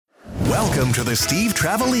Welcome to the Steve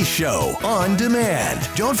Trevelise Show on demand.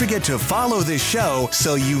 Don't forget to follow this show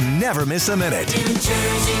so you never miss a minute. New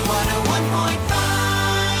Jersey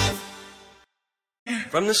 101.5.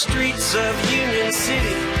 From the streets of Union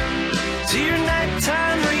City to your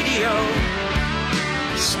nighttime radio,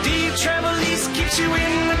 Steve Trevelise keeps you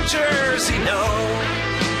in the Jersey know.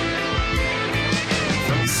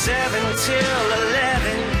 From 7 till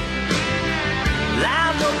 11,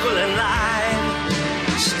 live, local, and live.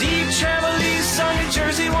 Steve Trevelise on New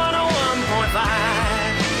Jersey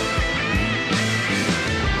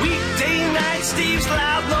 101.5. Weekday night, Steve's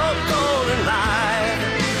loud, local, and live.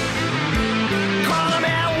 Call him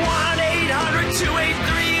at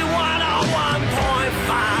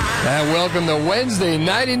 1-800-283-101.5. And welcome to Wednesday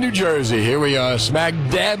night in New Jersey. Here we are, smack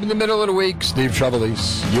dab in the middle of the week. Steve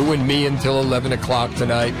Trevelise, you and me until 11 o'clock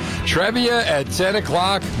tonight. Trevia at 10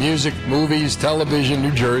 o'clock. Music, movies, television,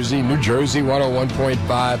 New Jersey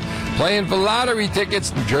 101.5. Playing for lottery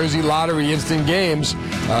tickets, New Jersey Lottery Instant Games.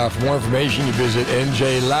 For more information, you visit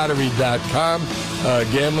njlottery.com.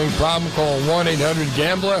 Gambling problem, call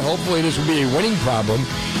 1-800-GAMBLER. Hopefully this will be a winning problem.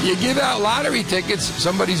 You give out lottery tickets,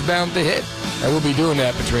 somebody's bound to hit. And we'll be doing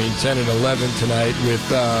that between 10 and 11 tonight with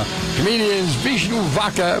comedians Vishnu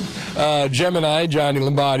Vaka, Gemini, Johnny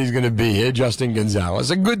Lombardi's going to be here, Justin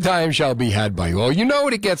Gonzalez. A good time shall be had by you all. You know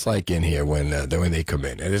what it gets like in here when they come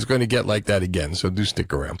in, and it's going to get like that again, so do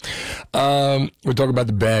stick around. We'll talk about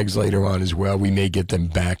the bags later on as well. We may get them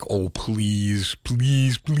back. Oh, please,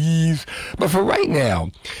 please, please. But for right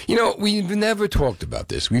now, you know, we've never talked about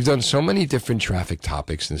this. We've done so many different traffic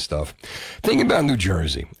topics and stuff. Think about New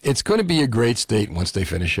Jersey. It's going to be a great state once they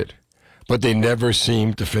finish it, but they never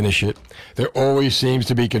seem to finish it. There always seems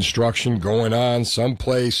to be construction going on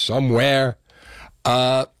someplace, somewhere,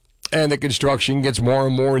 and the construction gets more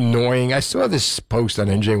and more annoying. I saw this post on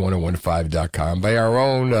NJ1015.com by our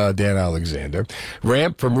own Dan Alexander.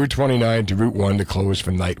 Ramp from Route 29 to Route 1 to close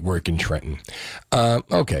for night work in Trenton.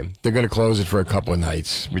 Okay, they're going to close it for a couple of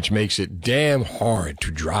nights, which makes it damn hard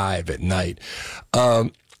to drive at night.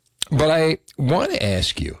 But I want to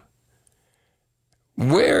ask you,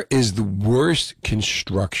 where is the worst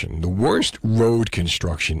construction, the worst road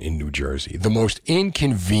construction in New Jersey, the most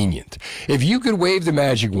inconvenient? If you could wave the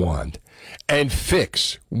magic wand and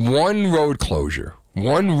fix one road closure,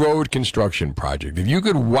 one road construction project, if you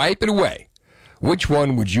could wipe it away, which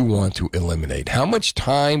one would you want to eliminate? How much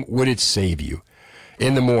time would it save you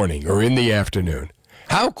in the morning or in the afternoon?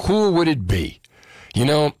 How cool would it be? You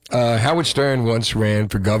know, Howard Stern once ran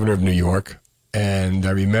for governor of New York. And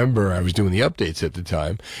I remember I was doing the updates at the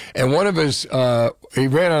time, and one of his he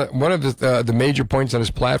ran on one of the major points on his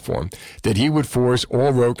platform that he would force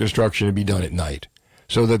all road construction to be done at night,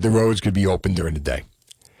 so that the roads could be open during the day.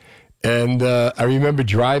 And I remember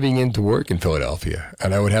driving into work in Philadelphia,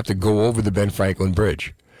 and I would have to go over the Ben Franklin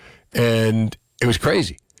Bridge, and it was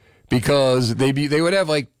crazy because they would have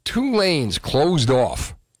like 2 lanes closed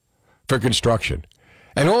off for construction,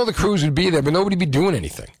 and all the crews would be there, but nobody would be doing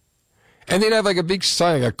anything. And they'd have like a big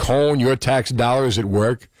sign, a cone, your tax dollars at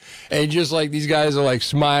work. And just like these guys are like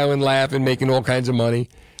smiling, laughing, making all kinds of money.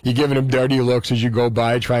 You're giving them dirty looks as you go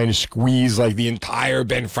by, trying to squeeze like the entire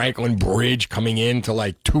Ben Franklin Bridge coming into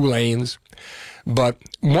like 2 lanes. But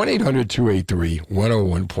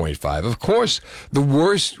 1-800-283-101.5. Of course, the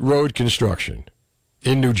worst road construction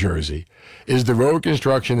in New Jersey is the road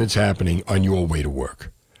construction that's happening on your way to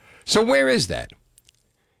work. So where is that?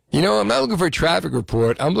 You know, I'm not looking for a traffic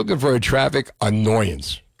report. I'm looking for a traffic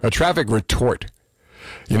annoyance, a traffic retort.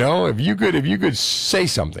 You know, if you could say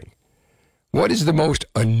something. What is the most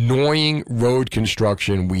annoying road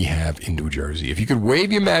construction we have in New Jersey? If you could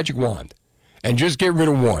wave your magic wand and just get rid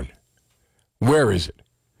of one, where is it?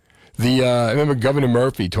 I remember Governor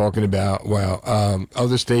Murphy talking about,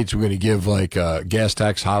 other states were going to give like a gas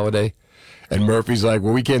tax holiday. And Murphy's like,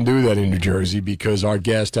 well, we can't do that in New Jersey because our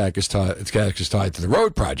gas tax is tied to the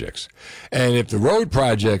road projects. And if the road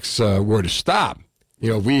projects were to stop, you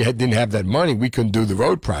know, if we didn't have that money, we couldn't do the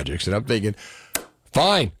road projects. And I'm thinking,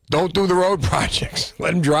 fine, don't do the road projects.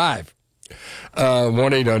 Let them drive.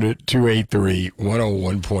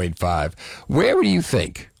 1-800-283-101.5. Where do you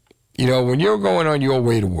think? You know, when you're going on your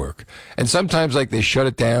way to work, and sometimes like they shut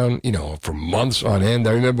it down, you know, for months on end.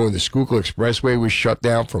 I remember when the Schuylkill Expressway was shut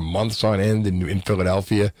down for months on end in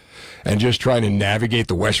Philadelphia, and just trying to navigate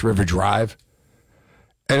the West River Drive.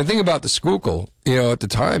 And the thing about the Schuylkill, you know, at the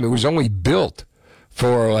time, it was only built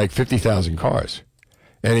for like 50,000 cars.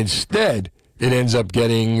 And instead, it ends up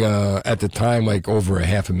getting, at the time, like over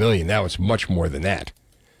 500,000. Now it's much more than that.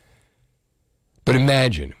 But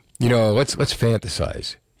imagine, you know, let's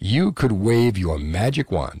fantasize. You could wave your magic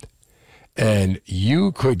wand and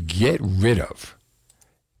you could get rid of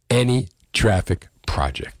any traffic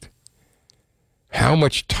project, how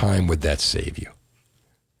much time would that save you?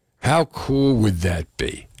 How cool would that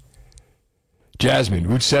be? Jasmine,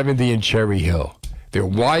 Route 70 in Cherry Hill. They're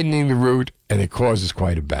widening the route, and it causes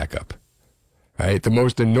quite a backup. Right? The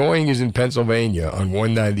most annoying is in Pennsylvania on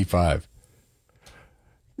 195.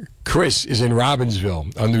 Chris is in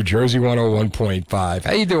Robbinsville on New Jersey 101.5.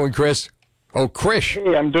 How you doing, Chris? Oh, Krish.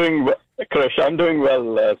 Hey, I'm doing well. Krish, I'm doing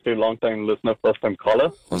well. Still long-time listener, first-time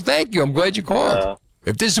caller. Well, thank you. I'm glad you called.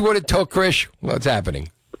 If this is what it took, Krish, what's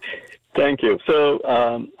happening? Thank you. So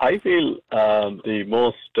I feel the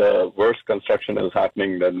most worst construction is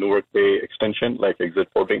happening the Newark Bay extension, like exit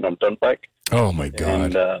 14 on Turnpike. Oh, my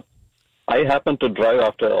God. And I happened to drive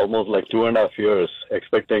after almost like 2.5 years,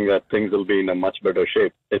 expecting that things will be in a much better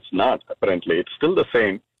shape. It's not, apparently. It's still the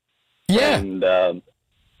same. Yeah. And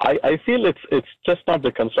I feel it's just not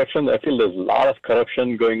the construction. I feel there's a lot of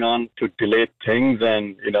corruption going on to delay things,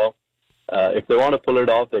 and, if they want to pull it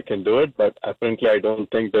off, they can do it. But apparently, I don't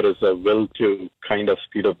think there is a will to kind of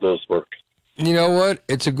speed up those work. You know what?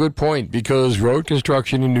 It's a good point, because road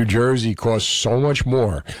construction in New Jersey costs so much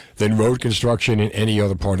more than road construction in any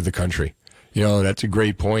other part of the country. That's a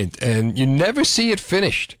great point. And you never see it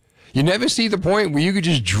finished. You never see the point where you could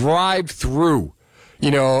just drive through,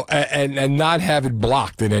 and not have it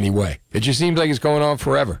blocked in any way. It just seems like it's going on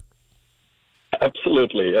forever.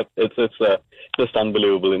 Absolutely. It's just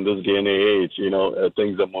unbelievable in this day and age.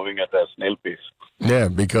 Things are moving at a snail pace. Yeah,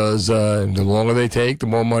 because the longer they take, the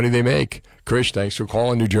more money they make. Krish, thanks for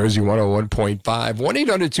calling New Jersey 101.5.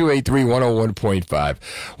 1-800-283-101.5.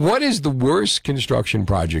 What is the worst construction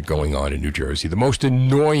project going on in New Jersey? The most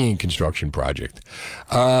annoying construction project?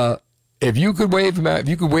 If you could wave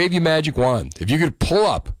your magic wand, if you could pull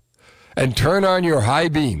up and turn on your high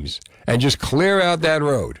beams and just clear out that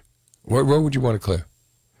road, what road would you want to clear?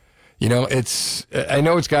 I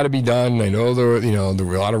know it's got to be done. I know a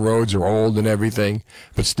lot of roads are old and everything,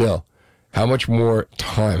 but still, how much more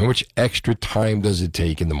time, how much extra time does it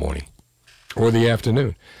take in the morning or the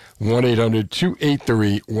afternoon?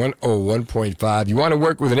 1-800-283-101.5. You want to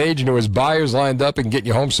work with an agent who has buyers lined up and get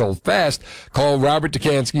your home sold fast? Call Robert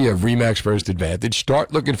Dukansky of RE/MAX First Advantage.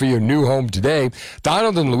 Start looking for your new home today.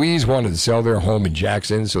 Donald and Louise wanted to sell their home in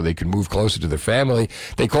Jackson so they could move closer to their family.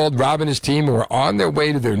 They called Rob and his team and were on their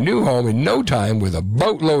way to their new home in no time with a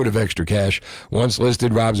boatload of extra cash. Once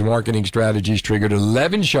listed, Rob's marketing strategies triggered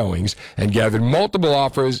 11 showings and gathered multiple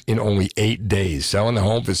offers in only 8 days, selling the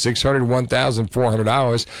home for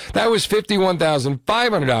 $601,400. That was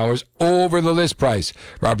 $51,500 over the list price.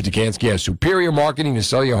 Robert Dukansky has superior marketing to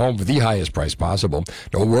sell your home for the highest price possible.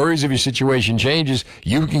 No worries if your situation changes.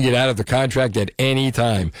 You can get out of the contract at any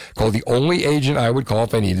time. Call the only agent I would call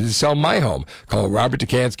if I needed to sell my home. Call Robert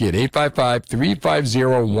Dukansky at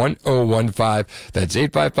 855-350-1015. That's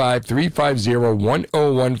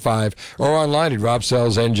 855-350-1015, or online at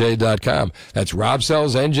robsellsnj.com. That's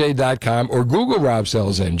robsellsnj.com, or Google Rob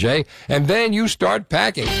Sells NJ, and then you start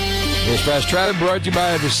packing. This Fast Travel brought to you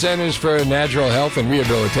by the Centers for Natural Health and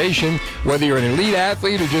Rehabilitation. Whether you're an elite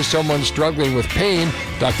athlete or just someone struggling with pain,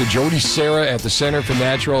 Dr. Jody Serra at the Center for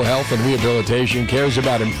Natural Health and Rehabilitation cares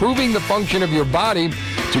about improving the function of your body.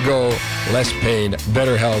 To go less pain,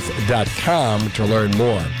 betterhealth.com to learn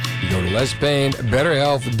more. You go to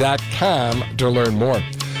lesspainbetterhealth.com to learn more.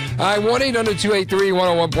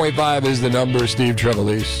 1-800-283-101.5 is the number. Steve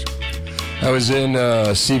Trevelise. I was in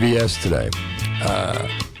CVS today.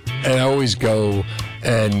 And I always go,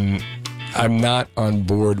 and I'm not on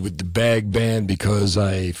board with the bag ban because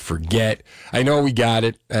I forget. I know we got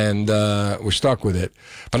it, and we're stuck with it,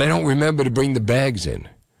 but I don't remember to bring the bags in.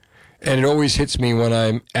 And it always hits me when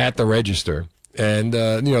I'm at the register, and,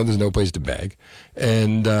 there's no place to bag.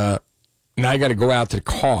 And now I got to go out to the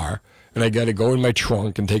car, and I got to go in my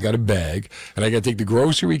trunk and take out a bag, and I got to take the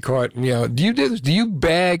grocery cart. Do you do this? Do you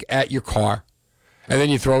bag at your car? And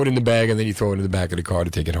then you throw it in the bag, and then you throw it in the back of the car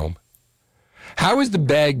to take it home. How is the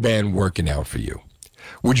bag ban working out for you?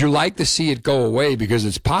 Would you like to see it go away? Because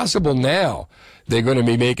it's possible now they're going to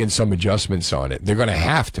be making some adjustments on it. They're going to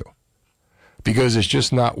have to, because it's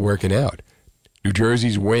just not working out. New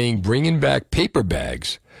Jersey's weighing bringing back paper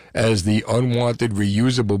bags as the unwanted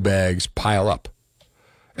reusable bags pile up.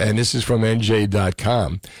 And this is from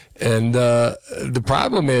NJ.com. And the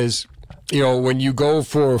problem is, when you go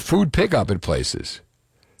for food pickup at places,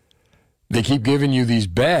 they keep giving you these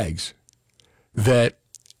bags that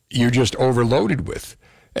you're just overloaded with.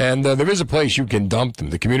 And there is a place you can dump them.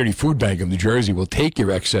 The Community Food Bank of New Jersey will take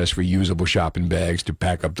your excess reusable shopping bags to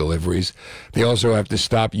pack up deliveries. They also have to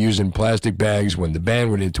stop using plastic bags when the ban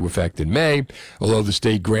went into effect in May, although the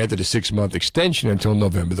state granted a 6-month extension until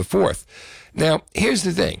November the 4th. Now, here's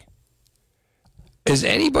the thing. Is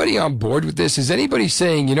anybody on board with this? Is anybody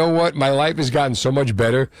saying, you know what, my life has gotten so much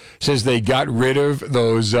better since they got rid of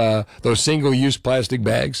those single-use plastic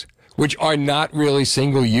bags, which are not really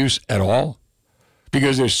single-use at all?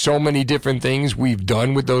 Because there's so many different things we've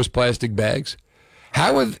done with those plastic bags.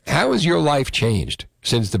 How has your life changed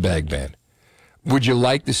since the bag ban? Would you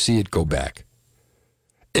like to see it go back?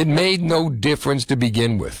 It made no difference to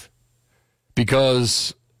begin with,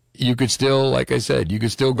 because you could still, like I said, you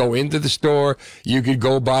could still go into the store. You could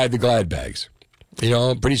go buy the Glad bags. You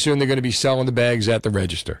know, pretty soon they're going to be selling the bags at the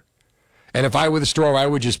register. And if I were the store, I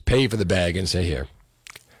would just pay for the bag and say, here.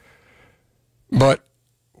 But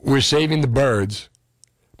we're saving the birds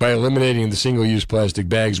by eliminating the single-use plastic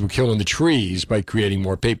bags. We're killing the trees by creating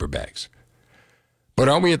more paper bags. But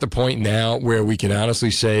aren't we at the point now where we can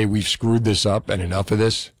honestly say we've screwed this up and enough of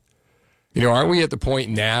this? You know, aren't we at the point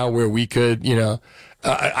now where we could,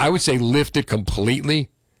 I would say lift it completely?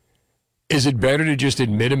 Is it better to just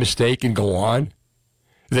admit a mistake and go on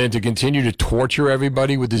than to continue to torture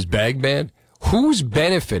everybody with this bag ban? Who's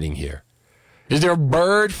benefiting here? Is there a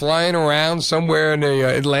bird flying around somewhere in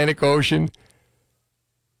the Atlantic Ocean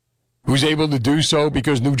who's able to do so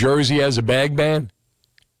because New Jersey has a bag ban?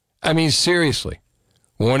 I mean, seriously.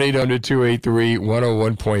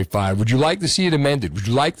 1-800-283-101.5. Would you like to see it amended? Would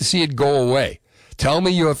you like to see it go away? Tell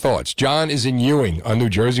me your thoughts. John is in Ewing on New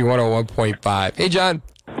Jersey 101.5. Hey, John.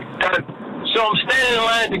 So I'm standing in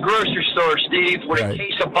line at the grocery store, Steve, with a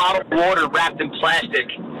case of bottled water wrapped in plastic.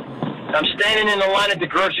 I'm standing in the line at the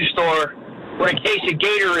grocery store with a case of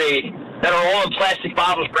Gatorade that are all in plastic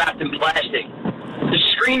bottles wrapped in plastic. The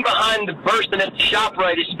screen behind the person at the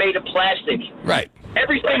ShopRite is made of plastic. Right.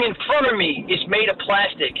 Everything in front of me is made of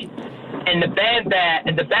plastic, and the bag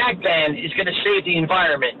ban is going to save the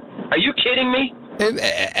environment. Are you kidding me?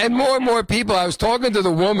 And more people. I was talking to the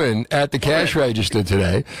woman at the cash register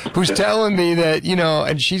today who's telling me that,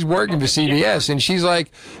 and she's working for CVS, and she's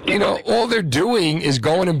like, all they're doing is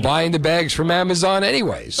going and buying the bags from Amazon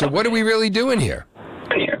anyway. So what are we really doing here?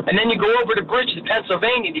 And then you go over the bridge to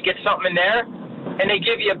Pennsylvania and you get something in there, and they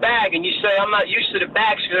give you a bag, and you say, I'm not used to the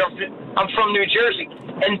bags because I'm from New Jersey.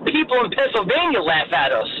 And people in Pennsylvania laugh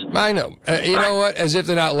at us. I know. You know what? As if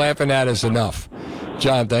they're not laughing at us enough.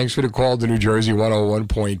 John, thanks for the call to New Jersey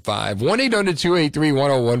 101.5.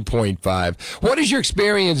 1-800-283-101.5. What has your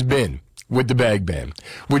experience been with the bag ban?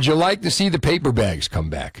 Would you like to see the paper bags come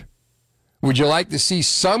back? Would you like to see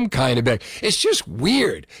some kind of bag? It's just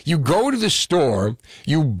weird. You go to the store,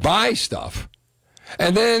 you buy stuff,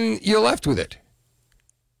 and then you're left with it.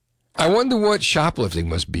 I wonder what shoplifting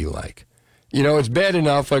must be like. It's bad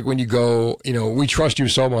enough, like when you go, we trust you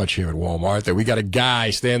so much here at Walmart that we got a guy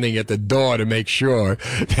standing at the door to make sure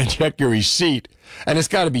to check your receipt. And it's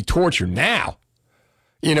got to be torture now,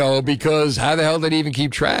 because how the hell did they even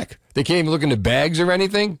keep track? They can't even look in the bags or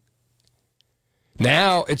anything.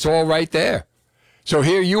 Now it's all right there. So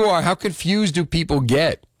here you are. How confused do people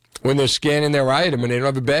get when they're scanning their item and they don't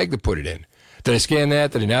have a bag to put it in? Did I scan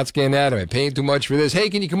that? Did I not scan that? Am I paying too much for this?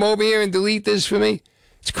 Hey, can you come over here and delete this for me?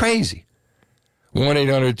 It's crazy.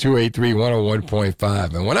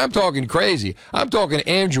 1-800-283-101.5. And when I'm talking crazy, I'm talking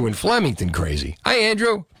Andrew in Flemington crazy. Hi,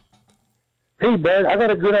 Andrew. Hey, Brad, I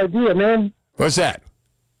got a good idea, man. What's that?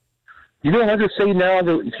 I just say now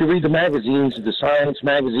that if you read the magazines, the science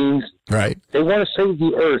magazines, right, they want to save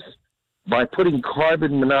the earth by putting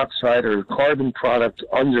carbon monoxide or carbon product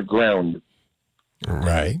underground.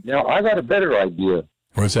 Right. Now, I got a better idea.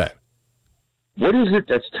 What's that? What is it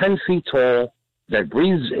that's 10 feet tall that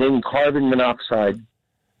breathes in carbon dioxide,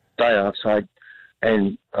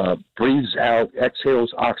 and breathes out,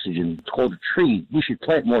 exhales oxygen? It's called a tree. We should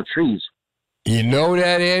plant more trees. You know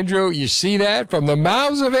that, Andrew? You see that? From the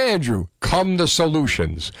mouths of Andrew come the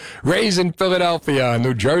solutions. Ray's in Philadelphia,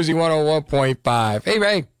 New Jersey 101.5. Hey,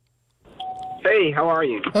 Ray. Hey, how are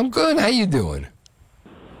you? I'm good. How you doing?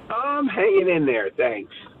 I'm hanging in there,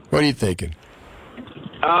 thanks. What are you thinking?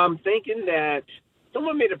 I'm thinking that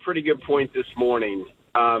someone made a pretty good point this morning.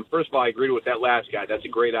 First of all, I agree with that last guy. That's a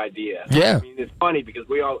great idea. Yeah. I mean, it's funny because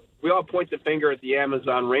we all point the finger at the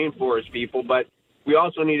Amazon rainforest people, but we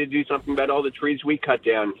also need to do something about all the trees we cut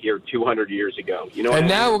down here 200 years ago. And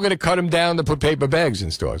now we're going to cut them down to put paper bags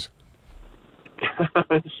in stores.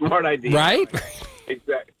 Smart idea. Right?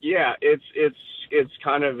 Exactly. Yeah, it's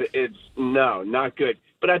no, not good.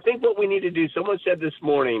 But I think what we need to do, someone said this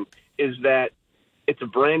morning, is that it's a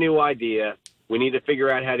brand new idea. We need to figure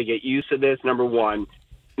out how to get used to this, number one.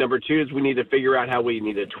 Number two is we need to figure out how we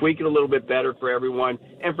need to tweak it a little bit better for everyone.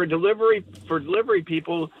 And for delivery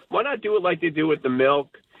people, why not do it like they do with the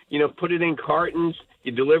milk? You know, put it in cartons.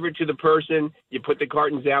 You deliver it to the person. You put the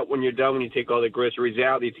cartons out when you're done. When you take all the groceries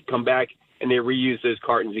out, you come back and they reuse those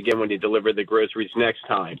cartons again when you deliver the groceries next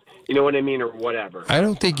time. You know what I mean, or whatever. I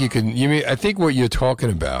don't think you can. I think what you're talking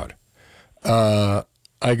about,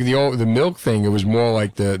 like the milk thing. It was more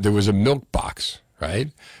like there was a milk box, right?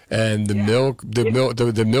 And the milk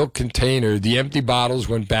container, the empty bottles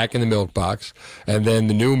went back in the milk box, and then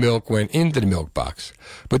the new milk went into the milk box.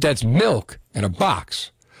 But that's milk in a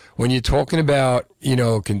box. When you're talking about,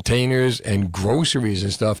 containers and groceries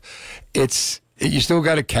and stuff, you still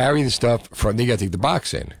got to carry the stuff from. You got to take the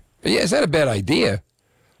box in. Yeah, it's not a bad idea,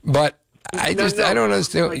 but I don't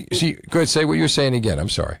understand. See, go ahead, say what you were saying again. I'm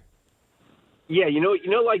sorry. Yeah,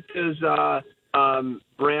 like those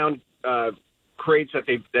brown crates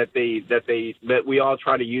that we all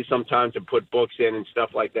try to use sometimes to put books in and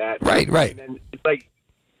stuff like that. Right. And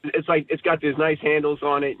it's got these nice handles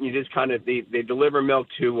on it, and you just kind of they deliver milk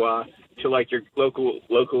to like your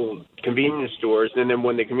local convenience stores, and then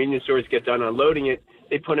when the convenience stores get done unloading it,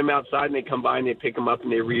 they put them outside and they come by and they pick them up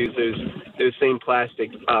and they reuse those same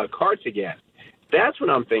plastic carts again. That's what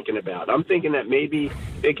I'm thinking about. I'm thinking that maybe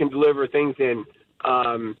they can deliver things in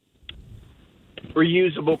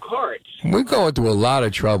reusable carts. We're going through a lot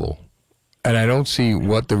of trouble, and I don't see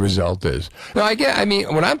what the result is. No,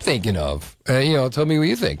 what I'm thinking of, tell me what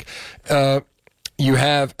you think. You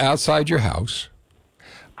have outside your house.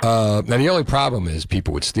 Now, the only problem is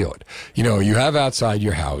people would steal it. You have outside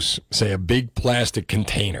your house, say, a big plastic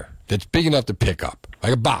container that's big enough to pick up,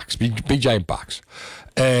 like a box, big giant box.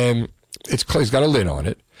 And it's got a lid on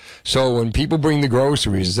it. So when people bring the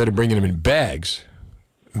groceries, instead of bringing them in bags,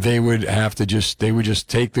 they would just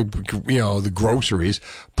take the groceries,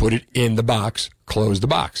 put it in the box, close the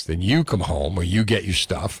box. Then you come home or you get your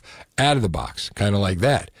stuff out of the box, kind of like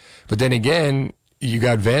that. But then again, you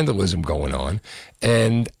got vandalism going on,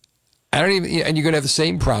 and and you're going to have the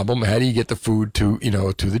same problem. How do you get the food to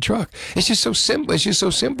the truck? It's just so simple.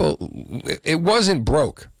 It wasn't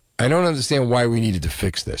broke. I don't understand why we needed to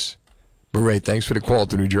fix this. But Ray, thanks for the call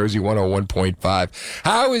to New Jersey 101.5.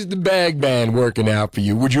 How is the bag ban working out for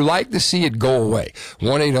you? Would you like to see it go away?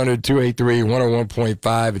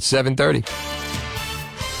 1-800-283-101.5 at 7:30.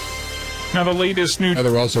 Now, the latest news.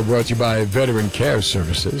 They're also brought to you by Veteran Care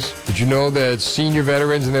Services. Did you know that senior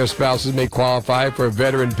veterans and their spouses may qualify for a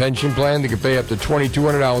veteran pension plan that can pay up to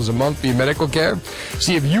 $2,200 a month for your medical care?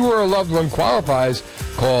 See if you or a loved one qualifies.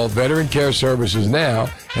 Call Veteran Care Services now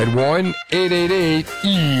at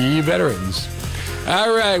 1-888-E-VETERANS.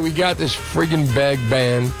 All right, we got this friggin' bag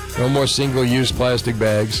ban. No more single-use plastic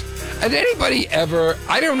bags. Has anybody ever,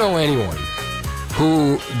 I don't know anyone,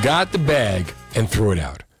 who got the bag and threw it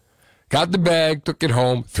out. Got the bag, took it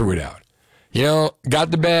home, threw it out.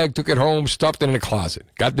 Got the bag, took it home, stuffed it in a closet.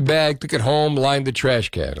 Got the bag, took it home, lined the trash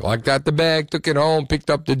can. Got the bag, took it home, picked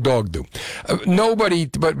up the dog do. Nobody,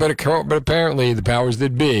 but apparently the powers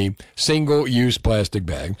that be, single-use plastic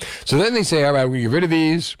bag. So then they say, all right, we're going to get rid of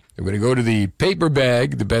these. We're going to go to the paper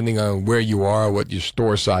bag, depending on where you are, what your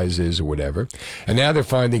store size is or whatever. And now they're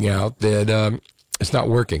finding out that it's not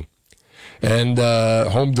working. And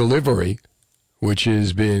home delivery, which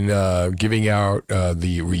has been giving out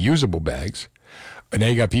the reusable bags. And now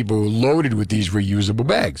you got people loaded with these reusable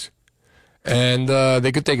bags. And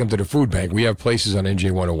they could take them to the food bank. We have places on NJ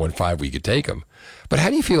 101.5 where you could take them. But how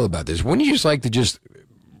do you feel about this? Wouldn't you just like to just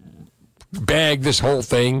bag this whole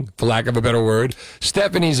thing, for lack of a better word?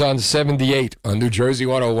 Stephanie's on 78 on New Jersey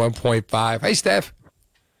 101.5. Hey, Steph.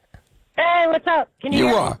 Hey, what's up? Can you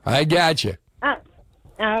hear me? are. I got you. Oh,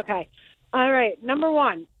 okay. All right. Number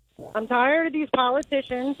one. I'm tired of these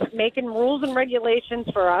politicians making rules and regulations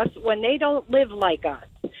for us when they don't live like us.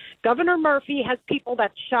 Governor Murphy has people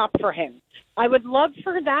that shop for him. I would love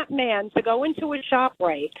for that man to go into a shop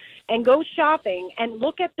right and go shopping and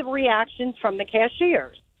look at the reactions from the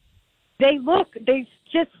cashiers. They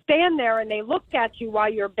just stand there and they look at you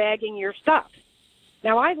while you're bagging your stuff.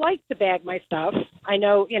 Now, I like to bag my stuff. I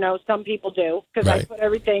know, some people do because I put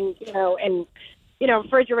everything, in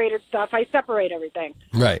refrigerated stuff. I separate everything.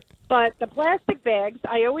 Right. But the plastic bags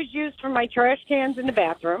I always use for my trash cans in the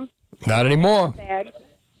bathroom. Not anymore. Bags.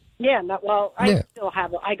 Yeah, still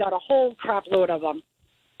have I got a whole crap load of them.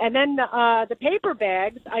 And then the paper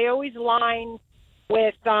bags I always line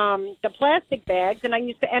with the plastic bags, and I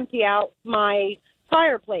used to empty out my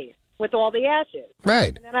fireplace with all the ashes.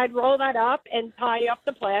 Right. And then I'd roll that up and tie up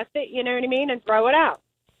the plastic, you know what I mean, and throw it out.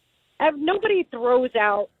 Nobody throws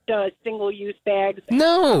out single-use bags.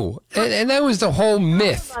 No, and that was the whole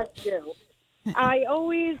myth. I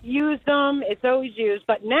always use them. It's always used.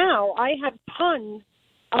 But now I have tons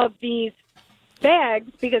of these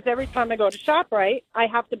bags because every time I go to ShopRite, I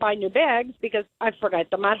have to buy new bags because I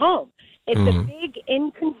forget them at home. It's a big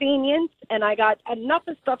inconvenience, and I got enough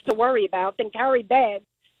of stuff to worry about than carry bags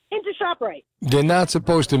into ShopRite. They're not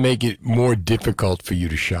supposed to make it more difficult for you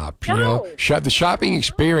to shop. You know, the shopping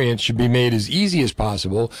experience should be made as easy as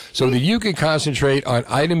possible so that you can concentrate on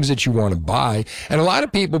items that you want to buy. And a lot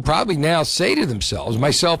of people probably now say to themselves,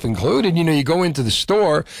 myself included, you know, you go into the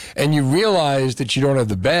store and you realize that you don't have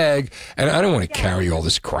the bag, and I don't want to carry all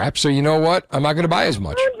this crap. So you know what? I'm not going to buy as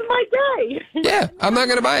much. Where's my day? Yeah, I'm not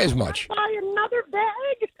going to buy as much. Buy another bag?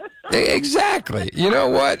 Exactly. You know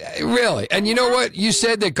what? Really. And you know what? You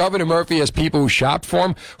said that Governor Murphy has people who shop for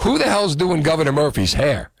him. Who the hell's doing Governor Murphy's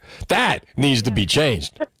hair? That needs to be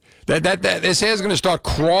changed. His hair's going to start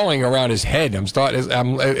crawling around his head. I'm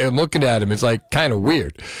looking at him. It's like kind of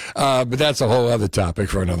weird. But that's a whole other topic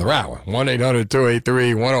for another hour.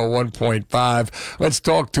 1-800-283-101.5. Let's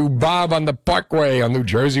talk to Bob on the Parkway on New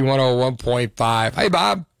Jersey 101.5. Hey,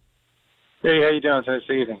 Bob. Hey, how you doing this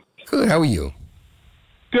evening? Good. How are you?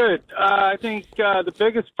 Good. I think the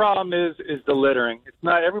biggest problem is the littering. It's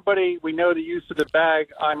not everybody. We know the use of the bag.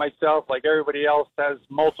 I myself, like everybody else, has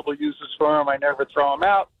multiple uses for them. I never throw them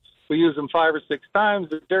out. We use them 5 or 6 times.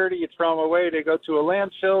 They're dirty. You throw them away. They go to a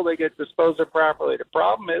landfill. They get disposed of properly. The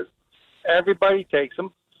problem is everybody takes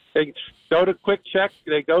them. They go to Quick Check.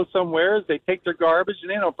 They go somewhere. They take their garbage and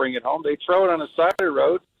they don't bring it home. They throw it on the side of the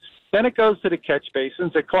road. Then it goes to the catch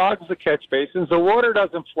basins. It clogs the catch basins. The water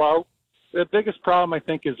doesn't flow. The biggest problem, I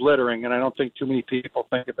think, is littering, and I don't think too many people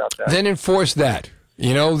think about that. Then enforce that.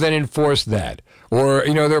 Then enforce that. Or,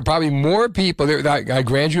 there are probably more people. I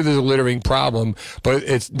grant you there's a littering problem, but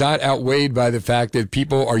it's not outweighed by the fact that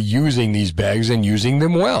people are using these bags and using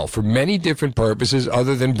them well for many different purposes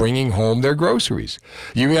other than bringing home their groceries.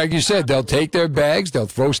 Like you said, they'll take their bags, they'll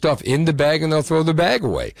throw stuff in the bag, and they'll throw the bag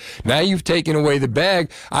away. Now you've taken away the bag.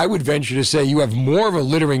 I would venture to say you have more of a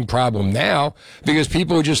littering problem now because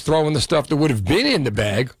people are just throwing the stuff that would have been in the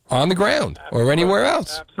bag on the ground or anywhere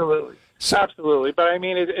else. Absolutely. Absolutely. But I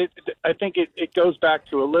mean, I think it goes back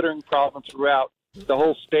to a littering problem throughout the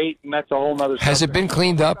whole state, and that's a whole other subject. Has it been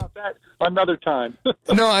cleaned up? Another time.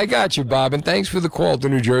 No, I got you, Bob, and thanks for the call to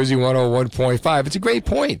New Jersey 101.5. It's a great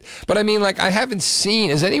point. But I mean, I haven't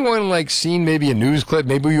seen, has anyone seen maybe a news clip?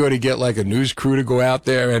 Maybe we ought to get a news crew to go out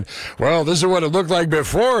there and, well, this is what it looked like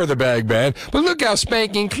before the bag ban, but look how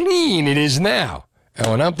spanking clean it is now. And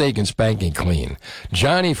when I'm thinking spanking clean,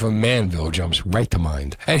 Johnny from Manville jumps right to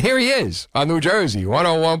mind. And here he is on New Jersey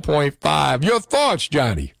 101.5. Your thoughts,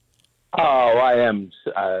 Johnny? Oh, I am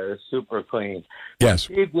super clean. Yes.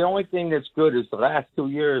 Steve, the only thing that's good is the last 2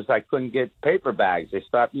 years I couldn't get paper bags. They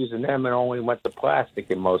stopped using them and only went to plastic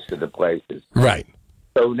in most of the places. Right.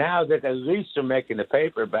 So now that at least they're making the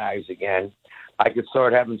paper bags again, I could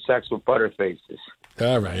start having sex with butterfaces.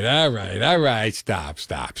 All right. Stop.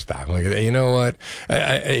 Look, you know what?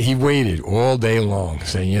 He waited all day long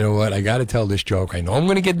saying, you know what? I got to tell this joke. I know I'm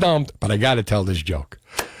going to get dumped, but I got to tell this joke.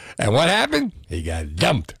 And what happened? He got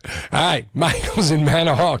dumped. All right. Michael's in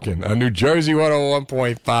Manahawkin on New Jersey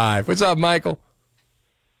 101.5. What's up, Michael?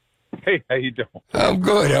 Hey, how you doing? I'm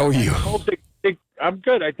good. How are you? I'm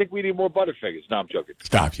good. I think we need more butterfingers. No, I'm joking.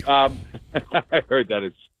 Stop you. I heard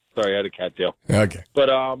that. Sorry, I had a cattail. Okay. But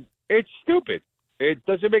it's stupid. It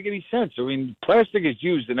doesn't make any sense. I mean, plastic is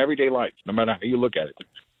used in everyday life, no matter how you look at it.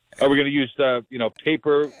 Are we going to use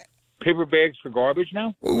paper bags for garbage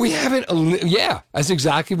now? We haven't. Yeah, that's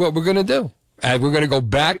exactly what we're going to do. And we're going to go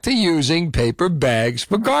back to using paper bags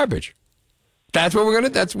for garbage. That's what we're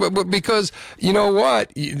going to, because you know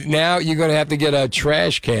what? Now you're going to have to get a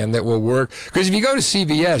trash can that will work. Because if you go to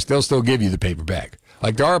CVS, they'll still give you the paper bag.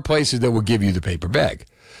 There are places that will give you the paper bag.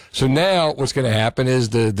 So now what's going to happen is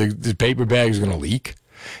the paper bag is going to leak,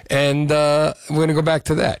 and we're going to go back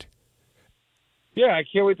to that. Yeah, I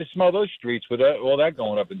can't wait to smell those streets with all that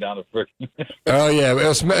going up and down the frickin'. Oh, yeah.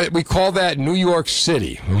 We call that New York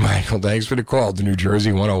City. Michael, thanks for the call to New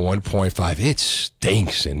Jersey 101.5. It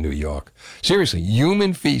stinks in New York. Seriously,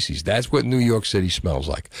 human feces. That's what New York City smells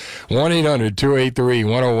like.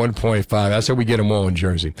 1-800-283-101.5. That's how we get them all in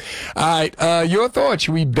Jersey. All right. Your thoughts.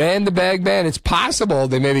 Should we ban the bag ban? It's possible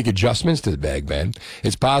they may make adjustments to the bag ban.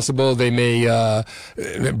 It's possible they may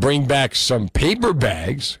bring back some paper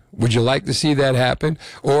bags. Would you like to see that happen?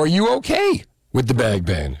 Or are you okay with the bag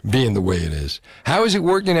ban being the way it is? How is it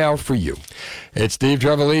working out for you? It's Steve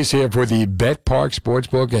Trevelise here for the Bet Park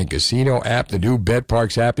Sportsbook and Casino app. The new Bet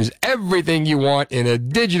Parks app is everything you want in a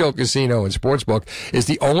digital casino and sportsbook. It's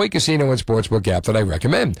the only casino and sportsbook app that I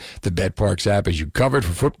recommend. The Bet Parks app is you covered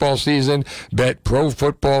for football season. Bet pro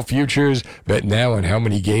football futures. Bet now on how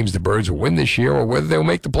many games the Birds will win this year or whether they'll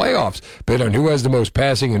make the playoffs. Bet on who has the most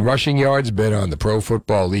passing and rushing yards. Bet on the Pro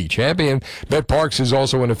Football League champion. Bet Parks is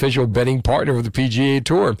also an official betting partner of the PGA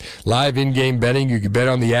Tour. Live in-game betting. You can bet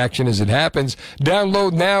on the action as it happens.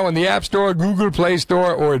 Download now in the App Store, Google Play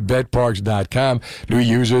Store, or at betparks.com. New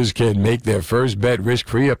users can make their first bet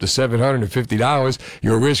risk-free up to $750.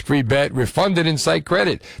 Your risk-free bet refunded in site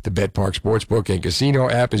credit. The BetPark Sportsbook and Casino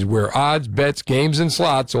app is where odds, bets, games, and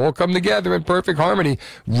slots all come together in perfect harmony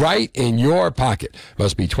right in your pocket.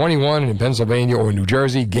 Must be 21 and in Pennsylvania or New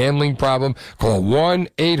Jersey. Gambling problem? Call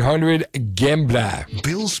 1-800-GAMBLER.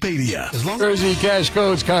 Bill Spadia. Jersey Cash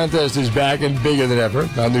Codes contest is back and bigger than ever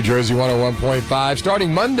on New Jersey 101.5.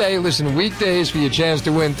 Starting Monday, listen weekdays for your chance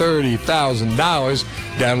to win $30,000.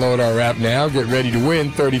 Download our app now. Get ready to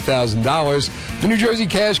win $30,000. The New Jersey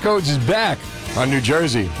Cash Codes is back on New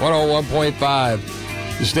Jersey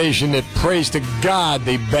 101.5. The station that prays to God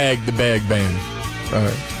they bagged the bag ban. All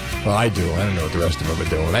right. Well, I do. I don't know what the rest of them are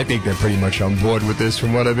doing. I think they're pretty much on board with this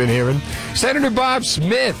from what I've been hearing. Senator Bob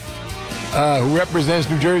Smith, who represents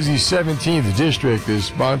New Jersey's 17th district, is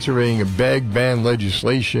sponsoring a bag ban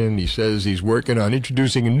legislation. He says he's working on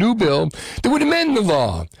introducing a new bill that would amend the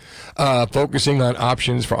law, focusing on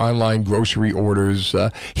options for online grocery orders.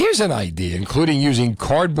 Here's an idea, including using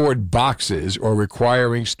cardboard boxes or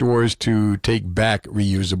requiring stores to take back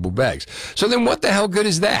reusable bags. So then what the hell good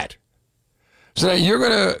is that? So now you're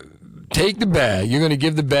going to take the bag, you're going to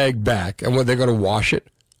give the bag back, and what, they're going to wash it?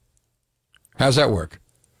 How's that work?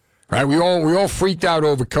 Right, we all freaked out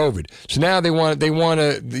over COVID. So now they want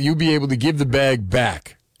you be able to give the bag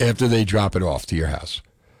back after they drop it off to your house,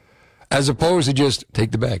 as opposed to just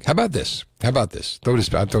take the bag. How about this? Throw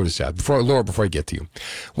this out before I get to you.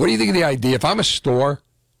 What do you think of the idea? If I'm a store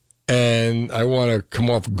and I want to come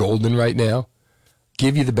off golden right now,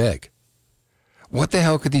 give you the bag. What the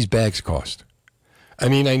hell could these bags cost? I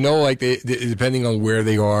mean, I know like they depending on where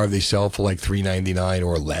they are, they sell for like $3.99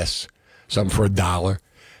 or less. Some for $1.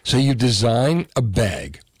 So you design a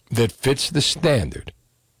bag that fits the standard.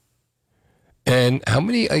 And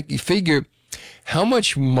you figure, how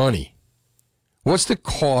much money, what's the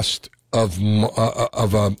cost of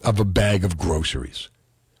a bag of groceries?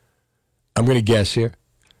 I'm going to guess here.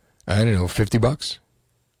 I don't know, $50,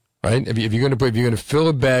 right? If you're going to fill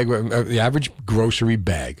a bag, the average grocery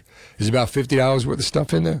bag is about $50 worth of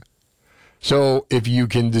stuff in there. So if you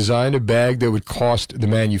can design a bag that would cost the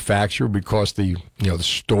manufacturer, would cost the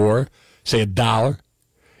store, say $1,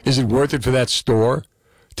 is it worth it for that store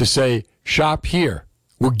to say, shop here,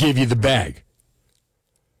 we'll give you the bag?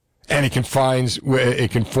 And it conforms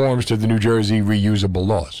to the New Jersey reusable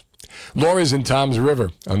laws. Laura's in Tom's River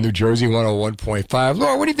on New Jersey 101.5.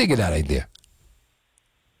 Laura, what do you think of that idea?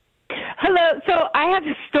 Hello. So I have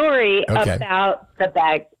a story about the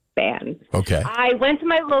bag ban. Okay. I went to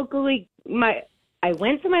my local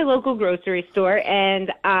grocery store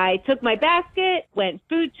and I took my basket, went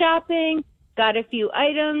food shopping, got a few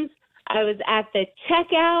items. I was at the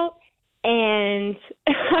checkout and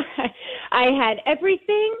I had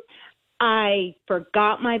everything. I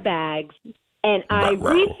forgot my bags and I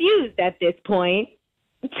refused at this point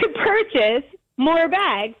to purchase more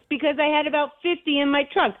bags because I had about 50 in my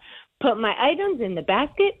trunk. Put my items in the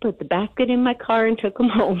basket, put the basket in my car, and took them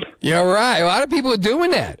home. Yeah, right. A lot of people are doing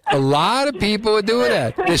that.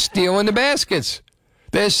 They're stealing the baskets.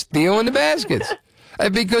 Because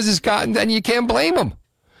it's cotton, and you can't blame them.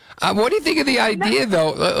 What do you think of the idea,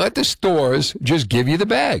 though? Let the stores just give you the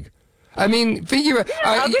bag. I mean, figure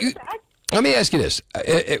out. Let me ask you this.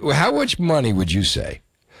 How much money would you say?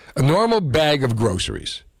 A normal bag of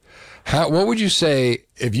groceries. What would you say,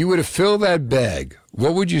 if you were to fill that bag,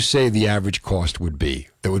 what would you say the average cost would be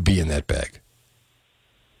that would be in that bag?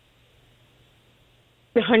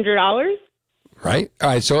 $100? Right? All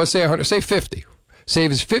right, so let's say $100, say $50. Say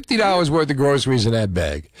if it's $50 worth of groceries in that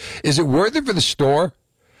bag, is it worth it for the store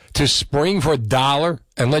to spring for $1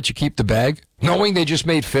 and let you keep the bag, knowing they just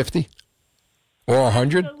made $50 or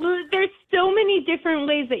 $100? There's so many different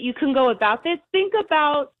ways that you can go about this. Think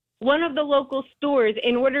about one of the local stores.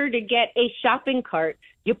 In order to get a shopping cart,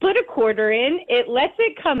 you put a quarter in, it lets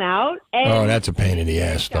it come out. And that's a pain in the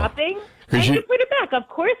ass, though. And you you put it back. Of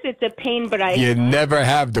course, it's a pain, but you never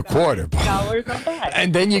have the quarter. $dollars on that.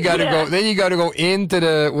 And then you got to go. Then you got to go into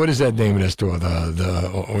the, what is that name of the store?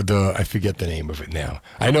 The I forget the name of it now.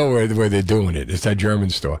 I know where they're doing it. It's that German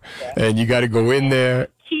store, and you got to go in there.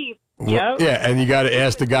 Cheap. Yep. Yeah, and you got to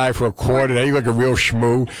ask the guy for a quarter. Now you look like a real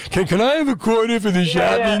schmoo. Can I have a quarter for the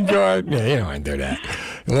shopping cart? Yeah, you don't want to do that.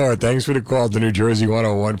 Laura, thanks for the call to New Jersey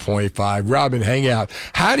 101.5. Robin, hang out.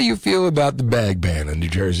 How do you feel about the bag ban in New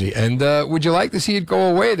Jersey? And would you like to see it go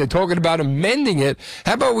away? They're talking about amending it.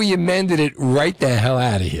 How about we amended it right the hell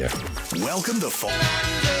out of here? Welcome to fall.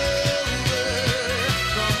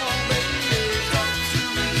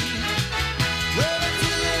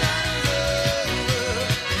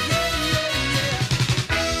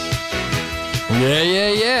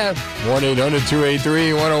 Yeah.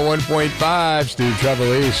 1-800-283-101.5. Steve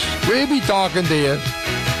Trevelise. We'll be talking to you.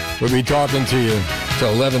 We'll be talking to you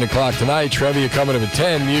till 11 o'clock tonight. Trevia coming up at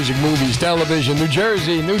 10. Music, movies, television. New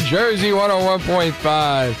Jersey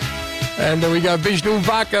 101.5. And we got Vishnu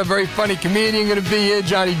Vaca, very funny comedian, going to be here.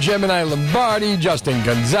 Johnny Gemini Lombardi, Justin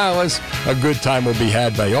Gonzalez. A good time will be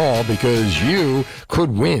had by all because you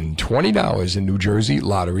could win $20 in New Jersey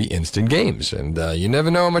Lottery Instant Games. And you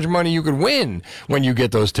never know how much money you could win when you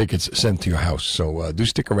get those tickets sent to your house. So do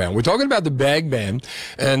stick around. We're talking about the bag ban.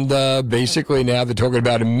 And basically now they're talking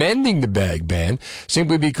about amending the bag ban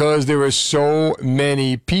simply because there are so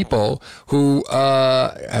many people who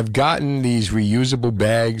have gotten these reusable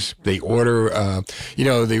bags. They order,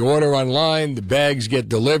 they order online, the bags get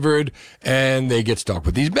delivered, and they get stuck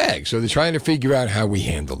with these bags. So they're trying to figure out how we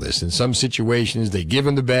handle this. In some situations, they give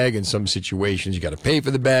them the bag. In some situations, you got to pay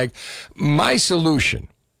for the bag. My solution,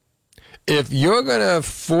 if you're going to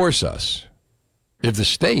force us, if the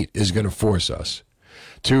state is going to force us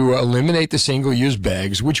to eliminate the single-use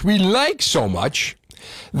bags, which we like so much,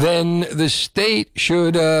 then the state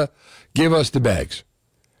should give us the bags.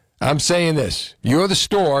 I'm saying this. You're the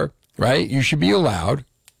store, right? You should be allowed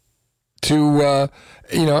to,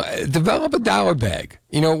 develop a dollar bag.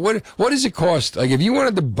 What does it cost? Like, if you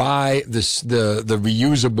wanted to buy the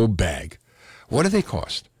reusable bag, what do they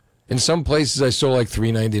cost? In some places, I saw like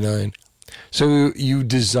 $3.99. So you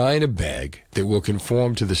design a bag that will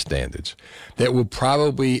conform to the standards. That will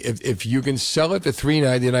probably, if you can sell it for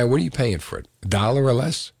 $3.99, what are you paying for it? $1 or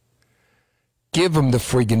less? Give them the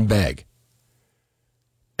friggin' bag.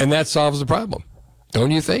 And that solves the problem,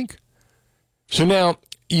 don't you think? So now,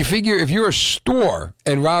 you figure if you're a store,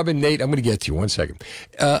 and Robin, Nate, I'm going to get to you 1 second.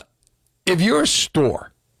 If you're a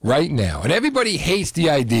store right now, and everybody hates the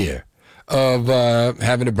idea of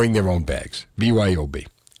having to bring their own bags, BYOB,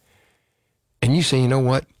 and you say, you know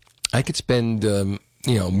what, I could spend,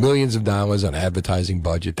 millions of dollars on advertising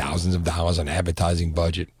budget, thousands of dollars on advertising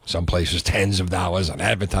budget, some places tens of dollars on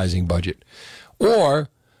advertising budget, or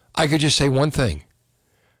I could just say one thing.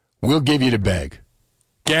 We'll give you the bag.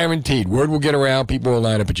 Guaranteed. Word will get around. People will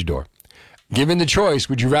line up at your door. Given the choice,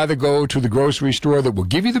 would you rather go to the grocery store that will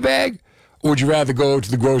give you the bag, or would you rather go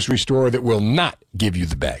to the grocery store that will not give you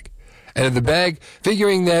the bag? And if the bag,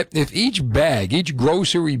 figuring that if each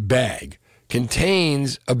grocery bag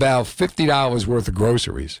contains about $50 worth of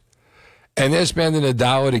groceries, and they're spending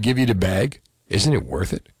 $1 to give you the bag, isn't it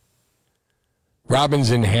worth it?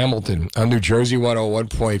 Robin's in Hamilton on New Jersey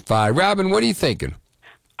 101.5. Robin, what are you thinking?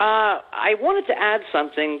 I wanted to add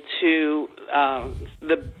something to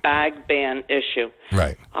the bag ban issue.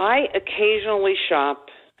 Right. I occasionally shop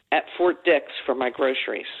at Fort Dix for my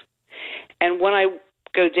groceries. And when I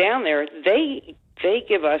go down there, they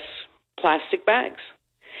give us plastic bags.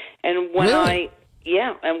 And when I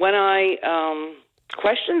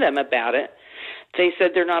questioned them about it, they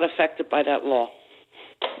said they're not affected by that law.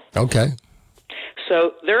 Okay.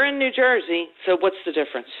 So they're in New Jersey, so what's the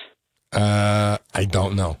difference? I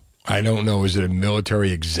don't know. Is it a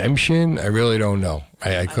military exemption? I really don't know.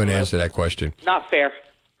 I couldn't answer that question. Not fair.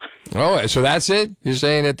 Oh, so that's it? You're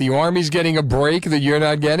saying that the Army's getting a break that you're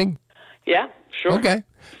not getting? Yeah, sure. Okay.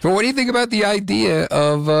 So what do you think about the idea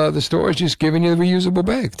of the stores just giving you the reusable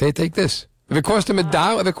bag? Take this. If it cost them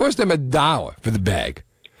 $1 for the bag,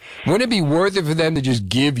 wouldn't it be worth it for them to just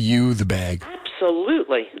give you the bag?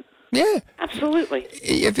 Absolutely. Yeah. Absolutely.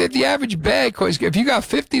 If the average bag costs, if you got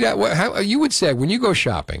 $50, how you would say when you go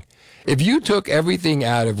shopping, if you took everything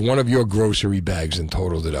out of one of your grocery bags and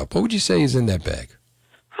totaled it up, what would you say is in that bag?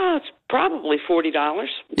 Oh, it's probably $40.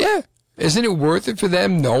 Yeah. Isn't it worth it for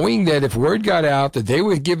them knowing that if word got out that they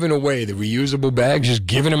were giving away the reusable bags, just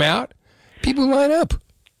giving them out, people line up?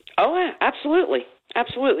 Oh, yeah, absolutely.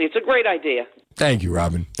 Absolutely. It's a great idea. Thank you,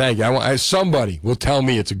 Robin. Thank you. Somebody will tell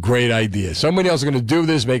me it's a great idea. Somebody else is going to do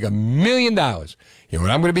this, make $1 million. You know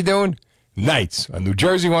what I'm going to be doing? nights on New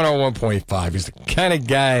Jersey 101.5 is the kind of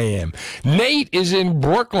guy I am. Nate is in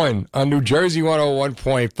Brooklyn on New Jersey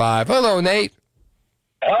 101.5. Hello, Nate.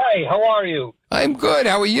 Hi, how are you? I'm good.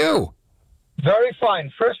 How are you? Very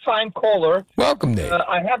fine. First-time caller. Welcome, Nate.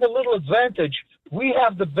 I have a little advantage. We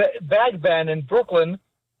have the bag ban in Brooklyn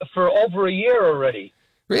for over a year already.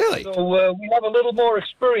 Really? So we have a little more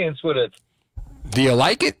experience with it. Do you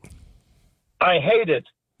like it? I hate it.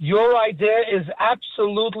 Your idea is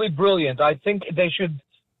absolutely brilliant. I think they should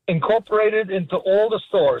incorporate it into all the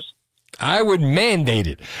stores. I would mandate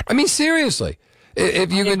it. I mean, seriously.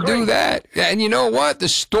 If you can do that, and you know what? The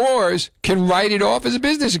stores can write it off as a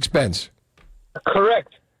business expense.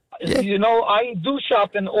 Correct. Yeah. You know, I do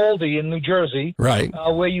shop in Aldi in New Jersey. Right.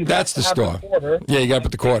 Where you That's the have store. a quarter. Yeah, you got to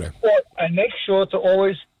put the quarter. I make sure to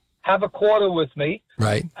always have a quarter with me.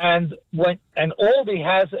 Right. And Aldi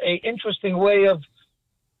has a interesting way of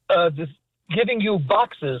giving you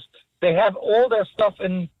boxes. They have all their stuff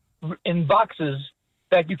in boxes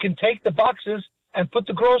that you can take the boxes and put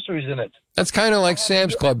the groceries in it. That's kind of like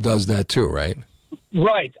Sam's Club does that too, right?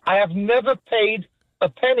 Right. I have never paid a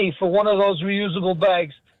penny for one of those reusable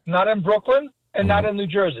bags, not in Brooklyn and not in New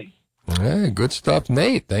Jersey. Hey, good stuff,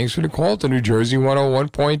 Nate. Thanks for the call to New Jersey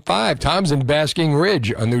 101.5. Tom's in Basking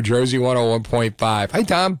Ridge on New Jersey 101.5. Hi,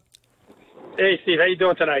 Tom. Hey, Steve. How you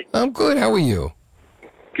doing tonight? I'm good. How are you?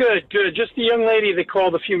 Good, good. Just the young lady that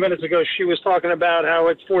called a few minutes ago, she was talking about how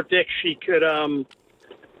at Fort Dix she could,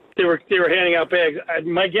 they were handing out bags.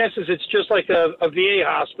 My guess is it's just like a VA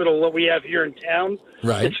hospital that we have here in town.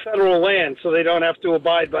 Right. It's federal land, so they don't have to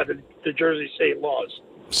abide by the Jersey state laws.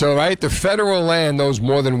 So, right, the federal land knows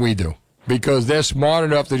more than we do because they're smart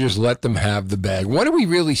enough to just let them have the bag. What are we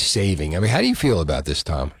really saving? I mean, how do you feel about this,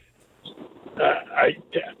 Tom?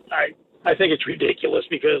 I think it's ridiculous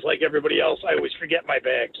because, like everybody else, I always forget my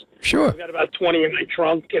bags. Sure. I've got about 20 in my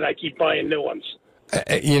trunk, and I keep buying new ones.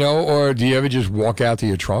 You know, or do you ever just walk out to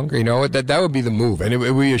your trunk? You know, that would be the move. And it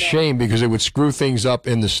would be a shame because it would screw things up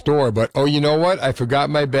in the store. But, oh, you know what? I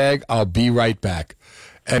forgot my bag. I'll be right back.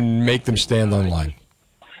 And make them stand online.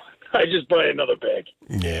 I just buy another bag.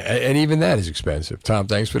 Yeah, and even that is expensive. Tom,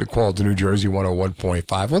 thanks for the call to New Jersey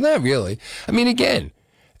 101.5. Well, not really. I mean, again,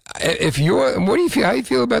 if you're, what do you feel? How do you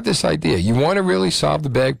feel about this idea? You want to really solve the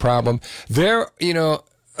bag problem? There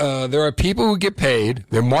are people who get paid.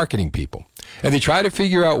 They're marketing people, and they try to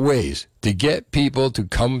figure out ways to get people to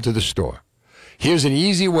come to the store. Here's an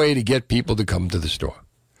easy way to get people to come to the store.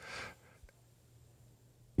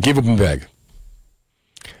 Give them a bag.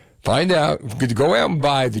 Find out, go out and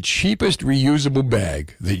buy the cheapest reusable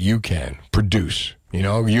bag that you can produce. You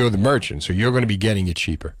know, you're the merchant, so you're going to be getting it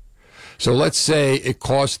cheaper. So let's say it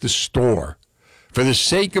costs the store, for the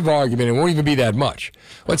sake of argument, it won't even be that much.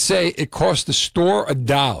 Let's say it costs the store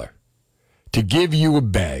 $1 to give you a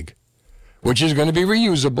bag, which is going to be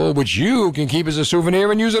reusable, which you can keep as a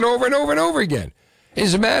souvenir and use it over and over and over again.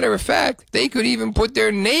 As a matter of fact, they could even put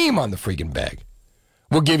their name on the freaking bag.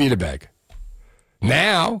 We'll give you the bag.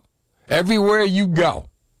 Now, everywhere you go,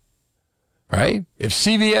 right? If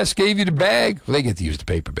CVS gave you the bag, well, they get to use the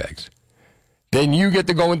paper bags. Then you get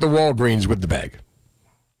to go into Walgreens with the bag.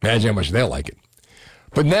 Imagine how much they'll like it.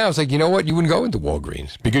 But now it's like, you know what? You wouldn't go into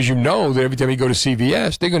Walgreens because you know that every time you go to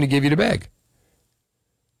CVS, they're going to give you the bag.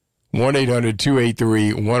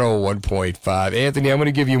 1-800-283-101.5. Anthony, I'm going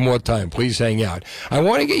to give you more time. Please hang out. I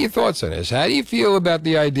want to get your thoughts on this. How do you feel about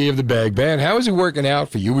the idea of the bag ban? How is it working out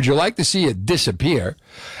for you? Would you like to see it disappear?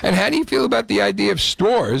 And how do you feel about the idea of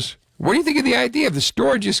stores? What do you think of the idea of the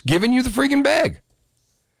store just giving you the freaking bag?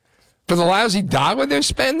 For the lousy $1 they're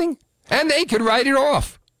spending? And they could write it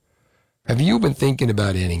off. Have you been thinking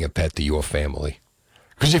about adding a pet to your family?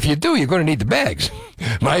 Because if you do, you're going to need the bags.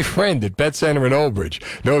 My friend at Pet Center in Old Bridge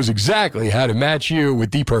knows exactly how to match you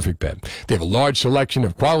with the perfect pet. They have a large selection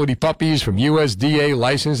of quality puppies from USDA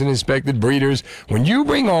licensed and inspected breeders. When you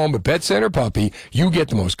bring home a Pet Center puppy, you get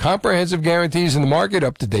the most comprehensive guarantees in the market,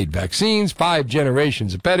 up-to-date vaccines, 5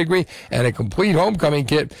 generations of pedigree, and a complete homecoming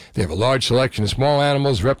kit. They have a large selection of small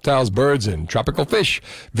animals, reptiles, birds, and tropical fish.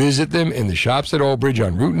 Visit them in the shops at Old Bridge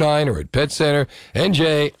on Route 9 or at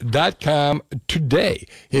PetCenterNJ.com today.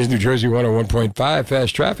 Here's New Jersey 101.5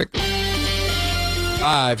 Fast Traffic.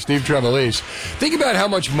 Hi, Steve Trevelise. Think about how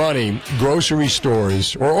much money grocery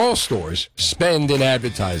stores, or all stores, spend in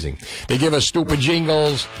advertising. They give us stupid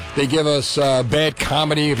jingles. They give us bad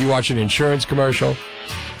comedy if you watch an insurance commercial.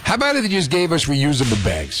 How about if they just gave us reusable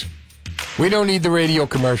bags? We don't need the radio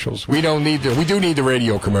commercials. We do need the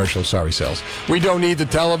radio commercials. Sorry, sales. We don't need the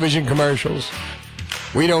television commercials.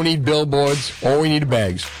 We don't need billboards. All we need are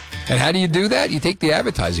bags. And how do you do that? You take the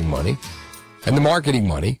advertising money and the marketing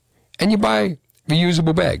money and you buy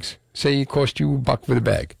reusable bags. say it cost you $1 for the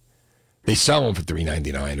bag. They sell them for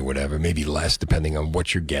 $3.99 or whatever, maybe less depending on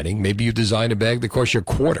what you're getting. Maybe you design a bag that costs you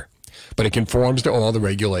 $0.25, but it conforms to all the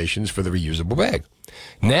regulations for the reusable bag.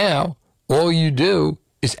 Now, all you do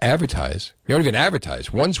is advertise. You don't even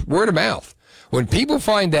advertise. Once word of mouth. When people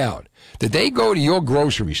find out that they go to your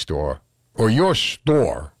grocery store or your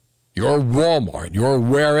store, your Walmart, your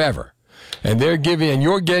wherever, and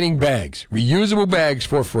you're getting bags, reusable bags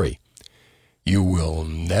for free, you will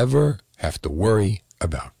never have to worry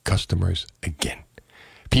about customers again.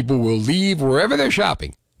 People will leave wherever they're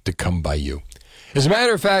shopping to come by you. As a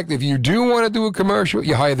matter of fact, if you do want to do a commercial,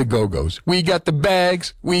 you hire the Go-Go's. We got the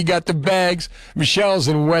bags. We got the bags. Michelle's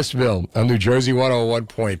in Westville on New Jersey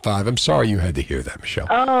 101.5. I'm sorry you had to hear that, Michelle.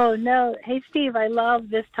 Oh, no. Hey, Steve, I love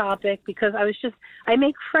this topic because I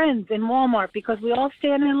make friends in Walmart because we all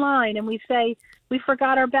stand in line and we say, we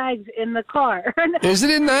forgot our bags in the car. Isn't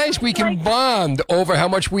it nice? We can bond over how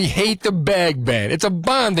much we hate the bag ban. It's a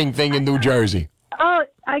bonding thing in New Jersey. Oh,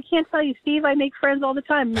 I can't tell you, Steve, I make friends all the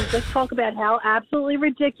time. We just talk about how absolutely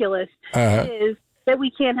ridiculous it is that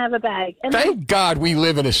we can't have a bag. And thank God we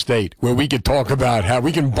live in a state where we can talk about how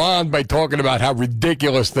we can bond by talking about how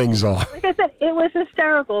ridiculous things are. Like I said, it was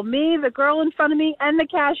hysterical. Me, the girl in front of me, and the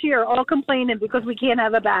cashier all complaining because we can't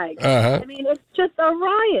have a bag. I mean, it's just a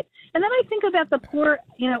riot. And then I think about the poor,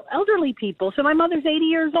 elderly people. So my mother's 80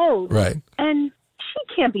 years old. Right. And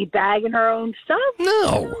she can't be bagging her own stuff.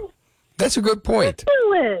 No. That's a good point.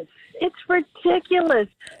 Ridiculous. It's ridiculous.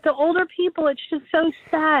 The older people, it's just so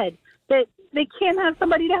sad that they can't have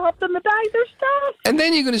somebody to help them to bag their stuff. And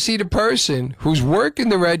then you're going to see the person who's working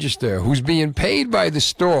the register, who's being paid by the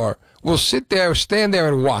store, will stand there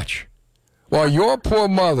and watch while your poor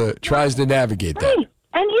mother tries to navigate that. Right.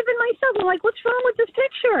 And even myself, I'm like, what's wrong with this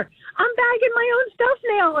picture? I'm bagging my own stuff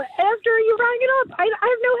now. After you rang it up, I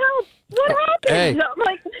have no help. What happened? Hey, I'm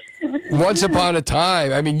like, once upon a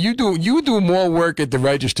time, I mean, you do more work at the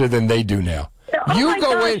register than they do now. You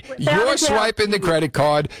go in, you're swiping the credit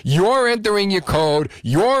card, you're entering your code,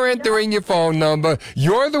 you're entering your phone number,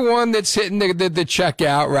 you're the one that's hitting the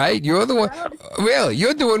checkout, right? You're the one, really,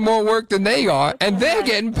 you're doing more work than they are, and they're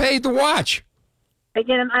getting paid to watch.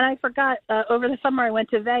 Again, and I forgot, over the summer I went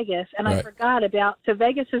to Vegas, and I forgot so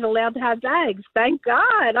Vegas is allowed to have bags. Thank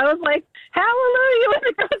God. I was like,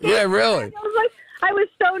 hallelujah. Yeah, really. I was like, I was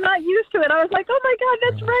so not used to it. I was like, oh my God,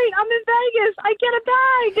 that's right. I'm in Vegas. I get a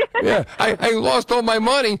bag. Yeah, I lost all my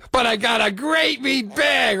money, but I got a great big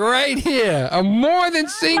bag right here. A more than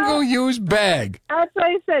single-use bag. That's what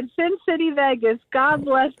I said. Sin City, Vegas. God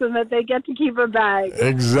bless them that they get to keep a bag.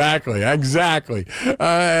 Exactly.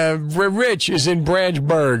 Rich is in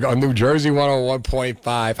Branchburg on New Jersey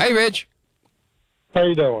 101.5. Hey, Rich. How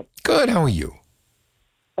you doing? Good. How are you?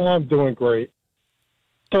 I'm doing great.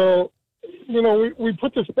 So, we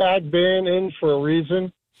put this bag ban in for a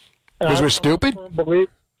reason. Because we're stupid?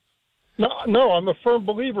 No, I'm a firm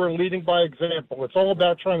believer in leading by example. It's all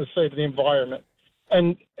about trying to save the environment.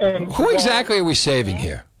 And who exactly are we saving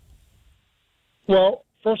here? Well,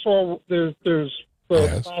 first of all, there's the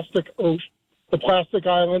plastic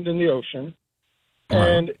island in the ocean.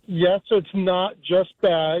 And yes, it's not just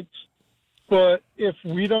bags, but if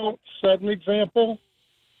we don't set an example,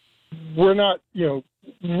 we're not,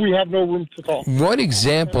 we have no room to talk. What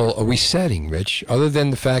example are we setting, Rich, other than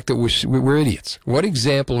the fact that we're idiots? What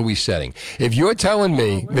example are we setting? If you're telling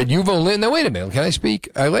me that you've eliminated... Now, wait a minute. Can I speak?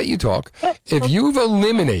 I let you talk. If you've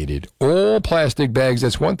eliminated all plastic bags,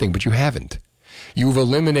 that's one thing, but you haven't. You've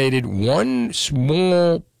eliminated one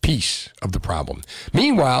small piece of the problem.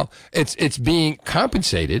 Meanwhile, it's being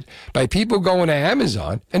compensated by people going to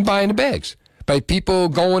Amazon and buying the bags, by people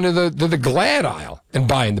going to the Glad aisle and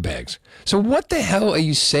buying the bags. So what the hell are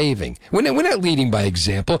you saving? We're not leading by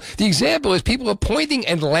example. The example is people are pointing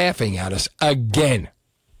and laughing at us again.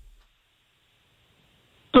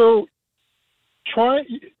 So trying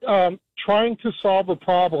to solve a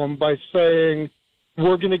problem by saying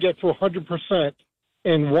we're going to get to 100%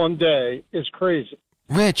 in one day is crazy.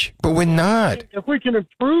 Rich, but we're not. If we can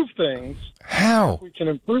improve things. How? We can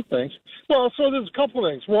improve things. Well, so there's a couple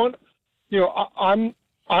of things. One, I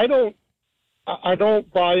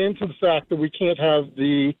don't buy into the fact that we can't have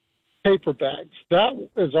the paper bags. That,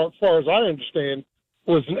 as far as I understand,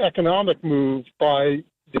 was an economic move by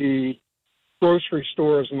the grocery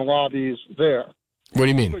stores and the lobbies there. What do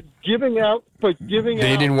you mean? But giving out. They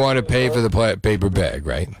didn't want to pay for the paper bag,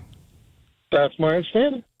 right? That's my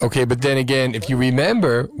understanding. Okay, but then again, if you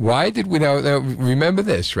remember, why did we now remember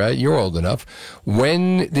this, right? You're old enough.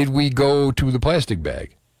 When did we go to the plastic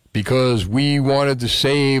bag? because we wanted to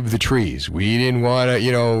save the trees. We didn't want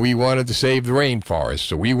to, we wanted to save the rainforest.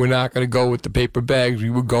 So we were not going to go with the paper bags. We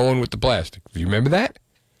were going with the plastic. Do you remember that?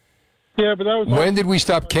 Yeah, but that was... When did we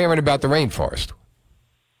stop caring about the rainforest?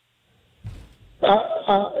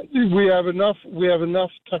 We have enough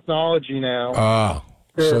technology now.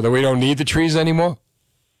 So that we don't need the trees anymore?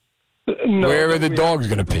 No, where are the dogs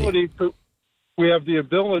going to pee? We have the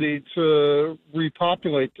ability to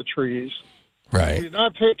repopulate the trees. Right. We're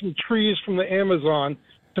not taking trees from the Amazon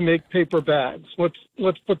to make paper bags. Let's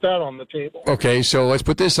put that on the table. Okay, so let's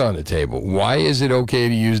put this on the table. Why is it okay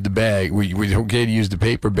to use the bag? We okay to use the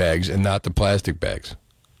paper bags and not the plastic bags?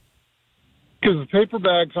 Because the paper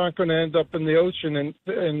bags aren't going to end up in the ocean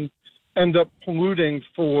and end up polluting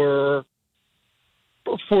for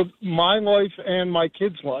my life and my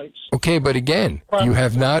kids' lives. Okay, but again, you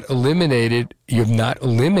have not eliminated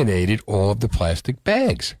all of the plastic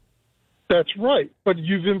bags. That's right, but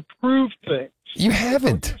you've improved things. You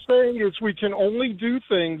haven't. What you're saying is we can only do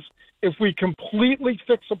things if we completely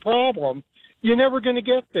fix a problem. You're never going to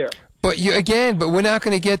get there. But we're not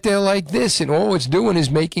going to get there like this, and all it's doing is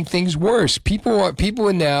making things worse. People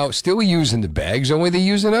are now still using the bags, only they're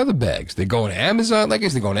using other bags. They're going to Amazon,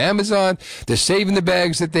 they're saving the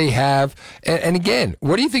bags that they have. And again,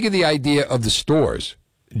 what do you think of the idea of the stores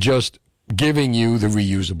just giving you the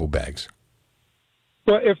reusable bags?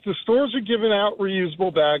 Well, if the stores are giving out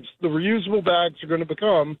reusable bags, the reusable bags are going to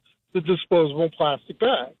become the disposable plastic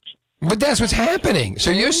bags. But that's what's happening. So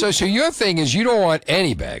your thing is you don't want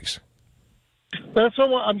any bags. That's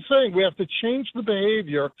what I'm saying. We have to change the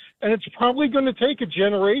behavior, and it's probably going to take a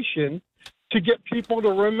generation to get people to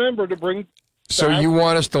remember to bring. So you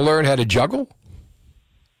want us to learn how to juggle?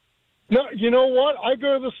 No, you know what? I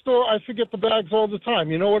go to the store. I forget the bags all the time.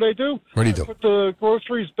 You know what I do? What do you do? I put the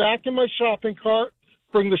groceries back in my shopping cart,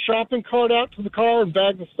 bring the shopping cart out to the car, and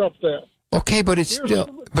bag the stuff there. Okay, but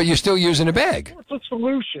you're still using a bag. It's a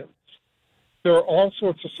solution. There are all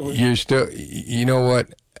sorts of solutions. You know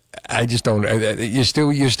what? I just don't.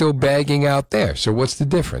 You're still bagging out there. So what's the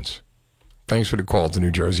difference? Thanks for the call to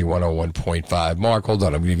New Jersey 101.5. Mark, hold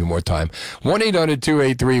on. I'm going to give you more time.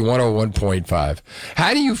 1-800-283-101.5.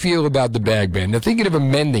 How do you feel about the bag ban? They're thinking of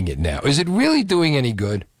amending it now. Is it really doing any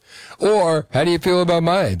good? Or how do you feel about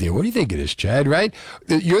my idea? What do you think it is, Chad, right?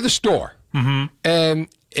 You're the store. Mm-hmm. And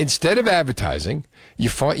instead of advertising,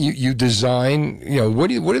 you design,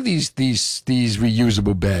 what are these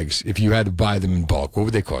reusable bags? If you had to buy them in bulk, what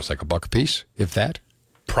would they cost? Like $1 a piece, if that?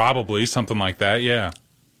 Probably something like that. Yeah.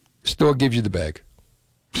 Store gives you the bag.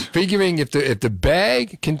 Figuring if the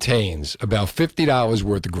bag contains about $50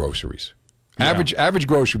 worth of groceries, average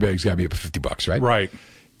grocery bag's got to be up $50, right? Right.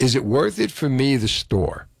 Is it worth it for me, the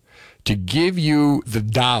store, to give you the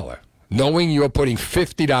 $1, knowing you're putting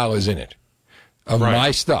 $50 in it of my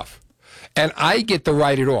stuff, and I get to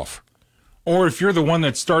write it off? Or if you're the one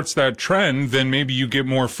that starts that trend, then maybe you get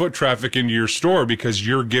more foot traffic into your store because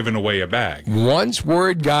you're giving away a bag. Once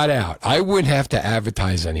word got out, I wouldn't have to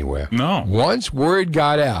advertise anywhere. No. Once word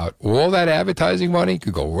got out, all that advertising money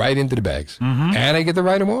could go right into the bags. Mm-hmm. And I get to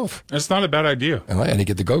write them off. That's not a bad idea. And I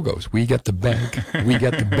get the Go-Go's. We get the bag. We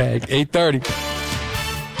get the bag. 8:30.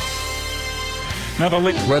 Now the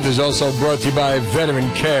weather's also brought to you by Veteran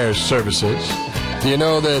Care Services. Do you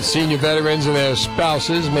know that senior veterans and their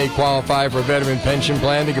spouses may qualify for a veteran pension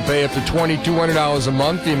plan that can pay up to $2,200 a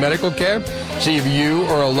month for your medical care? See if you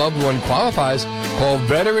or a loved one qualifies. Call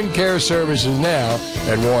Veteran Care Services now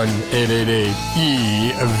at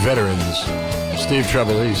 1-888-E-VETERANS. Steve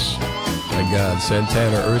Trevelise. My God,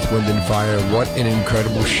 Santana, Earth, Wind, and Fire. What an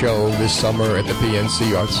incredible show this summer at the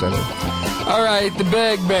PNC Arts Center. All right, the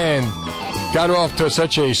bag ban. Got off to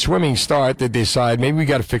such a swimming start that they decide maybe we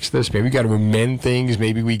got to fix this. Maybe we got to amend things.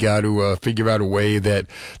 Maybe we got to figure out a way that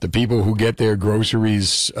the people who get their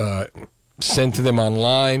groceries sent to them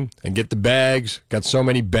online and get the bags, got so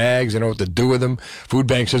many bags, they don't know what to do with them. Food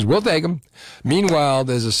Bank says, we'll take them. Meanwhile,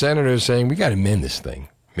 there's a senator saying, we got to amend this thing.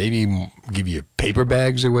 Maybe give you paper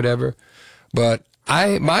bags or whatever. But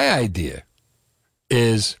my idea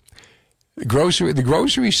is the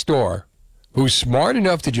grocery store who's smart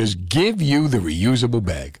enough to just give you the reusable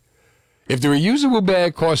bag. If the reusable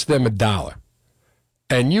bag costs them $1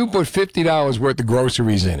 and you put $50 worth of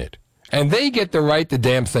groceries in it and they get to write the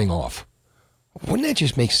damn thing off, wouldn't that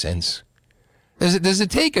just make sense? Does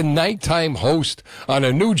it take a nighttime host on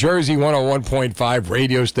a New Jersey 101.5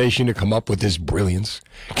 radio station to come up with this brilliance?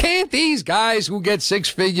 Can't these guys who get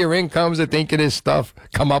six-figure incomes that think of this stuff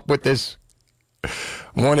come up with this?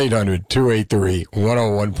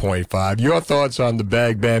 1-800-283-101.5. Your thoughts on the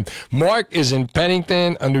bag ban. Mark is in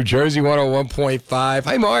Pennington on New Jersey 101.5.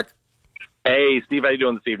 Hi, Mark. Hey, Steve, how you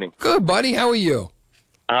doing this evening? Good, buddy. How are you?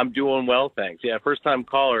 I'm doing well, thanks. Yeah, first-time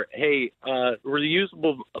caller. Hey,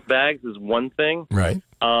 reusable bags is one thing. Right.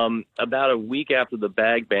 About a week after the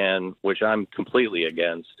bag ban, which I'm completely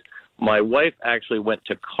against, my wife actually went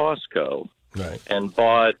to Costco and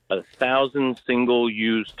bought 1,000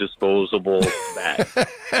 single-use disposable bags.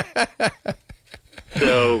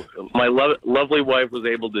 So my lovely wife was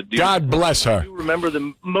able to do. God bless her. I do remember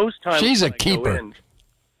the most times she's a when I go keeper. in,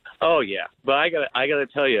 oh yeah, but I gotta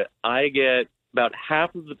tell you, I get about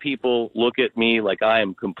half of the people look at me like I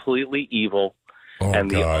am completely evil, and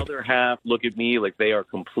the other half look at me like they are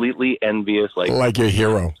completely envious, like you're a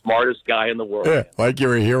hero, smartest guy in the world. Yeah, like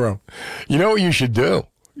you're a hero. You know what you should do?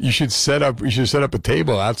 You should set up a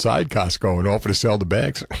table outside Costco and offer to sell the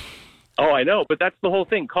bags. Oh, I know, but that's the whole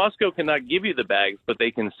thing. Costco cannot give you the bags, but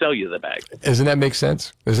they can sell you the bags. Doesn't that make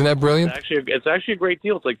sense? Isn't that brilliant? It's actually a great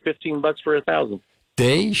deal. It's like $15 for 1,000.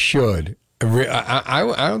 They should. I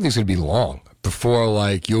don't think it's going to be long before,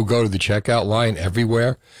 like, you'll go to the checkout line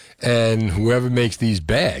everywhere, and whoever makes these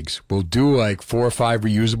bags will do like 4 or 5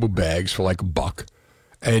 reusable bags for like $1,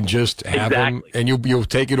 and just have them, and you'll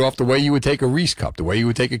take it off the way you would take a Reese cup, the way you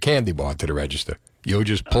would take a candy bar to the register. You'll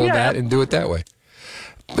just pull that and do it that way.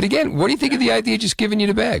 But again, what do you think of the idea of just giving you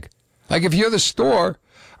the bag? Like, if you're the store,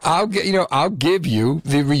 I'll give you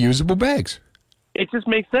the reusable bags. It just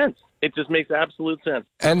makes sense. It just makes absolute sense.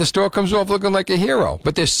 And the store comes off looking like a hero.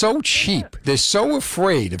 But they're so cheap. They're so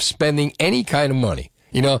afraid of spending any kind of money.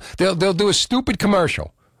 You know, they'll do a stupid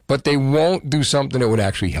commercial, but they won't do something that would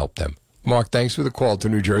actually help them. Mark, thanks for the call to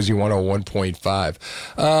New Jersey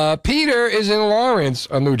 101.5. Peter is in Lawrence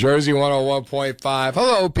on New Jersey 101.5.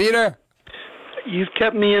 Hello, Peter. You've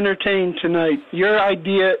kept me entertained tonight. Your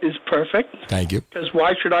idea is perfect. Thank you. Because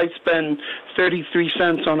why should I spend 33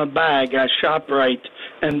 cents on a bag at ShopRite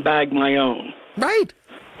and bag my own? Right.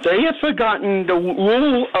 They have forgotten the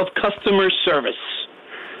rule of customer service.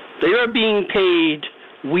 They are being paid.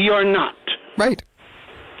 We are not. Right.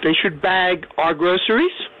 They should bag our groceries.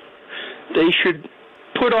 They should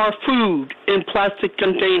put our food in plastic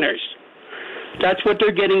containers. That's what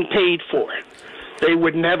they're getting paid for. They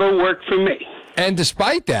would never work for me. And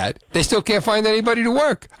despite that, they still can't find anybody to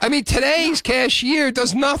work. I mean, today's cashier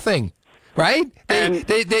does nothing, right? You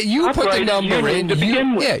put the number in.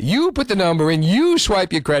 You put the number in. You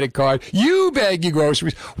swipe your credit card. You bag your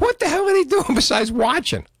groceries. What the hell are they doing besides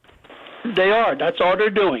watching? They are. That's all they're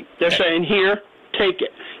doing. They're saying, here, take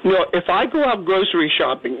it. You know, if I go out grocery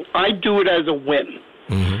shopping, I do it as a whim.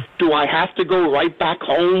 Mm-hmm. Do I have to go right back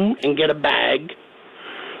home and get a bag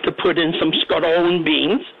to put in some scuttle and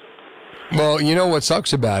beans? Well, you know what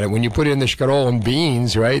sucks about it? When you put in the scuttle and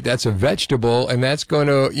beans, right, that's a vegetable, and that's going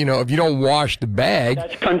to, if you don't wash the bag.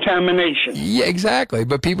 That's contamination. Yeah, exactly.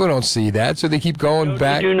 But people don't see that, so they keep going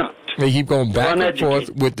back. They do not. They keep going back and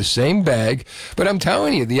forth with the same bag. But I'm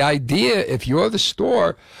telling you, the idea, if you're the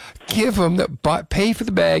store, give them pay for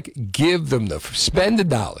the bag, spend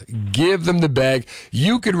 $1, give them the bag.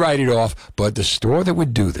 You could write it off, but the store that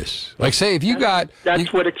would do this, like say if you got.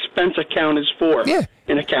 That's what expense account is for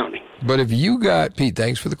in accounting. But if you got, Pete,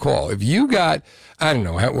 thanks for the call. If you got, I don't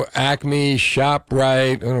know, Acme,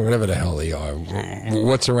 ShopRite, whatever the hell they are,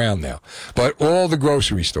 what's around now, but all the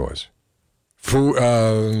grocery stores,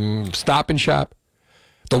 food, Stop and Shop,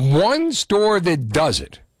 the one store that does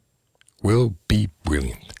it will be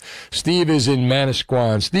brilliant. Steve is in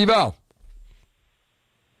Manasquan. Steve-O.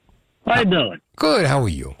 How you doing? Good. How are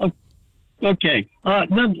you? Okay.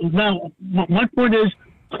 Now, my point is,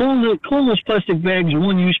 call those plastic bags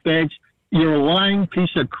one-use bags. You're a lying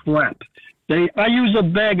piece of crap. I use a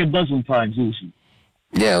bag a dozen times easy.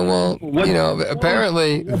 Yeah, well,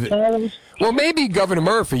 apparently, well, maybe Governor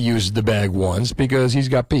Murphy used the bag once because he's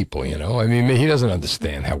got people, I mean, he doesn't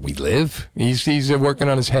understand how we live. He's working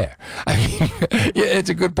on his hair. I mean, yeah, it's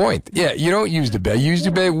a good point. Yeah, you don't use the bag. You use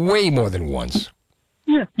the bag way more than once.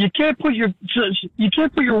 Yeah, you can't put your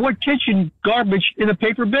wet kitchen garbage in a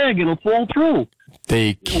paper bag. It'll fall through.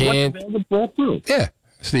 They can't. It'll fall through. Yeah.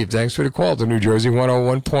 Steve, thanks for the call to New Jersey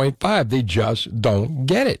 101.5. They just don't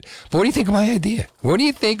get it. But what do you think of my idea? What do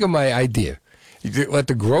you think of my idea? You let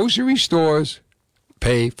the grocery stores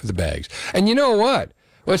pay for the bags. And you know what?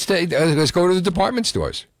 Let's go to the department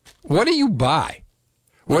stores. What do you buy?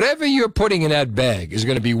 Whatever you're putting in that bag is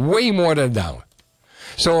going to be way more than $1.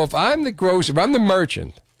 So if I'm the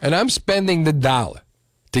merchant, and I'm spending the $1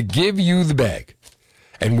 to give you the bag,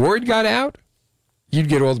 and word got out, you'd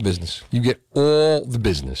get all the business. You get all the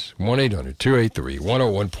business.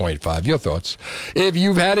 1-800-283-101.5. Your thoughts. If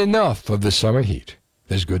you've had enough of the summer heat,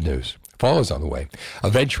 there's good news. Fall is on the way,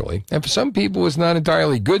 eventually. And for some people, it's not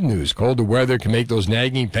entirely good news. Colder weather can make those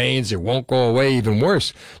nagging pains that won't go away even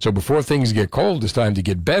worse. So before things get cold, it's time to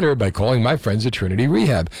get better by calling my friends at Trinity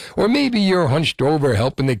Rehab. Or maybe you're hunched over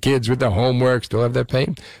helping the kids with their homework, still have that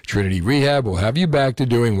pain? Trinity Rehab will have you back to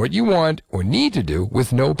doing what you want or need to do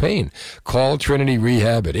with no pain. Call Trinity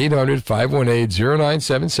Rehab at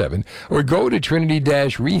 800-518-0977 or go to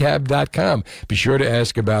trinity-rehab.com. Be sure to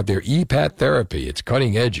ask about their EPAT therapy. It's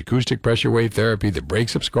cutting-edge acoustic pressure wave therapy that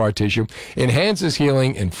breaks up scar tissue, enhances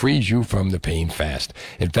healing, and frees you from the pain fast.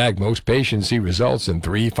 In fact, most patients see results in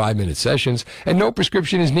 3 5-minute sessions, and no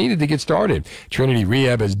prescription is needed to get started. Trinity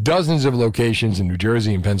Rehab has dozens of locations in New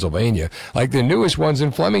Jersey and Pennsylvania, like the newest ones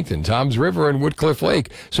in Flemington, Toms River, and Woodcliff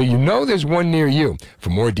Lake, so you know there's one near you. For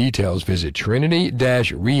more details, visit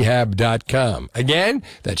trinity-rehab.com. Again,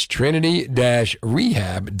 that's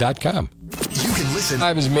trinity-rehab.com. You can listen.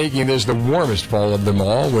 I was making this the warmest fall of them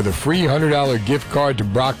all with a free $100 gift card to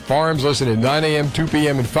Brock Farms. Listen at 9 a.m., 2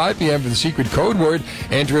 p.m., and 5 p.m. for the secret code word.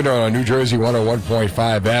 Enter it on our New Jersey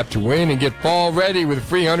 101.5 app to win and get fall ready with a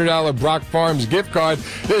free $100 Brock Farms gift card.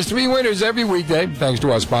 There's 3 winners every weekday, thanks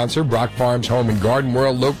to our sponsor, Brock Farms Home and Garden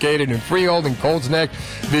World, located in Freehold and Colts Neck.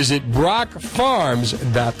 Visit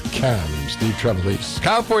brockfarms.com. Steve Trevelise.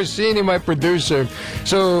 Kyle Forsini, my producer.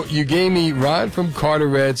 So you gave me Ron from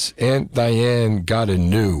Carteret's and Diane got a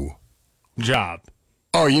new job.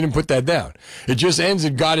 Oh, you didn't put that down. It just ends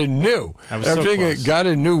at got a new. I'm so thinking close. Got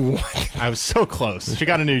a new what? I was so close. She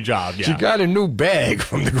got a new job, yeah. She got a new bag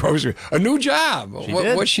from the grocery. A new job.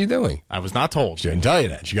 What's she doing? I was not told. She didn't tell you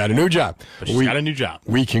that. She got a new job. But she got a new job.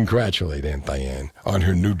 We congratulate Aunt Diane on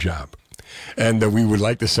her new job. And we would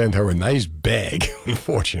like to send her a nice bag.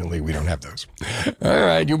 Unfortunately, we don't have those. All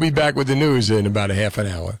right, you'll be back with the news in about a half an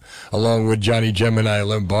hour, along with Johnny Gemini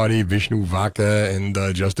Lombardi, Vishnu Vaca, and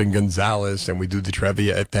Justin Gonzalez. And we do the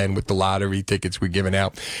Trevia at 10 with the lottery tickets we're giving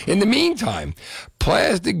out. In the meantime,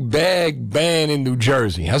 plastic bag ban in New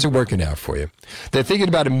Jersey. How's it working out for you? They're thinking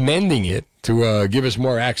about amending it to give us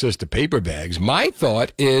more access to paper bags. My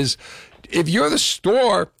thought is, if you're the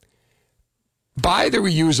store, buy the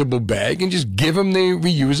reusable bag and just give them the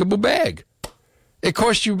reusable bag. It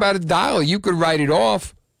costs you about $1. You could write it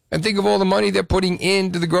off and think of all the money they're putting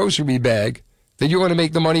into the grocery bag that you want to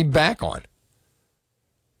make the money back on.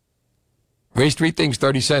 Raise 3 things,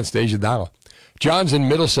 30 cents, stays $1. John's in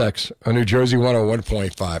Middlesex on New Jersey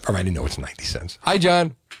 101.5. All right, I know it's 90 cents. Hi,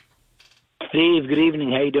 John. Steve, good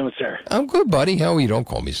evening. How you doing, sir? I'm good, buddy. How are you? Don't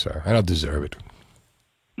call me sir. I don't deserve it.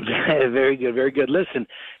 Very good, very good. Listen,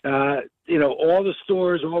 all the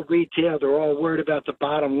stores, all retail, they're all worried about the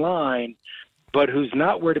bottom line, but who's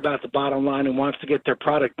not worried about the bottom line and wants to get their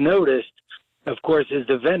product noticed, of course, is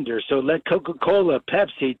the vendor. So let Coca-Cola,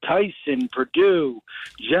 Pepsi, Tyson, Purdue,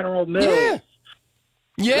 General Mills,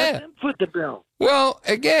 let them foot the bill. Well,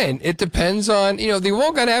 again, it depends on, they've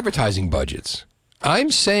all got advertising budgets. I'm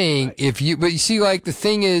saying but you see, like, the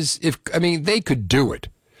thing is, they could do it,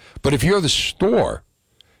 but if you're the store,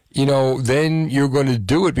 then you're going to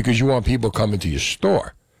do it because you want people coming to your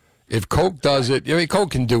store. If Coke does it,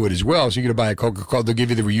 Coke can do it as well. So you're going to buy a Coca-Cola, they'll give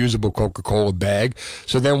you the reusable Coca-Cola bag.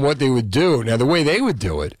 So then what they would do, now the way they would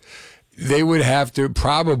do it, they would have to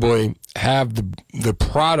probably have the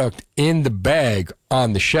product in the bag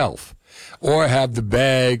on the shelf or have the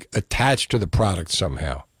bag attached to the product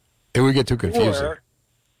somehow. It would get too confusing.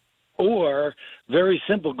 Or very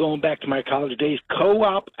simple, going back to my college days,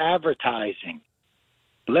 co-op advertising.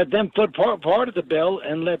 Let them foot part of the bill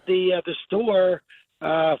and let the store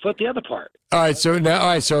foot the other part. All right. So now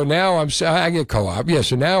I get co-op. Yeah.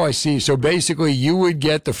 So now I see. So basically, you would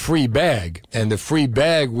get the free bag, and the free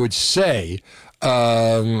bag would say,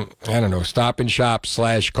 Stop and Shop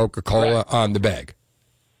 / Coca-Cola on the bag.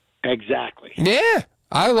 Exactly. Yeah.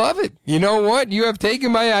 I love it. You know what? You have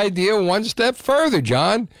taken my idea one step further,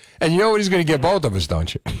 John. And you know what? He's going to get both of us,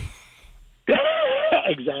 don't you?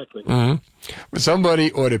 Exactly. Mm-hmm.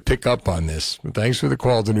 Somebody ought to pick up on this. Thanks for the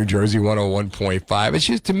call to New Jersey 101.5. It's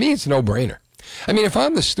just, to me, it's a no-brainer. I mean, if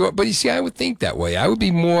I'm the store, but you see, I would think that way. I would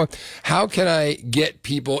be more, how can I get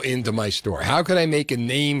people into my store? How can I make a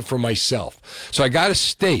name for myself? So I got a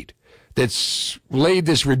state that's laid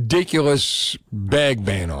this ridiculous bag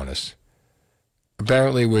ban on us.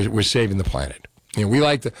 Apparently, we're saving the planet. We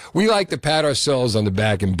like to pat ourselves on the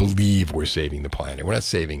back and believe we're saving the planet. We're not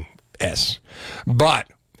saving S. But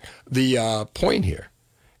the point here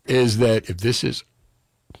is that if this is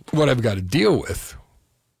what I've got to deal with,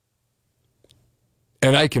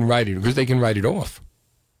 and I can write it, because they can write it off,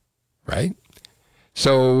 right?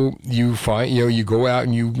 So you find, you go out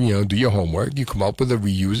and you do your homework. You come up with a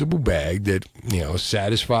reusable bag that,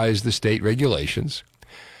 satisfies the state regulations.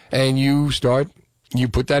 and you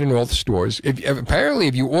put that in all the stores. Apparently,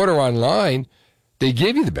 if you order online, they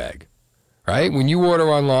give you the bag, right? When you order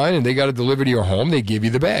online and they got it delivered to your home, they give you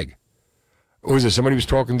the bag. What was it? Somebody was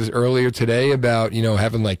talking earlier today about,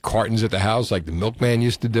 having like cartons at the house like the milkman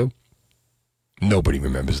used to do. Nobody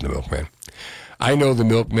remembers the milkman. I know the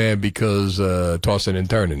milkman because Tossin and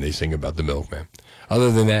Turnin, they sing about the milkman.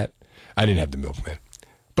 Other than that, I didn't have the milkman.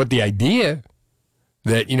 But the idea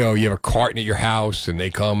that, you have a carton at your house and they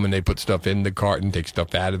come and they put stuff in the carton, take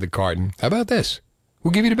stuff out of the carton. How about this?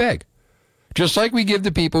 We'll give you the bag. Just like we give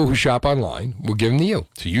the people who shop online, we'll give them to you.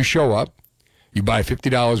 So you show up, you buy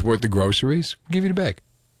 $50 worth of groceries, we'll give you the bag.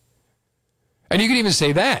 And you can even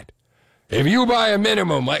say that. If you buy a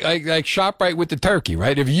minimum, like ShopRite with the turkey,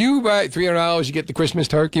 right? If you buy $300, you get the Christmas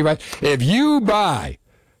turkey, right? If you buy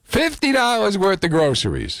 $50 worth of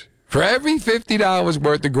groceries, for every $50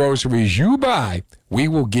 worth of groceries you buy, we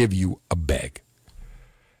will give you a bag.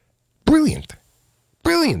 Brilliant.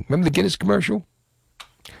 Brilliant. Remember the Guinness commercial?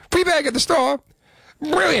 Free bag at the store.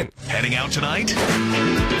 Brilliant. Heading out tonight?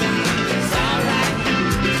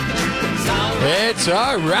 It's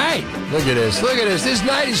all right. Look at this. Look at this. This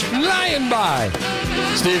night is flying by.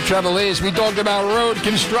 Steve Trevelise, we talked about road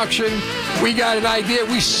construction. We got an idea.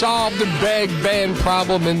 We solved the bag ban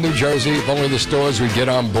problem in New Jersey. If only the stores would get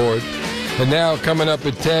on board. And now, coming up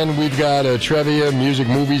at 10, we've got Trevia, music,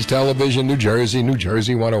 movies, television, New Jersey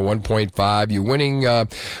 101.5. You're winning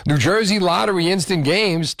New Jersey Lottery Instant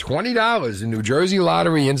Games, $20 in New Jersey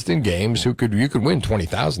Lottery Instant Games. You could win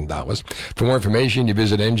 $20,000. For more information, you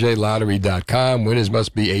visit njlottery.com. Winners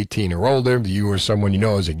must be 18 or older. If you or someone you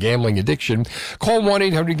know has a gambling addiction, call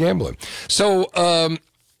 1-800-GAMBLER. So,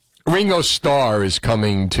 Ringo Starr is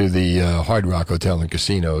coming to the Hard Rock Hotel and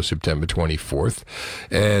Casino September 24th.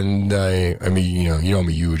 And, I'm a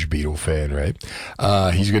huge Beatle fan, right?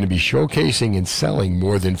 He's going to be showcasing and selling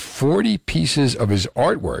more than 40 pieces of his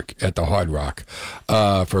artwork at the Hard Rock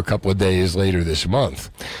for a couple of days later this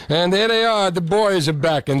month. And there they are. The boys are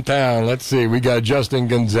back in town. Let's see. We got Justin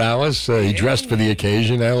Gonzalez. He dressed for the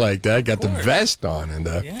occasion. I like that. Got the vest on. And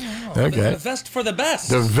okay. The vest for the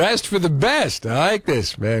best. The vest for the best. I like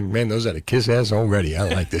this, man. Man, those are the kiss ass already. I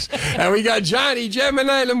like this. And we got Johnny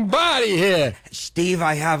Gemini Lombardi here. Steve,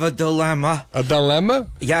 I have a dilemma. A dilemma?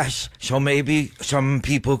 Yes. So maybe some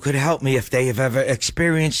people could help me if they have ever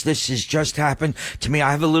experienced this. Has just happened to me.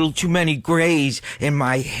 I have a little too many grays in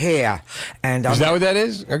my hair. And is that what that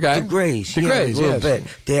is? Okay. The grays. The grays, a little yes.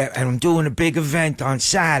 bit. There, and I'm doing a big event on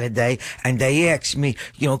Saturday, and they asked me,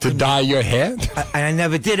 to dye your hair? And I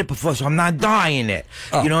never did it before, so I'm not dyeing it.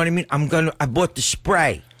 Oh. You know what I mean? I bought the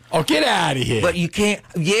spray. Oh, get out of here. But you can't,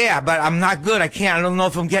 but I'm not good. I don't know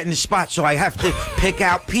if I'm getting the spot, so I have to pick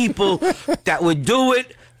out people that would do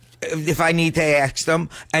it if I need to ask them,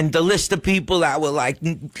 and the list of people that will,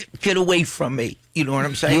 get away from me. You know what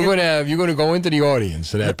I'm saying? You're gonna go into the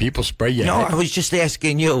audience and have people spray your No, head. I was just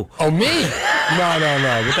asking you. Oh, me?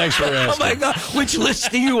 No. But thanks for asking. Oh my God, which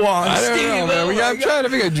list are you on, I don't Steve? know, man. I'm trying to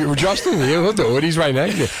figure. Justin, he'll do it. He's right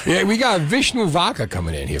next to you. Yeah, we got Vishnu Vaka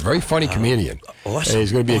coming in here. Very funny comedian. Awesome. And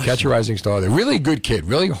he's going to be a catch a rising star. Really good kid.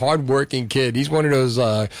 Really hardworking kid. He's one of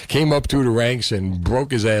those came up through the ranks and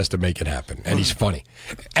broke his ass to make it happen. And he's funny.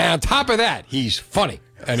 And on top of that, he's funny.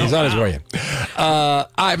 And he's on his way in. All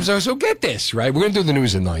right, so get this, right? We're going to do the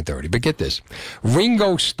news at 9:30, but get this.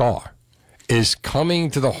 Ringo Starr is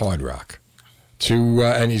coming to the Hard Rock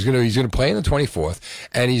and he's going to play on the 24th,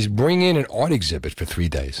 and he's bringing an art exhibit for 3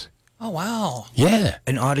 days. Oh, wow. Yeah.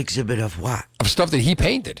 An art exhibit of what? Of stuff that he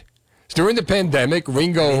painted. During the pandemic,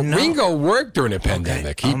 Ringo worked during the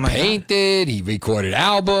pandemic. He painted, he recorded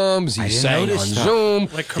albums, he sang on Zoom.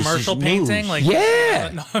 Like commercial painting?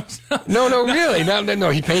 No, really. No,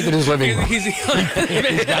 he painted his living room. He's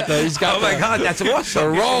got oh my God, that's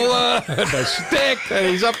awesome. The roller, the stick, and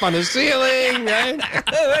he's up on the ceiling, right?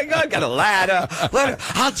 Oh my God, got a ladder.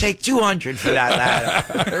 I'll take 200 for that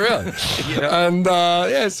ladder. Really?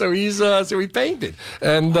 And so he painted,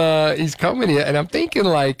 and he's coming here, and I'm thinking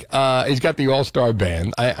he's got the all-star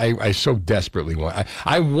band. I so desperately want.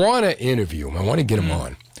 I want to interview him. I want to get him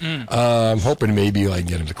on. I'm hoping maybe get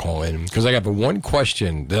him to call in, because I got the one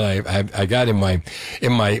question that I got in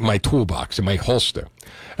my toolbox, in my holster,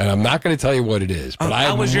 and I'm not going to tell you what it is. But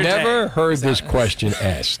I've never heard this question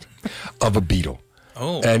asked of a Beatle.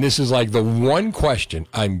 Oh. And this is the one question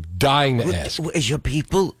I'm dying to ask. Is your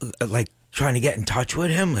people trying to get in touch with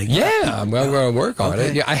him? I'm going to work on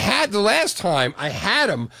it. Yeah, I had the last time I had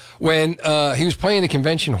him when he was playing the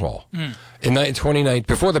convention hall in 2019,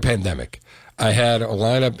 before the pandemic. I had a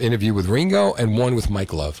lineup interview with Ringo and one with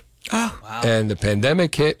Mike Love. Oh, wow. And the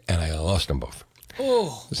pandemic hit, and I lost them both.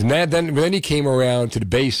 Oh. So then he came around to the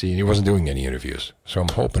Basie and he wasn't doing any interviews. So I'm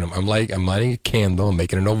hoping I'm lighting a candle, I'm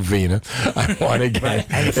making a novena. I want to get.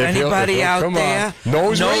 And if anybody out there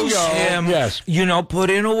knows Ringo, him, yes, put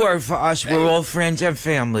in a word for us. We're all friends and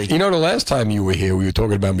family. The last time you were here, we were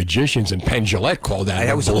talking about magicians, and Penn Jillette called out.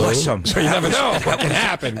 That was awesome. So you never know what can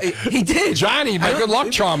happen. He did. Johnny, my good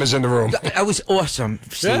luck charm is in the room. That was awesome,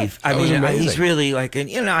 Steve. Yeah, he's really like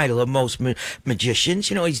an idol of most magicians.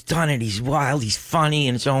 He's done it. He's wild. He's funny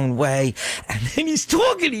in his own way. And then he's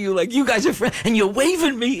talking to you like you guys are friends, and you're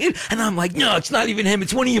waving me in, and I'm like, no, it's not even him.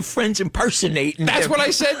 It's one of your friends impersonating. That's what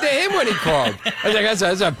I said to him when he called. I was like,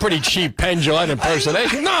 that's a pretty cheap Penn Jillette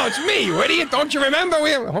impersonation. No, it's me, you idiot. Don't you remember?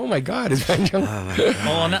 Oh, my God, it's Penn Jillette.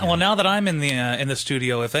 Well, now that I'm in the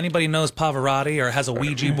studio, if anybody knows Pavarotti or has a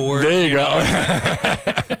Ouija board. There you go.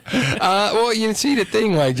 Well, you see the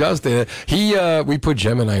thing, like Justin, we put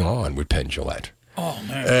Gemini on with Penn Jillette. Oh,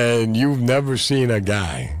 man. And you've never seen a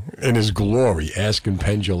guy in his glory asking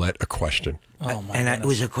Penn Jillette a question. Oh, my and goodness. it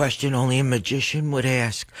was a question only a magician would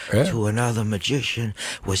ask to another magician,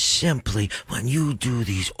 was simply, when you do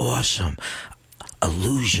these awesome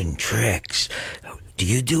illusion tricks, do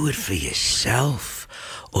you do it for yourself,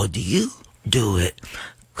 or do you do it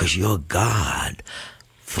because you're God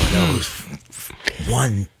for those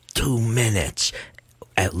 1-2 minutes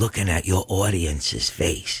at looking at your audience's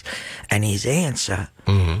face? And his answer,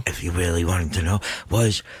 if you really wanted to know,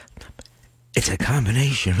 was, it's a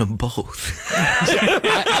combination of both.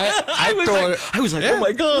 I was like, oh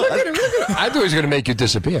my God. Look at him. I thought he was going to make you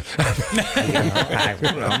disappear.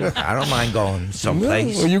 I don't mind going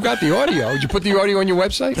someplace. Well, you got the audio. Did you put the audio on your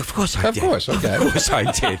website? Of course I did. Of course, okay. Of course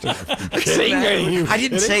I did. I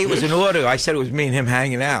didn't say it was an audio. I said it was me and him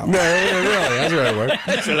hanging out. No, really. That's what I worked.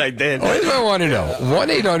 That's what I did. Here's what I want to know.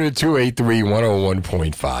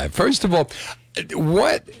 1-800-283-101.5. First of all,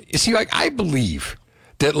 I believe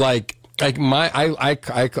that I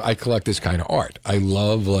collect this kind of art. I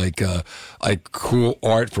love like cool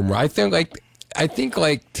art from. I think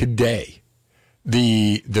today,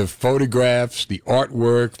 the photographs, the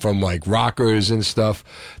artwork from like rockers and stuff.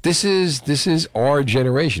 This is our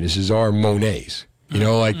generation. This is our Monets. The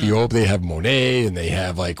old, they have Monet and they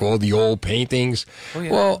have like all the old paintings. Oh,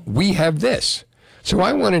 yeah. Well, we have this. So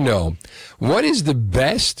I want to know, what is the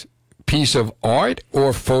best piece of art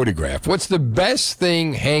or photograph? What's the best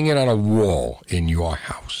thing hanging on a wall in your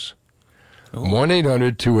house?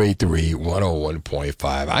 1-800-283-101.5.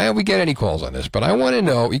 I hope we get any calls on this, but I want to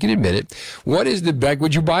know, you can admit it, what is the best?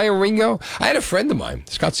 Would you buy a Ringo? I had a friend of mine,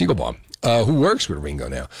 Scott Siegelbaum, who works with Ringo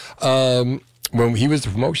now, when he was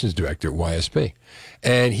the promotions director at YSP,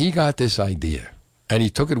 and he got this idea, and he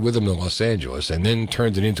took it with him to Los Angeles and then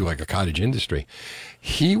turned it into like a cottage industry.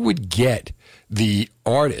 He would get the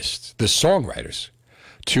artists, the songwriters,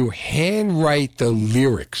 to handwrite the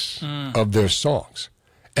lyrics of their songs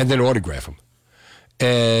and then autograph them.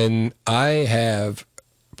 And I have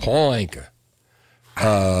Paul Anka,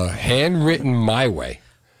 handwritten my way,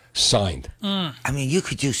 signed. I mean, you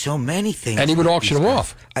could do so many things. And he would auction them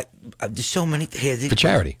off. There's so many. For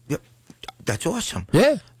charity. That's awesome.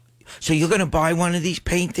 Yeah. So you're going to buy one of these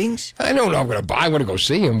paintings? I don't know I'm going to buy. I want to go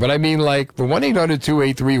see him. But I mean, like, for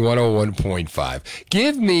 1-800-283-101.5,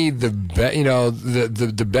 give me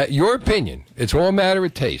the your opinion. It's all a matter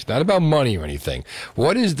of taste, not about money or anything.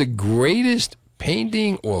 What is the greatest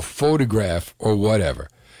painting or photograph or whatever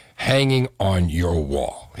hanging on your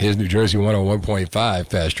wall? Here's New Jersey 101.5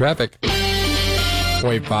 Fast Traffic.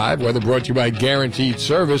 0.5, weather brought to you by Guaranteed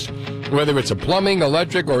Service. Whether it's a plumbing,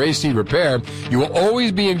 electric, or AC repair, you will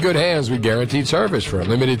always be in good hands with Guaranteed Service. For a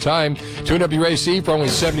limited time, tune up your AC for only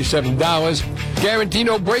 $77. Guarantee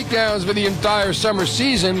no breakdowns for the entire summer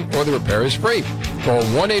season, or the repair is free. Call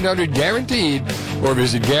 1-800-GUARANTEED or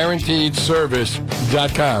visit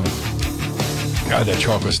GuaranteedService.com. God, that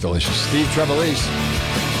chocolate's delicious. Steve Trevelise.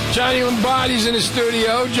 Johnny Lombardi's in the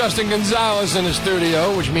studio. Justin Gonzalez in the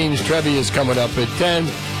studio, which means Trevia is coming up at 10.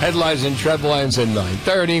 Headlines and Trevlines at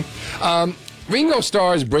 9:30. Ringo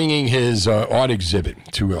Starr is bringing his art exhibit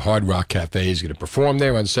to a Hard Rock Cafe. He's going to perform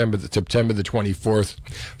there on September the 24th,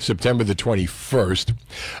 September the 21st.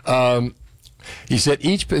 He said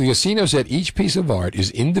the casino said each piece of art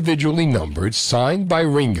is individually numbered, signed by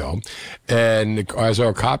Ringo, and as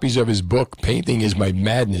are copies of his book, Painting is My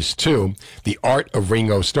Madness Too, The Art of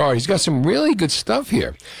Ringo Starr. He's got some really good stuff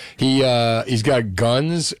here. He's got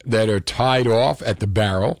guns that are tied off at the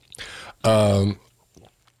barrel.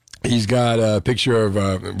 He's got a picture of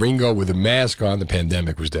Ringo with a mask on. The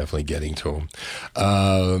pandemic was definitely getting to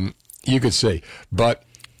him. You could see, but.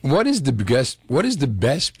 What is the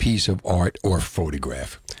best piece of art or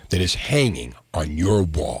photograph that is hanging on your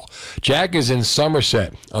wall? Jack is in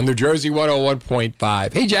Somerset on New Jersey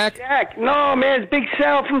 101.5. Hey, Jack. Jack, no, man, it's Big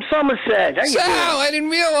Sal from Somerset. How you Sal, doing? I didn't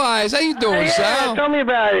realize. How you doing, Yeah, Sal? tell me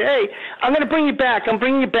about it. Hey, I'm going to bring you back. I'm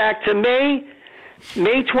bringing you back to May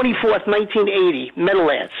 24th, 1980,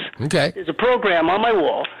 Meadowlands. Okay. There's a program on my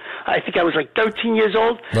wall. I think I was like 13 years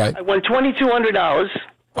old. Right. I won $2,200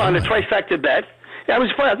 on a trifecta bet. That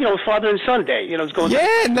was, Father and Son Day. It was going.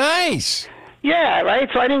 Yeah, nice. Yeah, right.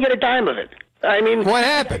 So I didn't get a dime of it. I mean, what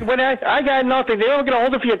happened? When I got nothing. They were going to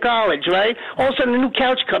hold it for your college, right? All of a sudden, a new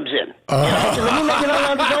couch comes in. You're not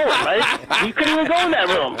allowed to go in, right? You couldn't even go in that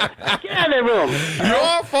room. Get out of that room.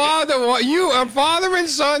 Your father, on Father and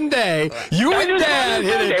Sunday, you and Dad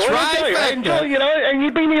hit a trifecta. And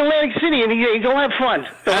you bring me to Atlantic City and you go have fun.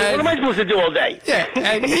 So what am I supposed to do all day? Yeah,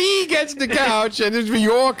 and he gets the couch, and it's for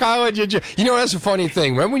your college. That's a funny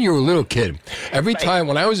thing. Remember when you were a little kid? Every time,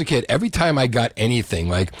 when I was a kid, every time I got anything,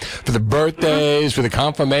 like for the birthdays, for the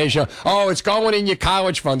confirmation, it's going in your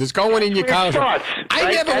college fund. It's going in your college fund.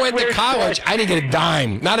 I never went to college. I didn't get a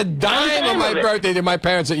dime. Not a dime on my birthday did my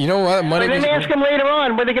parents say, you know what? Money. And then ask them later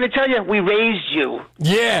on when they're going to tell you, we raised you.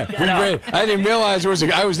 Yeah, I didn't realize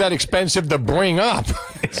I was that expensive to bring up.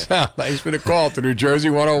 Thanks for the call to New Jersey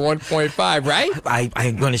 101.5, right?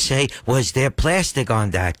 I'm going to say, was there plastic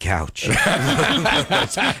on that couch? And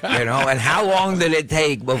how long did it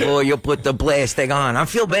take before you put the plastic on? I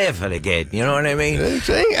feel bad for the kid. You know what I mean?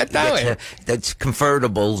 That's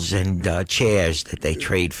convertibles and chairs that they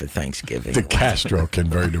trade for Thanksgiving. The Castro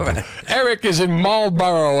convertible. Eric is in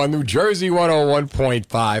Marlboro on New Jersey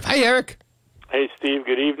 101.5. Hi, Eric. Hey, Steve.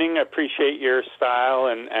 Good evening. I appreciate your style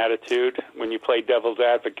and attitude when you play devil's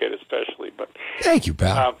advocate, especially. But thank you,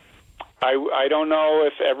 pal. I don't know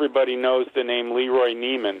if everybody knows the name Leroy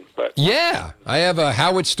Neiman, but yeah, I have a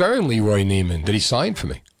Howard Stern Leroy Neiman that he signed for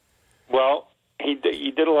me. Well, he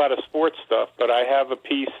did a lot of sports stuff, but I have a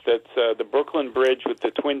piece that's the Brooklyn Bridge with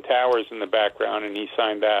the Twin Towers in the background, and he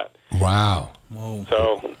signed that. Wow. Whoa.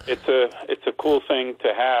 So it's a cool thing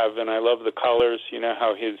to have, and I love the colors. You know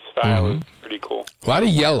how his style is pretty cool. A lot of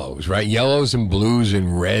yellows, right? Yellows and blues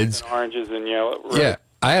and reds. And oranges and yellow. Red. Yeah,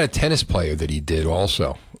 I had a tennis player that he did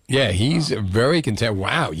also. Yeah, he's very content.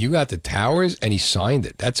 Wow, you got the towers, and he signed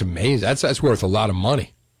it. That's amazing. That's worth a lot of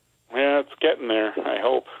money. Yeah, it's getting there, I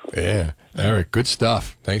hope. Yeah. Eric, good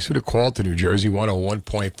stuff. Thanks for the call to New Jersey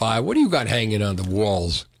 101.5. What do you got hanging on the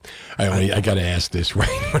walls? I got to ask this,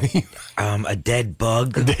 right? A dead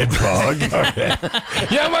bug. A dead bug? Okay.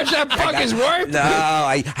 You know how much that bug is worth? No,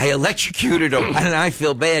 I electrocuted him, and I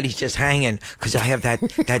feel bad. He's just hanging because I have that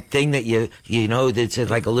thing that you know that's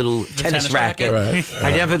like a little tennis racket. Right.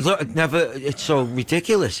 I never. It's so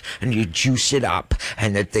ridiculous. And you juice it up,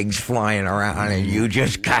 and the thing's flying around, and you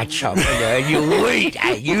just catch up, and you wait,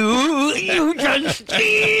 and you just.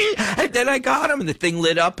 And then I got him, and the thing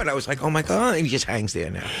lit up, and I was like, oh my god! And he just hangs there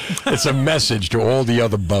now. It's a message to all the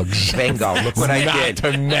other bugs. Bingo! Look what I did.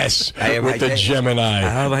 Not to mess with the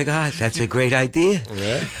Gemini. Oh my God, that's a great idea.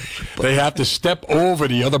 Yeah. They have to step over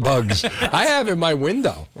the other bugs. I have in my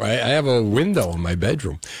window, right? I have a window in my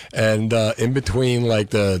bedroom, and in between,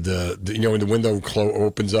 like the when the window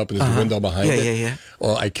opens up and there's a window behind it. Yeah.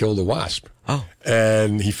 Well, I killed a wasp. Oh.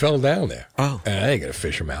 And he fell down there. Oh. And I ain't going to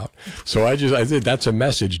fish him out. So I did. That's a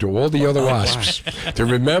message to all the other wasps to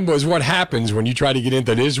remember is what happens when you try to get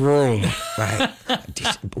into this room. Right.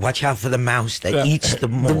 Just watch out for the mouse that eats the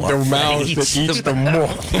moth. The mouse that eats the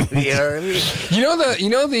moth. You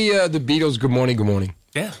know the Beatles, Good Morning, Good Morning?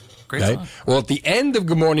 Yeah. Great song. Well, at the end of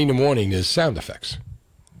Good Morning, Good Morning, there's sound effects.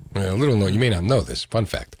 You may not know this. Fun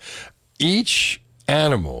fact. Each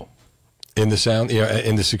animal in the sound,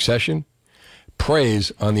 in the succession,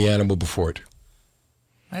 praise on the animal before it.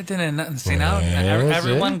 I didn't see now.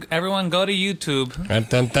 Everyone go to YouTube. Dun,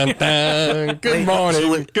 dun, dun, dun. Good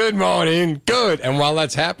morning, good morning, good. And while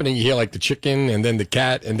that's happening, you hear like the chicken, and then the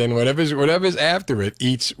cat, and then whatever's after it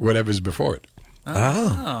eats whatever's before it.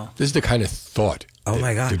 Oh, this is the kind of thought. Oh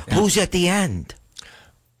my God, who's at the end?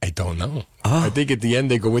 I don't know. I think at the end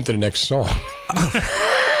they go into the next song.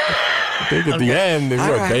 I think at the end, there's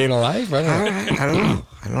a day in a life. I don't know.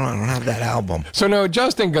 I don't have that album. So now,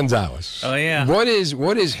 Justin Gonzalez. Oh yeah. What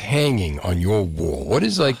is hanging on your wall? What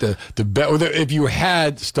is like the if you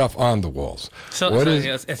had stuff on the walls? It's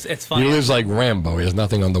funny. He lives like Rambo. He has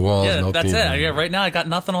nothing on the walls. Yeah, no that's TV. it. Yeah, right now I got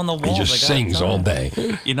nothing on the walls. He just sings all day.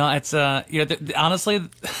 It's honestly,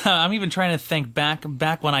 I'm even trying to think back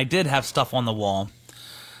when I did have stuff on the wall.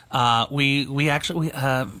 We actually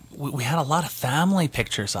had a lot of family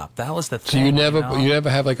pictures up. That was the thing. So you never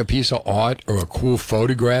have like a piece of art or a cool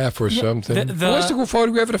photograph or something? What's the cool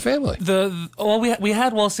photograph of the family?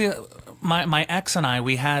 my ex and I,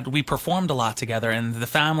 we performed a lot together, and the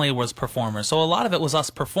family was performers. So a lot of it was us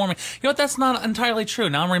performing. You know what? That's not entirely true.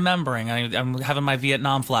 Now I'm remembering. I'm having my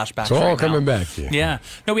Vietnam flashbacks. It's all right coming now. back to you. Yeah.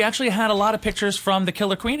 No, we actually had a lot of pictures from the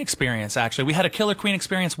Killer Queen experience. Actually, we had a Killer Queen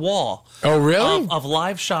experience wall. Oh, really? Of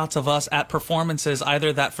live shots of us at performances,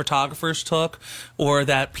 either that photographers took or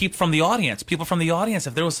that people from the audience.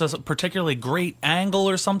 If there was a particularly great angle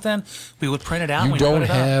or something, we would print it out. You and don't put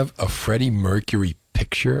it up. have a Freddie Mercury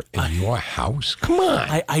picture in your house? Come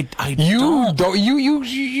on. I don't.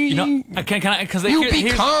 You know, can I? Because you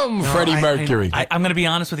become Freddie Mercury. I'm going to be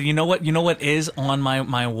honest with you. You know what is on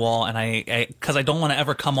my wall, and because I don't want to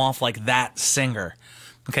ever come off like that singer.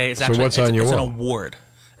 Okay, it's actually what's on your wall? wall? An award.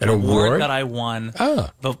 An award that I won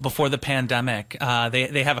before the pandemic.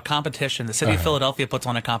 They have a competition. The city of Philadelphia puts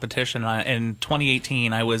on a competition. In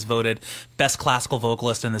 2018, I was voted best classical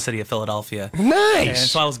vocalist in the city of Philadelphia. Nice. And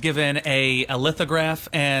so I was given a lithograph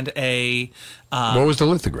and a. What was the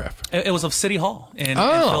lithograph? It was of City Hall in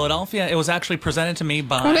Philadelphia. It was actually presented to me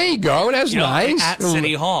by. Well, there you go. That's nice. At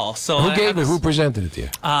City Hall. So who gave it? Who presented it to you?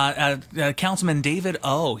 Councilman David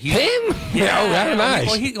O. Him? Yeah. Oh, that's nice.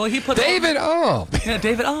 Well, he put David O. Yeah,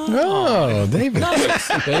 David O. Oh, David.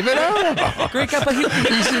 David O. Great guy, but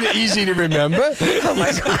easy to remember. Oh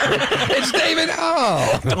my God! It's David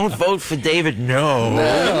O. Don't vote for David. No,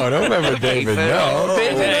 don't remember David. No,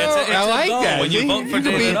 David O. I like that. When you vote for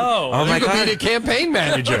David O. Oh my you could God! be the campaign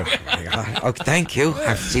manager. Oh, thank you. I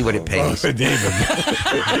have to see what it pays. Oh, David.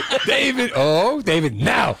 David. Oh, David.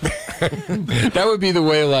 Now. That would be the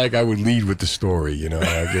way, like, I would lead with the story, you know.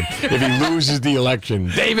 Like if he loses the election,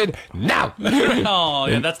 David. Now. Oh,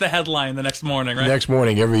 yeah, that's the headline the next morning, right? Next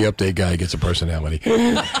morning, every update guy gets a personality. All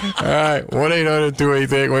right,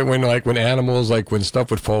 1-800-283. When animals, like when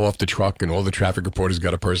stuff would fall off the truck, and all the traffic reporters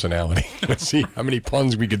got a personality. Let's see how many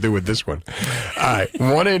puns we could do with this one. All right,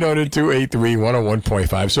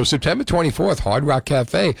 1-800-283-101.5. So September 24th, Hard Rock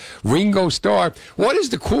Cafe, Ringo Starr. What is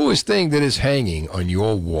the coolest thing that is hanging on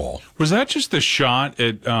your wall? Was that just the shot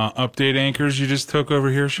at update anchors you just took over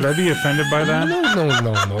here? Should I be offended by that? No.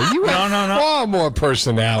 You have far more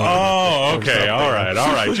personality. Oh, okay. All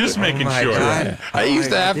right. Just making sure. God. I used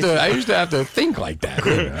to have to think like that.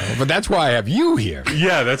 You know? But that's why I have you here.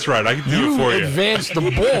 Yeah, that's right. I can do it for you. You advanced the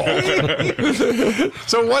ball.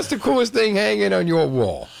 So what's the coolest thing hanging on your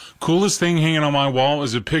wall? Coolest thing hanging on my wall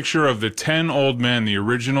is a picture of the 10 old men, the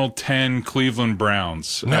original 10 Cleveland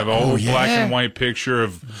Browns. I have an old black and white picture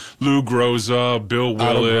of Lou Groza, Bill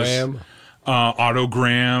Willis, Otto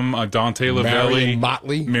Graham, Dante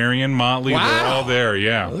Lavelli, Marion Motley. Wow. They're all there,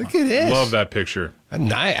 yeah. Look at this. Love that picture.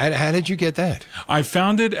 How did you get that? I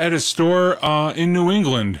found it at a store in New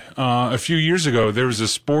England a few years ago. There was a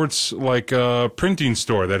sports printing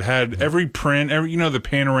store that had every print, the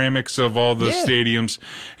panoramics of all the stadiums,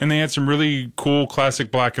 and they had some really cool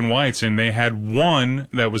classic black and whites, and they had one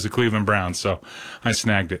that was the Cleveland Browns, so I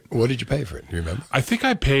snagged it. What did you pay for it? Do you remember? I think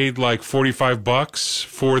I paid like $45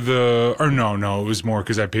 for no, it was more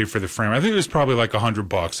because I paid for the frame. I think it was probably like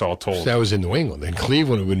 $100 all told. So that was in New England. In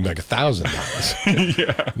Cleveland, it would be like $1,000.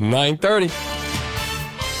 Yeah. 9:30.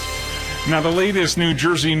 Now, the latest New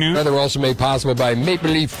Jersey news. They're also made possible by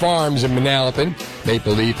Maple Leaf Farms in Manalapan.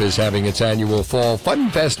 Maple Leaf is having its annual Fall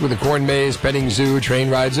Fun Fest with a corn maze, petting zoo,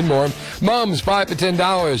 train rides, and more. Mums, $5 to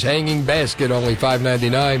 $10. Hanging basket, only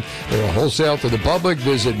 $5.99. They're wholesale to the public.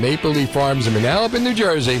 Visit Maple Leaf Farms in Manalapan, New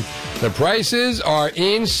Jersey. The prices are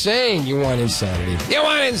insane. You want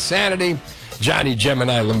insanity. Johnny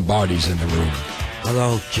Gemini Lombardi's in the room.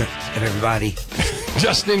 Hello, everybody.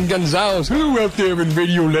 Justin Gonzalez. Hello out there in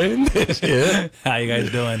Videoland. Yeah. How you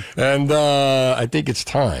guys doing? And I think it's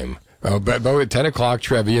time. But at 10 o'clock,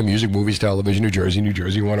 Trevia, music, movies, television, New Jersey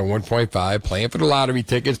 101.5, playing for the lottery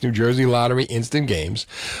tickets, New Jersey Lottery instant games.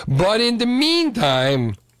 But in the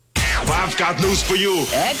meantime... I've got news for you.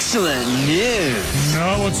 Excellent news.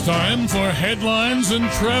 Now it's time for headlines and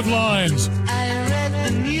Trevlines. I read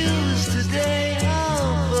the news today.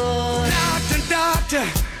 Oh, boy. Doctor,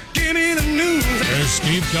 give me the news. As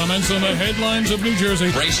Steve comments on the headlines of New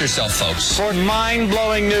Jersey. Brace yourself, folks, for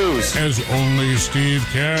mind-blowing news. As only Steve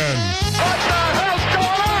can. What the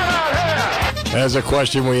hell's going on out here? That's a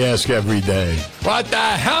question we ask every day. What the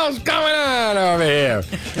hell's going on over here?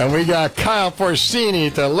 And we got Kyle Forsini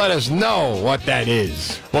to let us know what that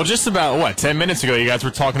is. Well, just about, 10 minutes ago, you guys were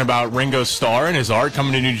talking about Ringo Starr and his art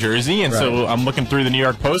coming to New Jersey, and so I'm looking through the New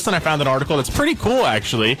York Post, and I found an article that's pretty cool,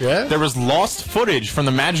 actually. Yeah? There was lost footage from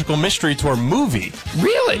the Magical Mystery Tour movie.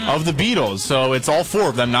 Really? Of the Beatles. So it's all four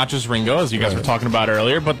of them, not just Ringo, as you guys were talking about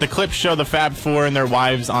earlier, but the clips show the Fab Four and their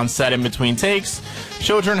wives on set in between takes,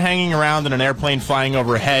 children hanging around in an airplane flying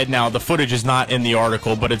overhead. Now, the footage is not in the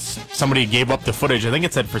article, but it's somebody gave up the footage. I think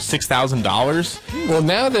it said for $6,000. Well,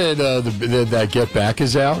 now that that Get Back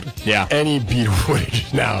is out, any Beatle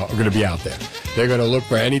footage now are going to be out there. They're going to look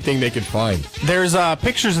for anything they can find. There's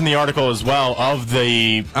pictures in the article as well of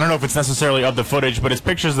the, I don't know if it's necessarily of the footage, but it's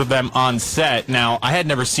pictures of them on set. Now, I had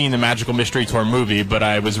never seen the Magical Mystery Tour movie, but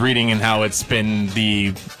I was reading in how it's been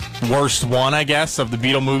the worst one, I guess, of the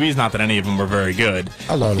Beatle movies. Not that any of them were very good.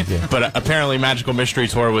 A lot of them. But apparently Magical Mystery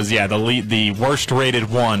Tour was, the worst rated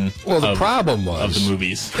one. Well, the problem was of the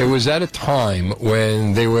movies. It was at a time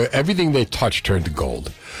when everything they touched turned to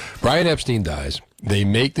gold. Brian Epstein dies. They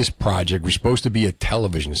make this project. It was supposed to be a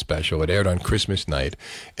television special. It aired on Christmas night.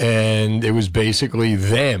 And it was basically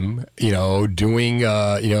them, doing,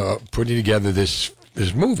 putting together this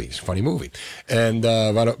movie, funny movie. And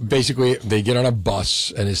basically, they get on a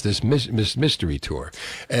bus, and it's this mystery tour.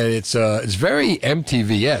 And it's very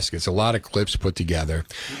MTV-esque. It's a lot of clips put together.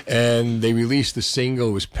 And they released the single.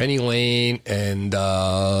 It was Penny Lane and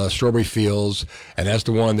Strawberry Fields. And that's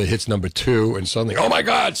the one that hits number 2. And suddenly, oh, my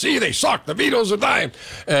God, see, they suck. The Beatles are dying.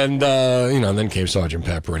 And, and then came Sgt.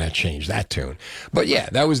 Pepper, and that changed that tune. But, yeah,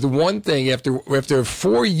 that was the one thing. After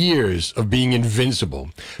 4 years of being invincible,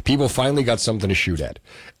 people finally got something to shoot at,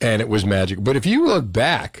 and it was magic. But if you look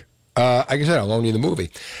back, like I said, I'll loan you the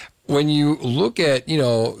movie. When you look at,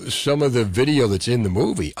 some of the video that's in the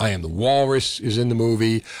movie, I Am the Walrus is in the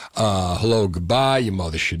movie, Hello, Goodbye, Your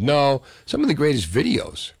Mother Should Know, some of the greatest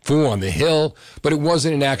videos, Fool on the Hill, but it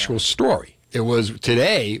wasn't an actual story. It was,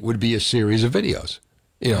 today would be a series of videos.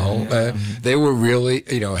 They were really,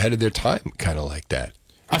 ahead of their time, kind of like that.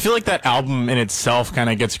 I feel like that album in itself kind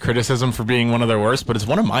of gets criticism for being one of their worst, but it's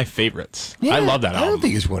one of my favorites. Yeah, I love that album. I don't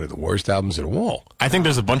think it's one of the worst albums at all. I think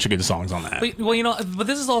there's a bunch of good songs on that. But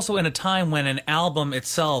this is also in a time when an album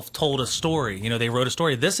itself told a story. They wrote a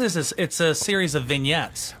story. It's a series of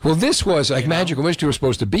vignettes. Well, this was like Magical Mystery was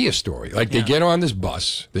supposed to be a story. Like they get on this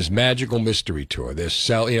bus, this Magical Mystery Tour.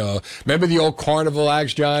 Remember the old carnival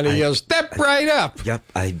acts, John? And he yells, "Step right up." Yep,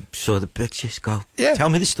 I saw the pictures. Go. Yeah. Tell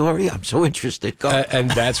me the story. I'm so interested. Go. And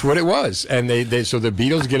that's what it was. And so the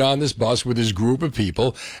Beatles get on this bus with this group of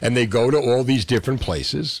people, and they go to all these different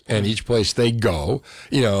places. And each place they go,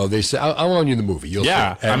 they say, "I'll loan you the movie." You'll see.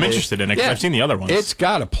 I'm interested in it because I've seen the other ones. It's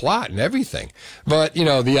got a plot and everything. But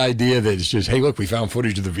the idea that it's just, hey, look, we found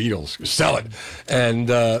footage of the Beatles, sell it.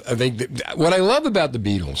 And I think what I love about the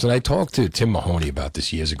Beatles, and I talked to Tim Mahoney about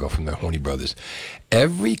this years ago from the Mahoney Brothers.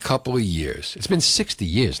 Every couple of years, it's been 60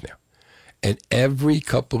 years now. And every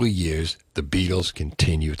couple of years, the Beatles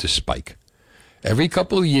continue to spike. Every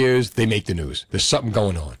couple of years, they make the news. There's something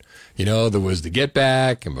going on. There was the Get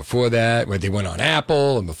Back, and before that, they went on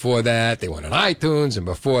Apple, and before that, they went on iTunes, and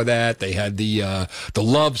before that, they had the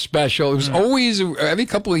Love Special. It was always, every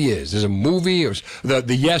couple of years, there's a movie. It was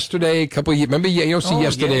the Yesterday, couple of years. Remember, you don't see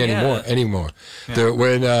Yesterday anymore. Yeah.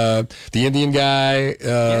 When the Indian guy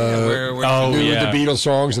knew the Beatles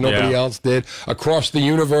songs and nobody else did. Across the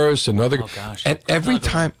Universe, another. Oh, gosh. And every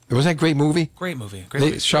time, was that a great movie? Great movie.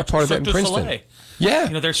 They shot part of that in Princeton. Soleil.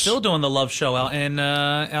 Yeah. They're still doing the Love Show out in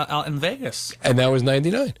Vegas. And that was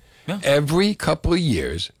 99. Yeah. Every couple of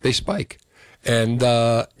years, they spike. And,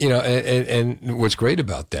 and what's great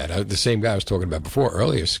about that, the same guy I was talking about before,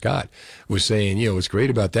 earlier, Scott, was saying, what's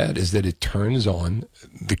great about that is that it turns on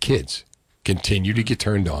the kids, continue to get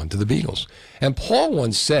turned on to the Beatles. And Paul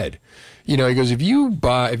once said, he goes, if you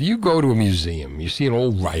go to a museum, you see an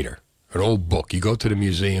old writer, an old book. You go to the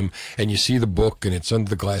museum and you see the book and it's under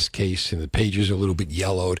the glass case and the pages are a little bit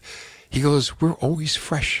yellowed. He goes, we're always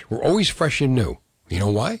fresh. We're always fresh and new. You know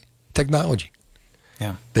why? Technology.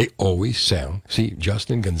 Yeah. They always sound. See,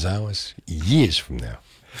 Justin Gonzalez, years from now,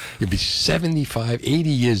 you'll be 75, 80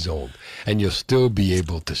 years old and you'll still be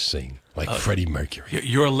able to sing like Freddie Mercury.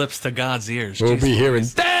 Your lips to God's ears. We'll be hearing,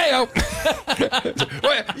 "Damn!"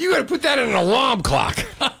 You got to put that in an alarm clock.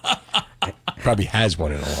 Probably has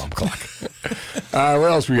one in an alarm clock.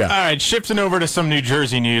 What else we got? All right, shifting over to some New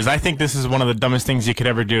Jersey news. I think this is one of the dumbest things you could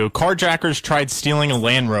ever do. Carjackers tried stealing a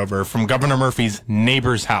Land Rover from Governor Murphy's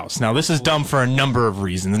neighbor's house. Now, this is dumb for a number of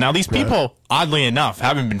reasons. Now, these people, oddly enough,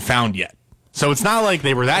 haven't been found yet. So it's not like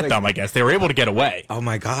they were that dumb, I guess. They were able to get away. Oh,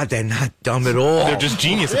 my God, they're not dumb at all. They're just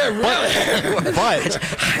geniuses. Yeah, really. But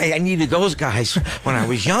I needed those guys when I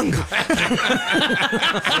was younger.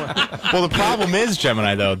 Well, the problem is,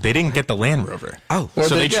 Gemini, though, they didn't get the Land Rover. Oh.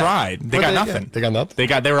 So they tried. They got nothing. They got nothing?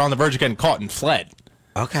 They were on the verge of getting caught and fled.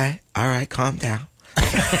 Okay. All right, calm down.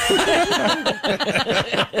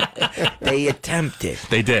 They attempted.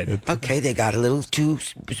 They did. Okay, they got a little too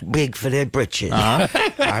big for their britches. Uh-huh.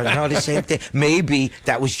 I know the same thing. Maybe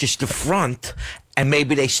that was just the front, and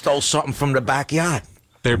maybe they stole something from the backyard.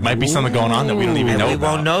 There might be something going on that we don't even know we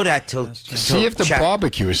about. won't know that till See if the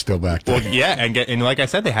barbecue is still back there. Well, yeah, and like I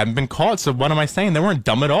said, they haven't been caught, so what am I saying? They weren't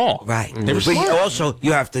dumb at all. Right. They were But smart. also,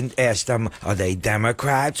 you have to ask them, are they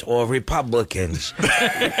Democrats or Republicans?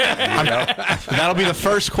 That'll be the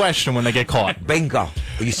first question when they get caught. Bingo.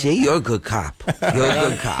 You see, you're a good cop. You're a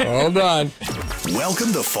good cop. Hold on.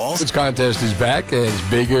 Welcome to Fall. This contest is back and it's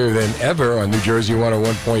bigger than ever on New Jersey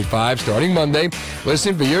 101.5 starting Monday.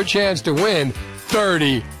 Listen for your chance to win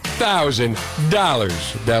 $30,000.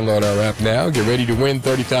 Download our app now. Get ready to win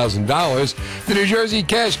 $30,000. The New Jersey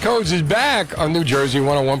Cash Codes is back on New Jersey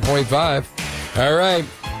 101.5. All right.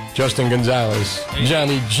 Justin Gonzalez,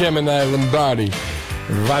 Johnny Gemini Lombardi,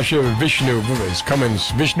 Vasha Vishnu is coming.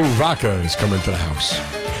 Vishnu Vaka is coming to the house.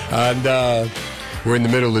 And we're in the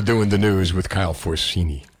middle of doing the news with Kyle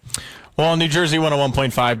Forsini. Well,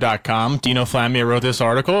 NewJersey101.5.com, Dino Flamia wrote this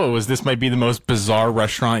article. It was, "This might be the most bizarre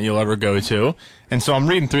restaurant you'll ever go to." And so I'm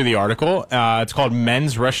reading through the article. It's called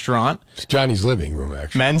Men's Restaurant. It's Johnny's living room,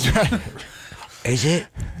 actually. Men's Is it?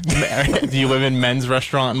 Do you live in Men's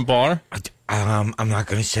Restaurant and Bar? I'm not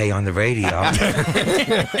going to say on the radio.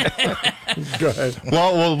 Go ahead.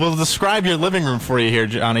 Well, we'll describe your living room for you here,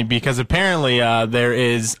 Johnny, because apparently there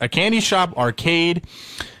is a candy shop, arcade,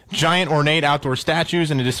 giant ornate outdoor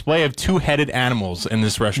statues, and a display of two-headed animals in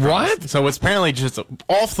this restaurant. What? So it's apparently just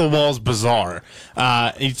off-the-walls bizarre.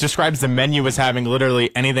 He describes the menu as having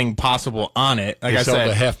literally anything possible on it. Like I sell said,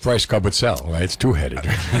 the half-price Cupboard Cell, right? It's two-headed.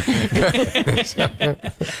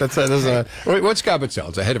 What's Cupboard Cell?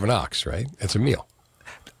 It's a head of an ox, right? It's a meal.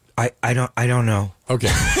 I don't know.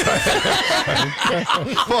 Okay.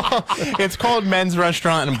 well, it's called Men's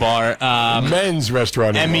Restaurant and Bar. Men's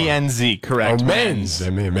Restaurant and Bar. M-E-N-Z, correct. Oh, men's.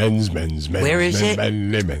 Men's. Where is it?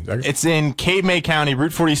 It's in Cape May County,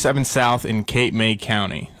 Route 47 South in Cape May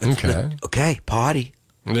County. Okay. Okay, party.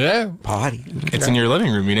 Yeah. Party. It's in your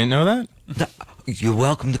living room. You didn't know that? No, you're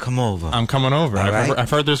welcome to come over. I'm coming over. Right. I've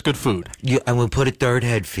heard there's good food. And we'll put a third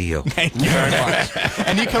head for you. Thank you very much.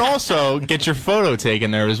 And you can also get your photo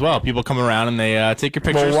taken there as well. People come around and they take your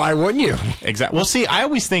pictures. Well, why wouldn't you? Exactly. Well, see, I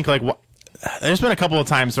always think, like, there's been a couple of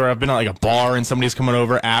times where I've been at like a bar and somebody's coming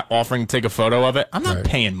over offering to take a photo of it. I'm not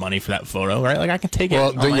paying money for that photo, right? Like I can take it.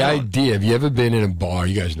 Well, the idea, have you ever been in a bar?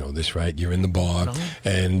 You guys know this, right? You're in the bar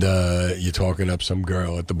and you're talking up some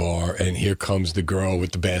girl at the bar, and here comes the girl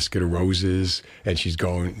with the basket of roses, and she's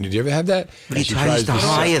going, did you ever have that? But he tries to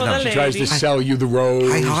hire them. She tries to sell you the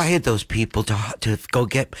rose. I hired those people to go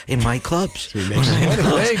get in my clubs. There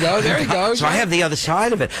you go. There you go. So I have the other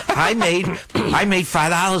side of it. I made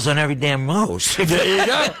 $5 on every damn rose. There you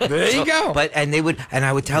go. There you go. But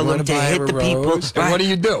I would tell them to hit the people. And what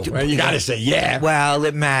do? Well, you got to say yeah. Well,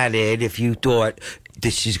 it mattered if you thought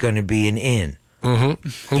this is going to be an in. Mm-hmm.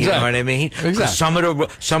 Exactly. You know what I mean? Exactly.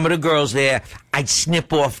 Some of the girls there, I'd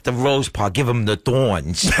snip off the rose part, give them the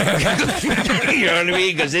thorns. You know what I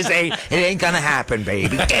mean? Because it ain't gonna happen,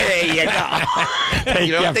 baby. There you go.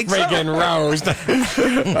 You don't think freaking rose.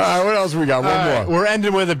 What else we got? One more. We're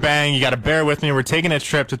ending with a bang. You got to bear with me. We're taking a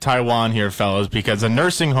trip to Taiwan here, fellas, because a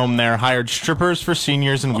nursing home there hired strippers for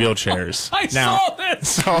seniors in wheelchairs. I saw this.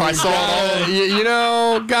 So I saw it all. You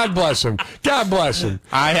know, God bless him. God bless him.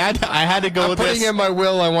 I had to go with this. Putting in my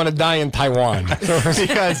will, I want to die in Taiwan.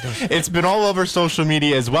 Because it's been all over social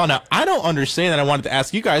media as well. Now, I don't understand that. I wanted to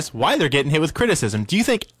ask you guys why they're getting hit with criticism. Do you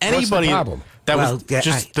think anybody... What's the problem? That was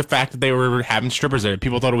just the fact that they were having strippers there.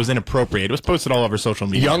 People thought it was inappropriate. It was posted all over social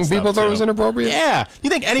media. Young people thought it was inappropriate? Yeah. You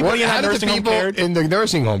think anybody in that nursing home cared? In the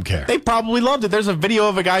nursing home care? They probably loved it. There's a video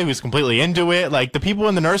of a guy who's completely into it. Like, the people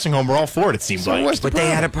in the nursing home were all for it, it seems like. But they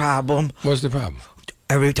had a problem. What's the problem?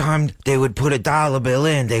 Every time they would put a dollar bill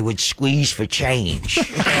in, they would squeeze for change.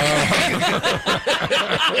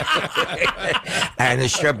 And the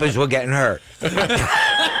strippers were getting hurt.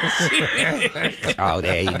 Oh,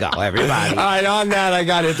 there you go, everybody. All right, on that, I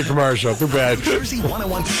got to hit the commercial. Too bad. Jersey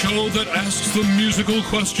 101 show that asks the musical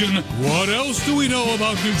question, what else do we know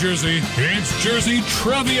about New Jersey? It's Jersey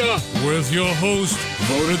Trevia with your host,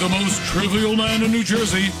 voted the most trivial man in New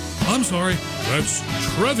Jersey. I'm sorry, that's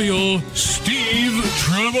Trivial Steve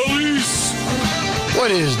Trevelise. What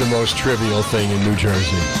is the most trivial thing in New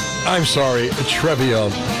Jersey? I'm sorry, trivial.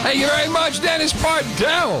 Thank you very much, Dennis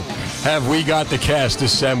Partel. Have we got the cast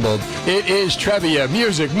assembled? It is Trevia,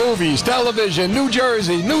 music, movies, television, New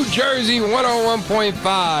Jersey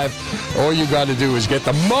 101.5. All you got to do is get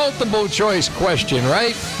the multiple choice question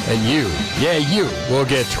right, and you will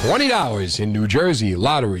get $20 in New Jersey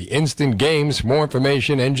Lottery Instant Games. For more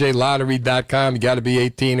information, njlottery.com. You got to be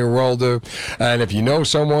 18 or older. And if you know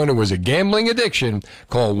someone who has a gambling addiction,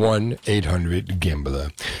 call 1-800-GAMBLER.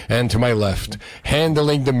 And to my left,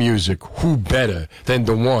 handling the music, who better than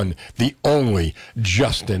the one, the only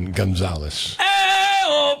Justin Gonzalez.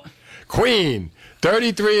 Hey-oh! Queen,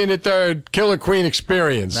 33 and a third, Killer Queen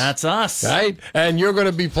Experience. That's us. Right? And you're going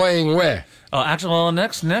to be playing where? Oh, actually, well,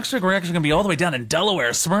 next week we're actually going to be all the way down in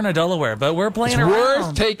Delaware, Smyrna, Delaware, but we're playing It's around.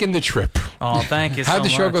 worth taking the trip. Oh, thank you so much. How'd the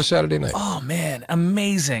show go Saturday night? Oh, man,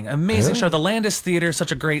 amazing show. The Landis Theater,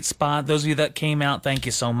 such a great spot. Those of you that came out, thank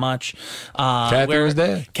you so much. Kathy was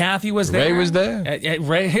there. Kathy was there. Ray was there.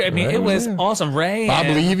 Ray, I mean, Ray it was there. awesome. Ray. Bob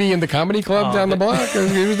Levy in the comedy club down the block.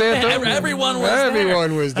 He was there too. Everyone was there.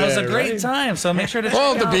 Everyone was there. It was a great right? time, so make sure to check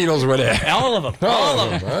All the out. Beatles were there. All of them. All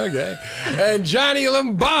of them. Okay. And Johnny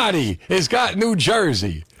Lombardi has got New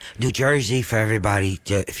Jersey. New Jersey for everybody,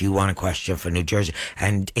 if you want a question for New Jersey.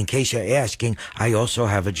 And in case you're asking, I also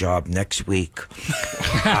have a job next week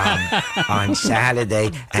on Saturday.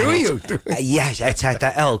 And Do you? Yes, it's at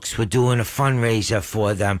the Elks. We're doing a fundraiser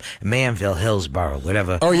for them, Manville, Hillsborough,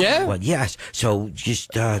 whatever. Oh, yeah? Well, yes. So just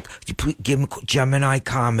give them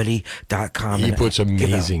GeminiComedy.com. He puts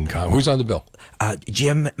amazing comedy. Who's on the bill?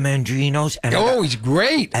 Jim Mandrinos. And he's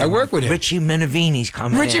great. I work with him. Richie Minervini's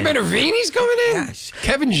coming in. Richie Minervini's coming in? Yes.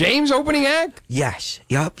 Kevin James opening act? Yes.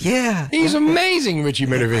 Yup. Yeah. He's amazing, Richie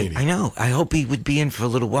Minervini. I know. I hope he would be in for a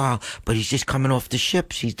little while, but he's just coming off the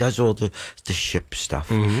ships. He does all the ship stuff.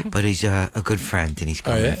 Mm-hmm. But he's a good friend, and he's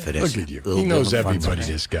coming in for this. Look at you. Little He knows bit of a fun everybody,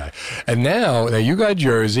 time. this guy. And now you got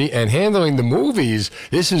Jersey, and handling the movies,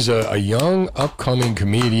 this is a young, upcoming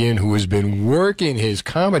comedian who has been working his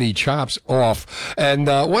comedy chops off. And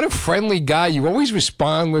what a friendly guy. You always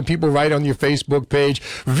respond when people write on your Facebook page.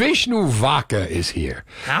 Vishnu Vaka is here.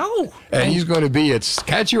 How? And he's going to be at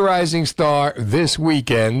Catch Your Rising Star this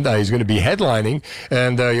weekend. He's going to be headlining,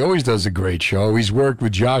 and he always does a great show. He's worked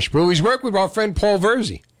with Josh Brill. He's worked with our friend Paul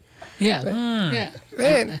Verzi. Yeah, yeah.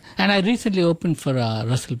 And I recently opened for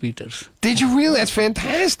Russell Peters. Did you really? That's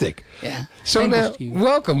fantastic. Yeah. So now,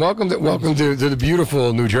 welcome to the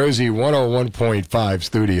beautiful New Jersey 101.5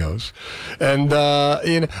 studios. And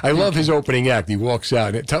I love his opening act. He walks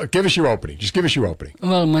out. Give us your opening. Just give us your opening.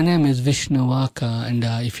 Well, my name is Vishnu Vaka, and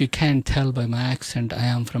if you can't tell by my accent, I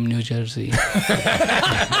am from New Jersey.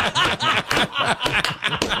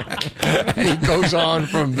 And he goes on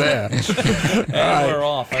from there. We're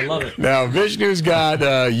off. I love it. Now, Vishnu's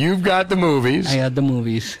got, you've got the movies. I got the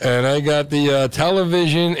movies. And I got the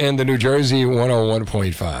television and the New Jersey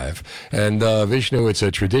 101.5. And Vishnu, it's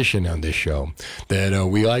a tradition on this show that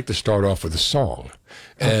we like to start off with a song.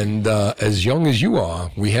 And as young as you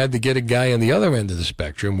are, we had to get a guy on the other end of the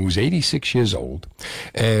spectrum who's 86 years old.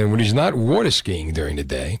 And when he's not water skiing during the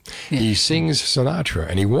day, he sings Sinatra.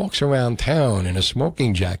 And he walks around town in a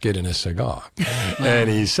smoking jacket and a cigar.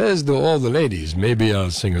 And he says to all the ladies, maybe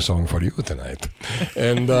I'll sing a song for you tonight.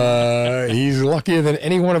 And he's luckier than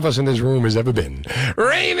any one of us in this room has ever been.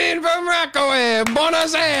 Raymond from Rockaway,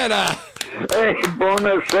 buonasera. Hey,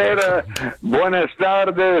 buonasera, buenas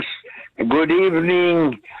tardes, good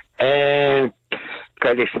evening, and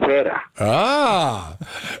kalispera.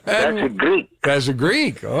 That's a Greek. That's a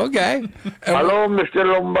Greek, okay. Hello, Mr.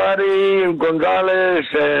 Lombardi, Gonzalez,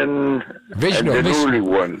 and Vishnu, and the newly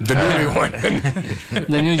one. The newly one.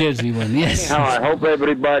 The New Jersey one, yes. Now, I hope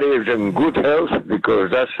everybody is in good health,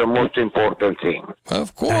 because that's the most important thing.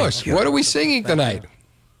 Of course. What are we singing tonight?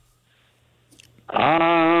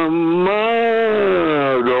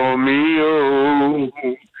 Amado mio,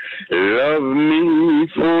 love me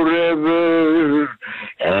forever,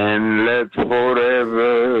 and let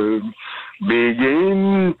forever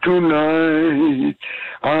begin tonight.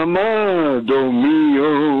 Amado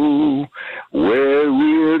mio, where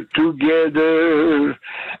we're together,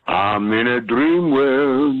 I'm in a dream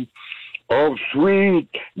world of sweet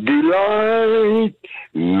delight.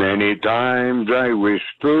 Many times I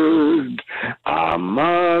whispered,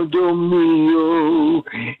 Amado mio.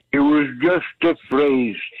 It was just a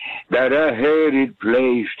phrase that I had it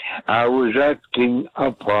placed. I was acting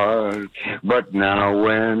a part. But now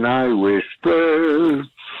when I whisper,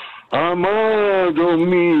 Amado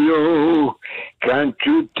mio, can't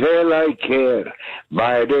you tell I care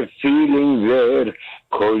by the feeling there?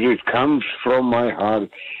 'Cause it comes from my heart.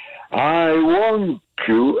 I want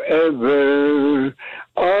you ever.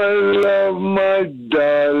 I love my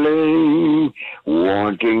darling,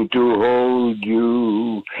 wanting to hold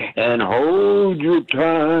you and hold you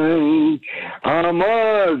tight.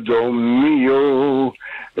 Amado mio,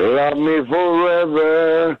 love me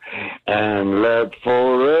forever and let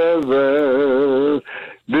forever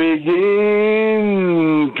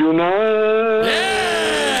begin tonight.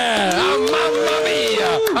 Yeah! Mamma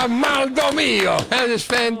mia! Amaldo mio! That is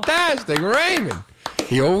fantastic, Raymond.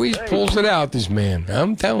 He always pulls it out, this man.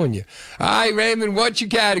 I'm telling you. All right, Raymond, what's your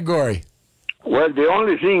category? Well, the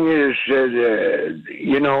only thing is,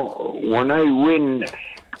 when I win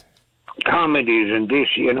comedies and this,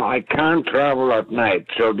 I can't travel at night.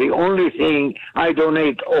 So the only thing, I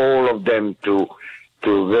donate all of them to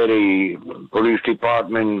very police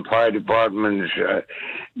department, fire departments.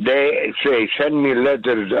 They say, send me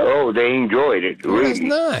letters. Oh, they enjoyed it. Really. That's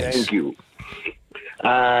nice. Thank you.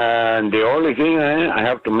 And the only thing, I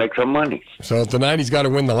have to make some money. So tonight he's got to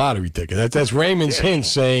win the lottery ticket. That's Raymond's hint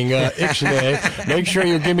saying, Ixnay, make sure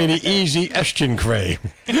you give me the easy Eschenkrey.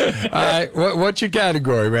 All right, what's your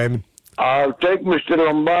category, Raymond? I'll take Mr.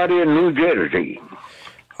 Lombardi in New Jersey.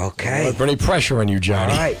 Okay. Don't put any pressure on you,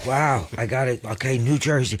 Johnny. All right, wow, I got it. Okay, New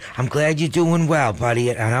Jersey. I'm glad you're doing well, buddy,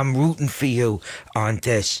 and I'm rooting for you on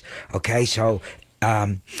this. Okay, so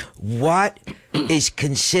what is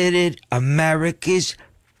considered America's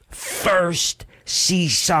first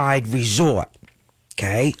seaside resort?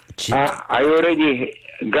 Okay. I already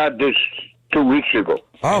got this 2 weeks ago.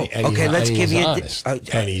 Oh, And okay. Let's give you.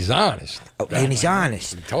 And he's honest. And he's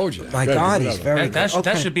honest. I told you. My God, he's very good.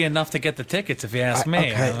 That should be enough to get the tickets, if you ask me.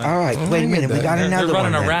 Okay, all right. Wait a minute. We got another They're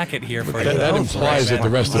running one. a racket here for you. That implies that the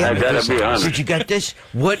rest of them. Did you get this?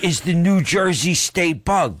 What is the New Jersey state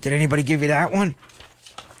bug? Did anybody give you that one?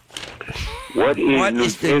 What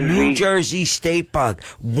is the New Jersey state bug?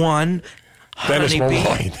 One,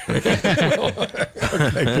 honeybee.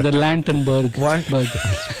 The Lanternburg. One.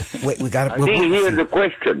 Wait, we got I didn't hear the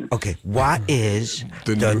question. Okay, what is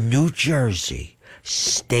the New Jersey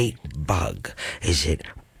state bug? Is it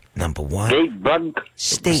number one? State bug?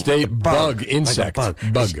 State bug, insect. Like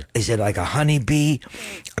a bug. Is it like a honeybee,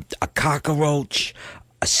 a cockroach,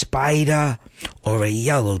 a spider, or a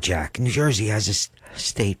yellow jack? New Jersey has a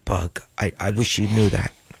state bug. I wish you knew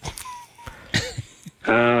that.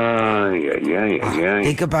 Yeah.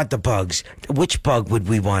 Think about the bugs. Which bug would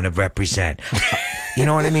we want to represent? You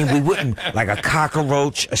know what I mean? We wouldn't like a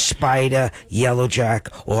cockroach, a spider, yellow jack,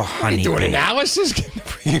 or honeybee. You doing analysis?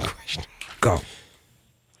 Go.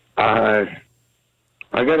 I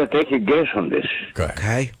gotta take a guess on this.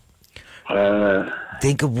 Okay.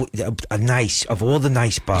 Think of of all the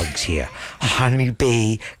nice bugs here: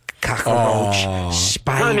 honeybee, cockroach,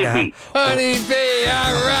 spider. Honeybee,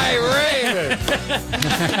 all right, Raymond.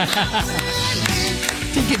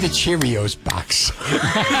 Think of the Cheerios box.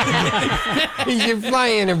 He's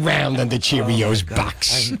flying around on the Cheerios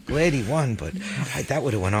box. I'm glad he won, but that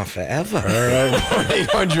would have went on forever. All right,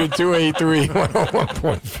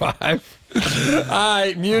 1-800-283-101.5. All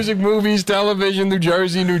right, music, movies, television, New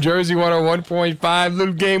Jersey 101.5.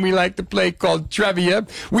 Little game we like to play called Trevia.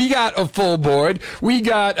 We got a full board. We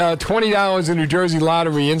got $20 in New Jersey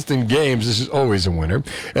Lottery instant games. This is always a winner.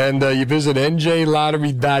 And you visit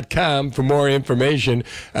njlottery.com for more information.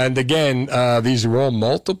 And again, these are all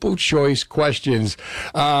multiple choice questions.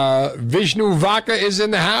 Vishnu Vaka is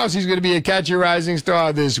in the house. He's going to be a Catch Your Rising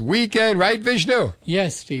Star this weekend. Right, Vishnu?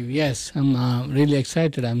 Yes, Steve. Yes. I'm really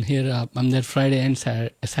excited. I'm here. I'm there Friday and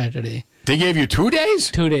Saturday. They gave you 2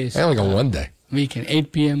 days? 2 days. I only got 1 day. Weekend,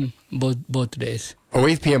 8 p.m. both days. Oh,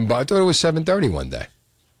 8 p.m. I thought it was 7:30 one day.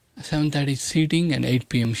 7:30 seating and 8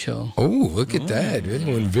 p.m. show. Oh, look at that.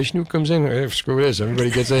 When Vishnu comes in, screw this.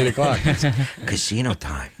 Everybody gets 8 o'clock. Casino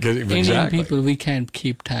time. Indian people, we can't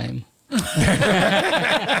keep time.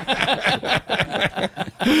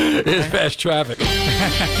 It's fast traffic.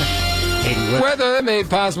 Weather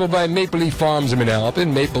made possible by Maple Leaf Farms in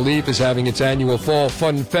Manalapan. Maple Leaf is having its annual Fall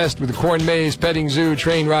Fun Fest with a corn maze, petting zoo,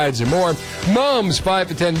 train rides, and more. Mums, $5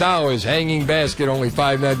 to $10. Hanging basket, only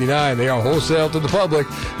 $5.99. They are wholesale to the public.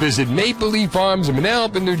 Visit Maple Leaf Farms in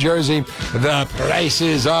Manalapan, New Jersey. The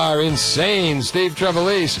prices are insane. Steve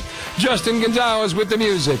Trevelise, Justin Gonzalez with the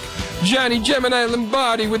music. Johnny Gemini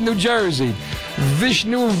Lombardi with New Jersey.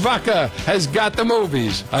 Vishnu Vaka has got the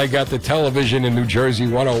movies. I got the television in New Jersey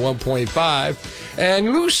 101.5.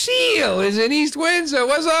 And Lucille is in East Windsor.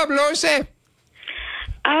 What's up, Lucy?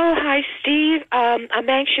 Oh, hi, Steve. I'm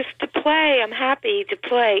anxious to play. I'm happy to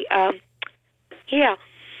play. Yeah.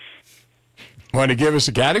 Want to give us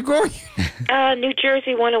a category? New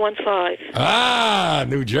Jersey 101.5.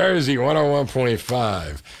 New Jersey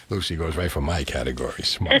 101.5. Lucy goes right for my category.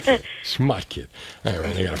 Smart kid. Smart kid. All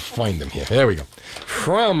right, I got to find them here. There we go.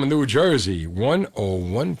 From New Jersey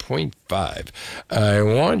 101.5. I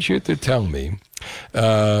want you to tell me,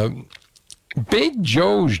 Big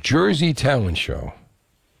Joe's Jersey Talent Show,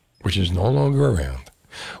 which is no longer around,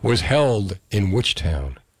 was held in which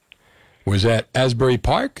town? Was that Asbury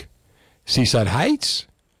Park, Seaside Heights,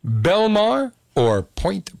 Belmar, or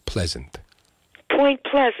Point Pleasant? Point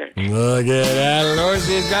Pleasant. Look at that.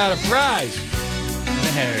 Lucy's got a prize.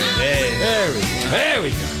 There it is. There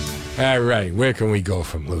we go. All right. Where can we go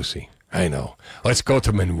from Lucy? I know. Let's go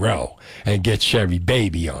to Monroe and get Sherry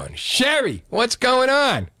Baby on. Sherry, what's going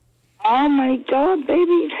on? Oh, my God,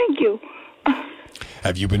 baby. Thank you.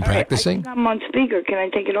 Have you been practicing? I think I'm on speaker. Can I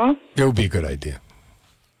take it off? It would be a good idea.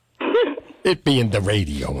 It being the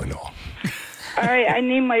radio and all. All right, I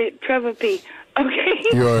need my Trevor P. Okay.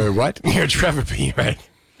 Your what? Your Trevor P, right?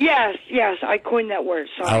 Yes, I coined that word.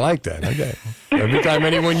 Sorry. I like that. Okay. Every time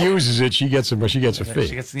anyone uses it, she gets a fee. She gets,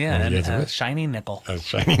 a shiny nickel. A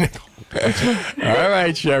shiny nickel. All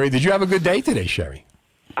right, Sherry. Did you have a good day today, Sherry?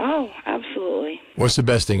 Oh, absolutely. What's the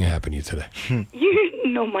best thing that happened to you today? You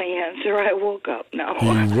know my answer. I woke up now.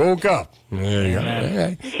 You woke up. There you go. All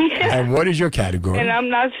right. Yeah. And what is your category? And I'm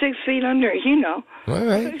not 6 feet under, you know. All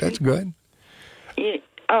right. That's good. Yeah.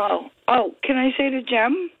 Oh, can I say to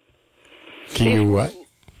Jem? Can you what?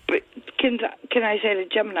 Can I say to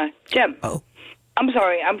Gemini? Jem. Oh. I'm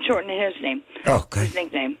sorry. I'm shortening his name. Oh, good. His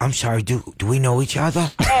nickname. I'm sorry. Do we know each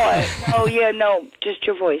other? Oh, yeah, no. Just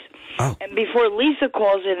your voice. Oh. And before Lisa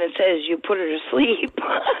calls in and says you put her to sleep.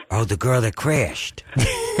 Oh, the girl that crashed.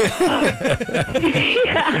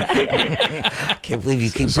 Can't believe you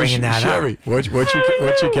keep bringing that Sherry, up. what's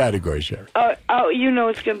your category, Sherry? You know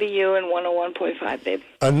it's going to be you in 101.5, babe.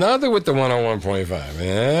 Another with the 101.5.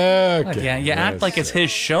 Okay. Look, yeah, you act like it's his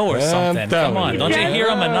show or something. Come on. Don't you hear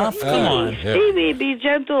him enough? Come on. Stevie, be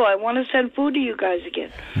gentle. I want to send food to you guys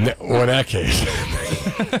again. Well, in that case.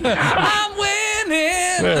 I'm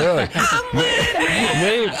winning. Really.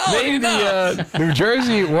 Name the New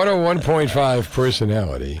Jersey 101.5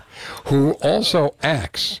 personality who also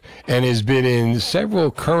acts and has been in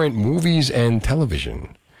several current movies and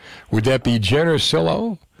television. Would that be Jen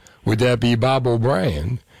Ursillo? Would that be Bob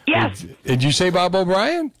O'Brien? Yes. Did you say Bob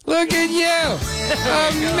O'Brien? Look at you.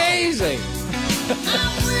 Amazing.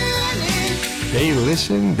 They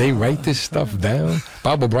listen. They write this stuff down.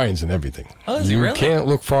 Bob O'Brien's in everything. Oh, is he you really? can't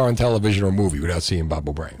look far on television or movie without seeing Bob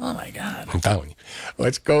O'Brien. Oh, my God. I'm telling you.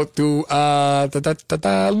 Let's go to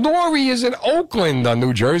Lori is in Oakland on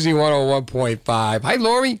New Jersey 101.5. Hi,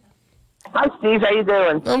 Lori. Hi, Steve. How you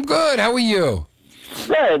doing? I'm good. How are you?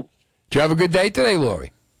 Good. Did you have a good day today,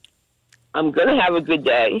 Lori? I'm going to have a good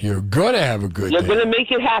day. You're going to have a good You're day. going to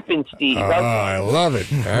make it happen, Steve. Oh, I love it.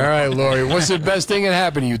 All right, Lori. What's the best thing that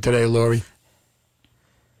happened to you today, Lori?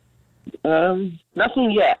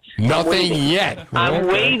 Nothing yet. Nothing yet. I'm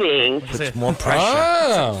waiting. Puts more pressure.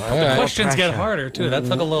 Oh, all The right. questions get harder, too. That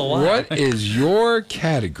took a little while. What is your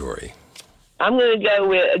category? I'm going to go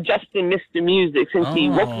with adjusting Mr. Music since he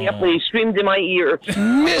woke me up when he screamed in my ear.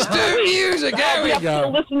 Mr. Music, there we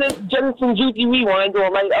go. Listen to Jensen Judy Rewind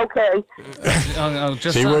all night. Okay.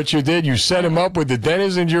 See what you did? You set him up with the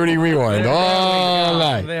Dennis and Judy Rewind all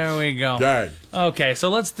night. There we go. Good. Okay, so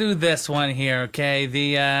let's do this one here, okay?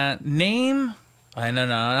 The name... No, I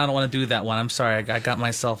don't want to do that one. I'm sorry. I got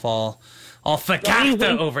myself all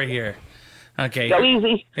fakakta over here. Okay. Go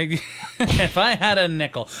easy. If I had a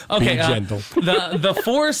nickel. Okay. Be gentle. The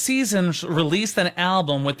Four Seasons released an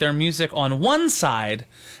album with their music on one side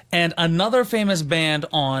and another famous band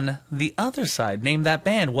on the other side. Name that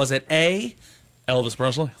band. Was it A, Elvis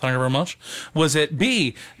Presley? Thank you very much. Was it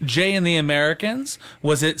B, Jay and the Americans?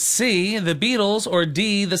 Was it C, the Beatles? Or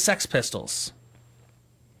D, the Sex Pistols?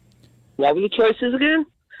 What were the choices again?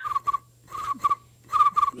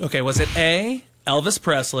 Okay, was it A, Elvis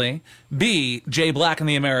Presley, B, Jay Black and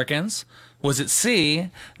the Americans? Was it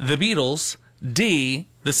C, the Beatles, D,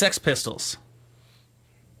 the Sex Pistols?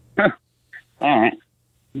 All right.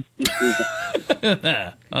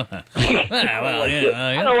 Well,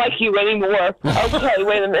 I don't like you anymore. Okay,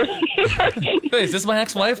 wait a minute. Hey, is this my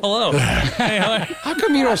ex-wife? Hello. How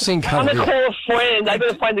come you don't sing I'm Cara going to Mia? call a friend. I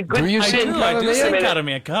better find a good Do you friend. sing I do sing Wait a Cara minute.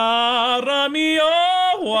 Mia. Cara Mia,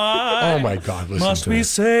 why Oh, my God. Listen must to we this.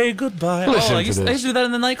 say goodbye? Listen I to used to this. do that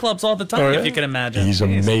in the nightclubs all the time, Oh, yeah? if you can imagine. He's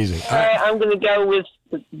amazing. All right, I'm going to go with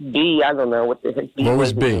B. I don't know what the heck B What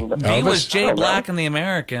was B? But B was Elvis? Jay Black and the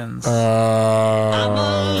Americans. Sorry,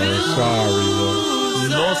 Lord.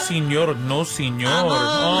 No, senor. No, senor.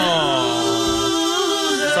 Oh.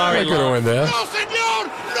 Sorry, I could have went there. No, senor!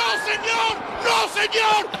 No, senor! No,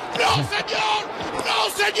 senor! No, senor! No,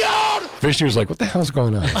 senor! Vishnu's like, what the hell's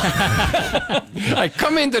going on? I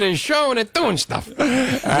come into the show and they're doing stuff. All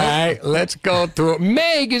right, let's go to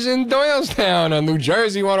Meg is in Doylestown on New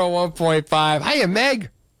Jersey 101.5. Hiya, Meg.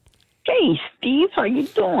 Hey, Steve, how you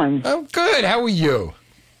doing? I'm good. How are you?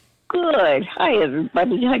 Good. Hi,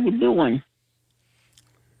 everybody. How you doing?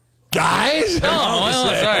 Guys?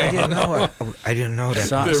 I didn't know that.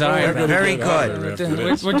 Sorry, about Very that.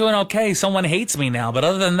 good. We're doing okay. Someone hates me now, but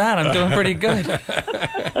other than that, I'm doing pretty good.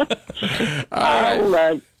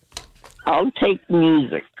 I'll take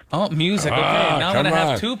music. Oh, music. Okay, now I'm going to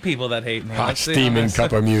have two people that hate me. Hot Let's see steaming how this-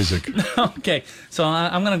 cup of music. Okay, so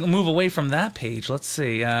I'm going to move away from that page. Let's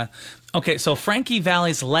see. Okay, so Frankie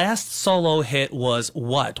Valli's last solo hit was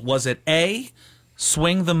what? Was it A,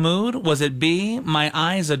 Swing the Mood? Was it B, My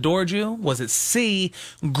Eyes Adored You? Was it C,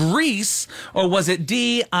 Grease? Or was it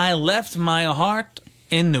D, I Left My Heart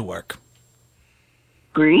in Newark?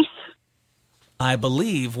 Grease. I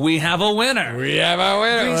believe we have a winner. We have a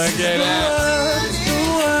winner. Look at that.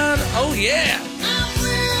 Oh, yeah.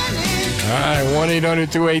 All right,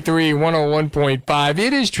 1-800-283-101.5.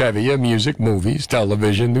 It is Trevia, music, movies,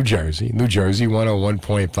 television, New Jersey. New Jersey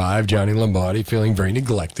 101.5. Johnny Lombardi feeling very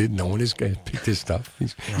neglected. No one has picked his stuff.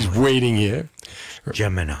 He's waiting here.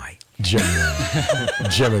 Gemini.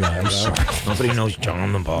 Gemini, I'm sorry. Nobody knows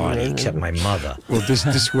John Lombardi except my mother. Well,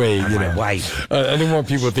 this way, And you my know. wife. I didn't want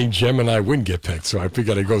people to think Gemini wouldn't get picked, so I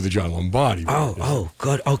figured I'd go to John Lombardi. Oh,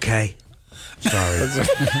 good. Okay. Sorry.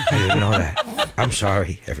 I didn't know that. I'm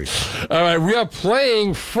sorry, everybody. All right, we are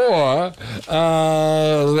playing for,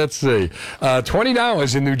 let's see,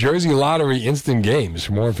 $20 in New Jersey Lottery instant games.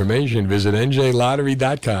 For more information, visit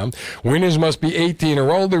njlottery.com. Winners must be 18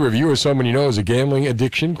 or older. Reviewer somebody knows a gambling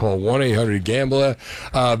addiction. Call 1-800-GAMBLER.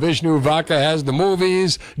 Vishnu Vaka has the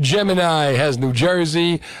movies. Gemini has New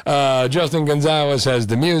Jersey. Justin Gonzalez has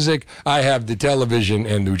the music. I have the television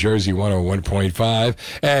and New Jersey 101.5.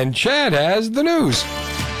 And Chad has the news.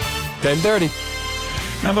 10:30.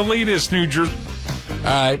 Now the latest New Jersey. All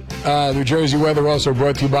right. New Jersey weather also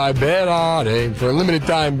brought to you by Belare. For a limited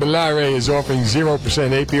time, Belare is offering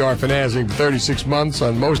 0% APR financing for 36 months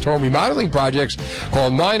on most home remodeling projects.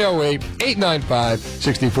 Call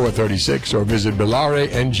 908-895-6436 or visit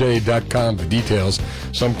BelareNJ.com for details.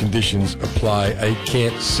 Some conditions apply. I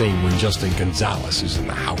can't sing when Justin Gonzalez is in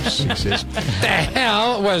the house. He says, the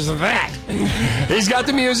hell was that? He's got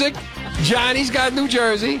the music. Johnny's got New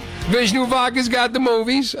Jersey. Vishnu Vaka's got the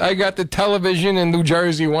movies. I got the television in New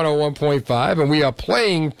Jersey 101.5. And we are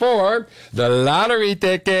playing for the lottery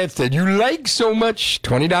tickets that you like so much.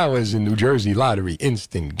 $20 in New Jersey Lottery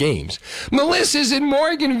Instant Games. Melissa's in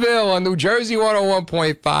Morganville on New Jersey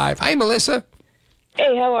 101.5. Hi, Melissa.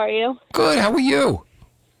 Hey, how are you? Good. How are you?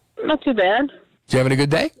 Not too bad. You having a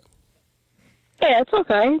good day? Yeah, it's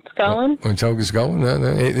okay. It's going. It's going?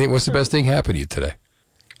 What's the best thing happened to you today?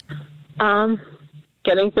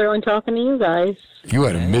 Getting through and talking to you guys. You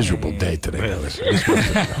had a miserable day today, Melissa. This was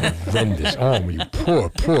horrendous. Oh, you poor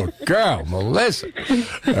girl, Melissa.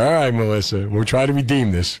 All right, Melissa, we'll try to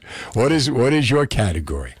redeem this. What is your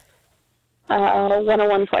category?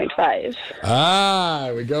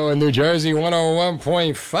 101.5. We go in New Jersey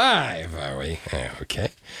 101.5, are we? Okay.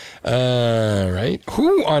 All right.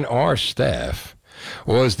 Who on our staff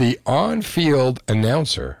was the on-field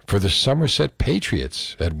announcer for the Somerset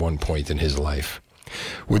Patriots at one point in his life?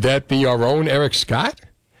 Would that be our own Eric Scott,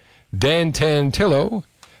 Dan Tantillo,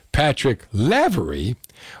 Patrick Lavery,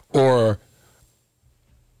 or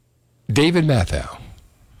David Mathau?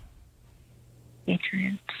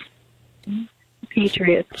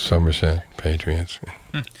 Patriots. Somerset Patriots.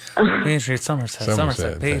 Patriots,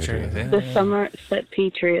 Somerset Patriots. The Somerset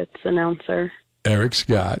Patriots announcer. Eric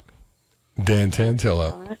Scott, Dan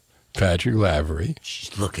Tantillo, Patrick Lavery,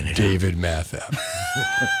 she's looking at David Mathau.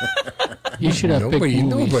 You should have picked movies.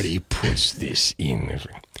 Nobody puts this in.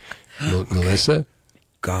 Melissa?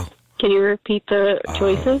 Go. Can you repeat the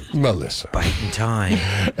choices? Melissa. Biting time.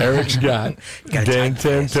 Eric Scott, Dan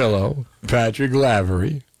Tantillo, Patrick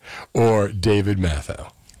Lavery, or David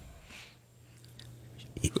Mathau?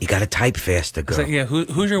 You got to type faster, girl. So, yeah, who's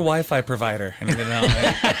your Wi-Fi provider? I need to know.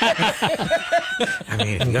 I mean,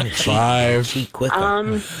 if you're going to cheat, 5, cheat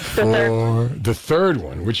quicker. The third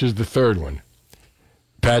one. Which is the third one?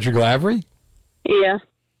 Patrick Lavery? Yeah,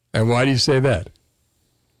 And why do you say that?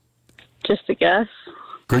 just a guess.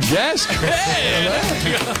 Good guess.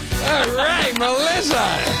 All right,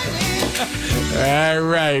 Melissa. All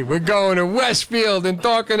right, we're going to Westfield and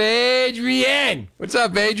talking to Adrienne. What's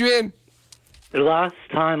up, Adrienne? The last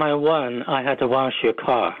time I won, I had to wash your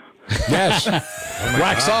car. Yes.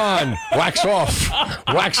 Wax on, wax off,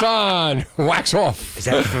 wax on, wax off. Is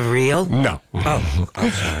that for real? No. Oh,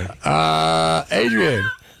 I'm sorry. Adrian,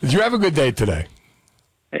 did you have a good day today?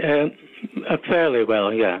 Fairly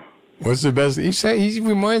well, yeah. What's the best? He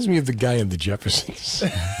reminds me of the guy in the Jeffersons,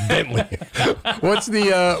 Bentley. What's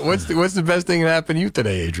the best thing that happened to you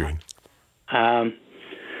today, Adrian?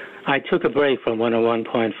 I took a break from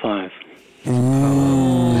 101.5.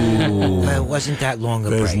 Well, it wasn't that long a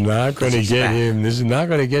break. This is not going to get him. This is not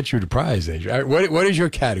going to get you the prize, Adrian. What is your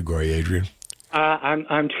category, Adrian?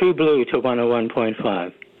 I'm True Blue to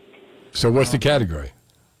 101.5. So what's the category?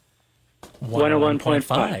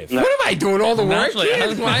 101.5. What am I doing all the work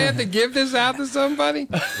here? Do I have to give this out to somebody?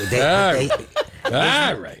 All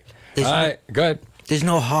right. Go ahead. There's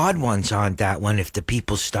no hard ones on that one if the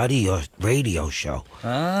people study your radio show.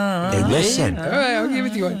 They listen. All right, I'll give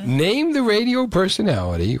it to you. Name the radio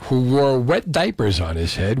personality who wore wet diapers on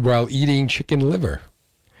his head while eating chicken liver.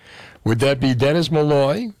 Would that be Dennis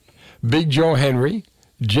Malloy, Big Joe Henry,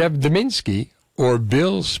 Jeff Dominski, or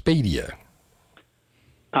Bill Spadia?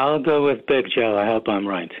 I'll go with Big Joe. I hope I'm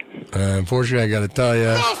right. Unfortunately, I got to tell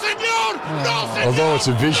you. Although it's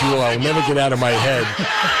a visual, I'll never get out of my head.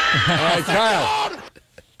 All right, Kyle.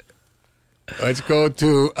 Let's go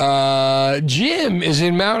to Jim is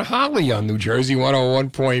in Mount Holly on New Jersey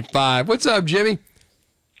 101.5. What's up, Jimmy?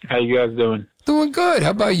 How you guys doing? Doing good.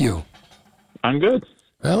 How about you? I'm good.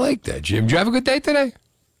 I like that, Jim. Did you have a good day today?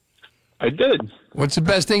 I did. What's the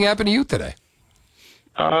best thing happened to you today?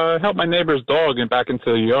 I helped my neighbor's dog get back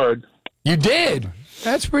into the yard. You did?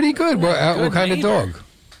 That's pretty good. What kind of dog?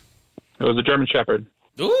 It was a German Shepherd.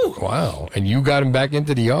 Ooh. Wow. And you got him back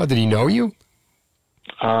into the yard. Did he know you?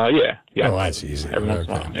 Yeah. Oh, that's easy. Okay.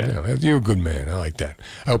 Yeah, you're a good man. I like that.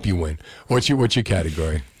 I hope you win. What's your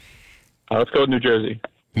category? Let's go with New Jersey.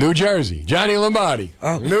 New Jersey. Johnny Lombardi.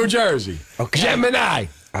 Oh. New Jersey. Okay. Gemini.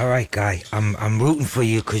 All right, guy. I'm rooting for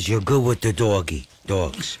you because you're good with the dogs.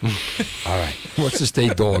 All right. What's the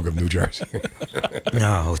state dog of New Jersey?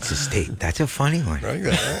 No, it's a state. That's a funny one. Right.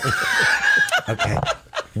 Okay.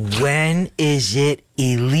 When is it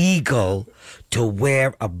illegal to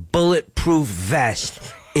wear a bulletproof vest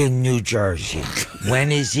in New Jersey?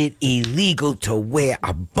 When is it illegal to wear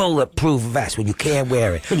a bulletproof vest when you can't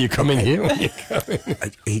wear it? When you come in here?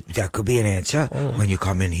 That could be an answer. When you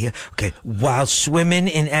come in here. Okay. While swimming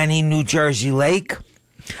in any New Jersey lake,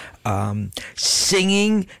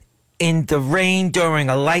 singing in the rain during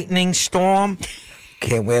a lightning storm,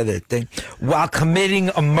 can't wear that thing, while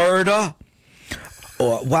committing a murder,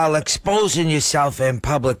 or while exposing yourself in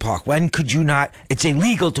public park. When could you not? It's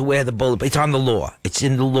illegal to wear the bullet. It's on the law. It's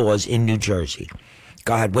in the laws in New Jersey.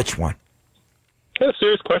 Go ahead. Which one? That's a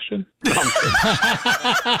serious question. This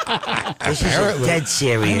is a dead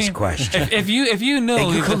serious question. If you know,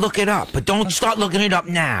 you could look it up, but don't start looking it up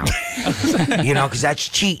now. Because that's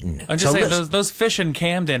cheating. I'm just saying those fish in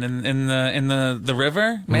Camden in the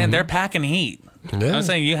river, man, they're packing heat. Yeah. I'm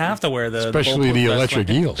saying you have to wear the especially the electric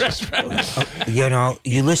eels.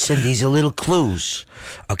 You listen. These are little clues.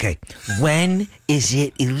 Okay, when is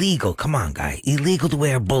it illegal? Come on, guy. Illegal to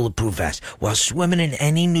wear a bulletproof vest while swimming in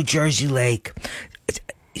any New Jersey lake,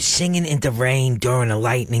 singing in the rain during a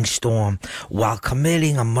lightning storm, while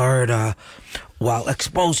committing a murder, while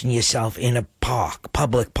exposing yourself in a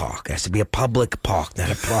public park. It has to be a public park, not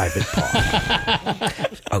a private park.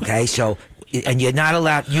 Okay, so. And you're not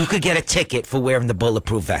allowed. You could get a ticket for wearing the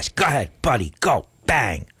bulletproof vest. Go ahead, buddy. Go.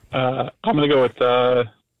 Bang. I'm going to go with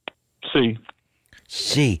C.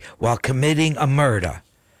 C. While committing a murder.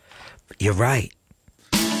 You're right.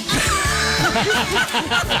 Is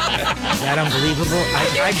that unbelievable?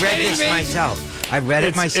 I read this myself. I read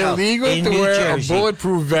it myself. It's illegal in to New wear Jersey. a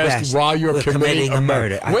bulletproof vest while you're committing a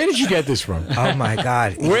murder. Where did you get this from? Oh, my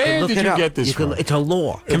God. Where did you get this from? It's a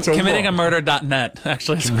law. Committingamurder.net,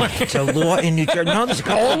 actually. It's a law in New Jersey. No, there's a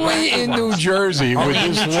couple Only in New Jersey would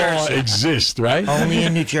this law exist, right? Only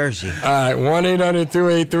in New Jersey. All right,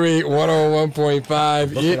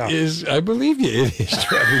 1-800-283-101.5. It is, I believe you, it is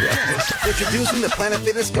Trevia. Introducing the Planet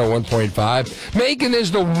Fitness 101.5. Making this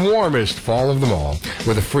the warmest fall of them all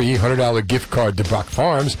with a free $100 gift card to Brock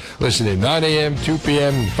Farms. Listen at 9 a.m., 2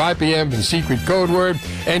 p.m., 5 p.m. for the secret code word.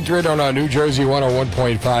 Enter it on our New Jersey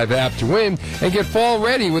 101.5 app to win and get fall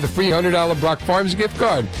ready with a free $100 Brock Farms gift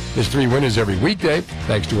card. There's 3 winners every weekday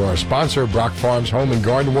thanks to our sponsor, Brock Farms Home and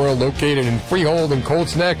Garden World, located in Freehold and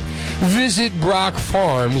Colts Neck. Visit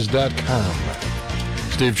brockfarms.com.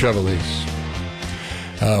 Steve Trevelise.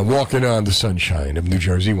 Walking on the sunshine of New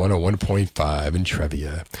Jersey 101.5 in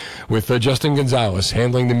Trevia with Justin Gonzalez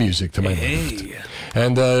handling the music to my left.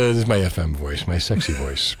 And this is my FM voice, my sexy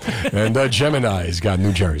voice. And Gemini's got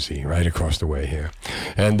New Jersey right across the way here.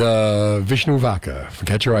 And Vishnu Vaka from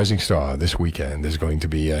Catch a Rising Star this weekend is going to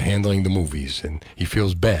be handling the movies. And he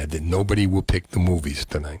feels bad that nobody will pick the movies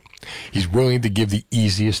tonight. He's willing to give the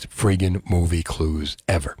easiest friggin' movie clues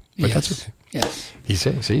ever. But Yes. that's okay. Yes.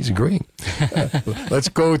 He's agreeing. Let's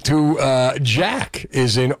go to Jack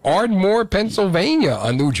is in Ardmore, Pennsylvania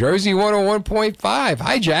on New Jersey 101.5.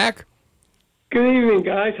 Hi, Jack. Good evening,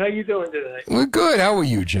 guys. How you doing today? We're good. How are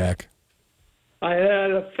you, Jack? I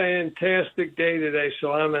had a fantastic day today,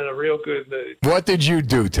 so I'm in a real good mood. What did you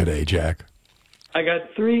do today, Jack? I got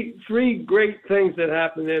three great things that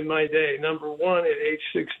happened in my day. Number one, at age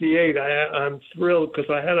 68, I'm thrilled because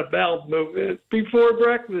I had a bowel movement before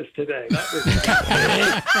breakfast today. That was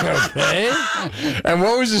Okay. And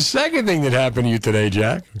what was the second thing that happened to you today,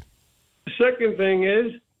 Jack? The second thing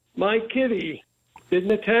is my kitty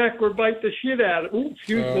didn't attack or bite the shit out of me.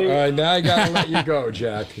 Excuse me. All right, now I got to let you go,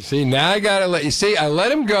 Jack. See, now I got to let you. See, I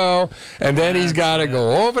let him go, and then he's got to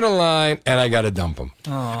go over the line, and I got to dump him.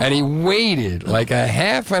 And he waited like a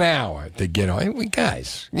half an hour to get on. We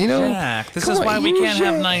guys, you know. Jack, this come is on, why we use can't your-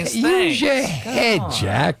 have nice Use things. your head,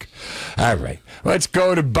 Jack. All right, let's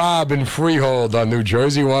go to Bob in Freehold on New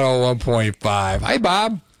Jersey 101.5. Hi,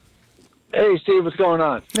 Bob. Hey, Steve, what's going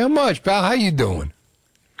on? Not much, pal. How you doing?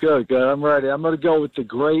 Good, good. I'm ready. I'm going to go with the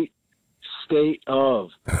great state of.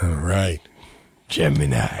 All right.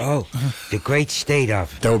 Gemini. Oh, the great state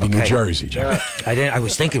of. That would be New Jersey, Jack. I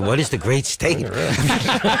was thinking, what is the great state?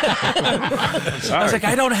 I was like,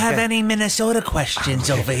 I don't have any Minnesota questions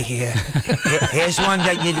over here. Here's one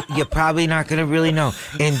that you're probably not going to really know.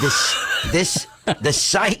 In the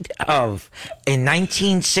site of, in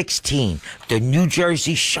 1916, the New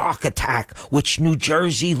Jersey shark attack, which New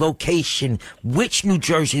Jersey location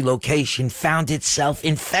found itself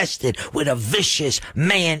infested with a vicious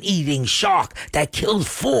man-eating shark that killed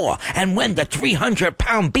 4. And when the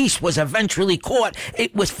 300-pound beast was eventually caught,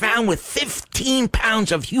 it was found with 15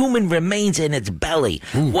 pounds of human remains in its belly.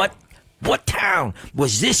 What town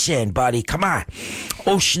was this in, buddy? Come on.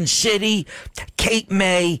 Ocean City, Cape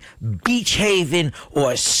May, Beach Haven,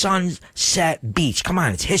 or Sunset Beach? Come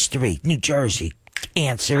on, it's history. New Jersey.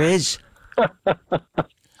 Answer is?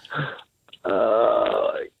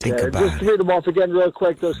 Think about just read them off again real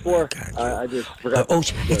quick, those 4. I just forgot.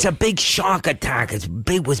 It's a big shark attack.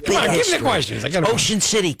 It was big Come on, give me history. the questions. I gotta- Ocean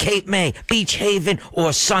City, Cape May, Beach Haven,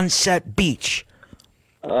 or Sunset Beach?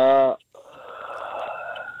 I'm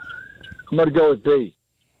going to go with B.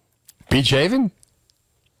 Beach Haven?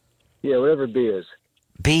 Yeah, whatever B is.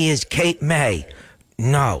 B is Cape May.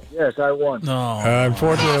 No. Yes, I won. No.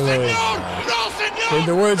 Unfortunately, in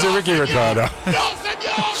the words of Ricky Ricardo.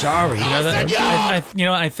 Sorry. I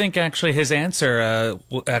think actually his answer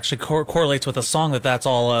actually correlates with a song that's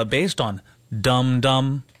all based on. Dum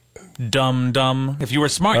Dum, Dum Dum. If you were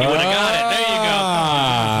smart, you would have got it. There you go.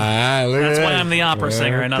 That's why I'm the opera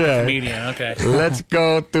singer and not the comedian. Okay. Let's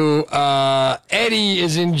go to Eddie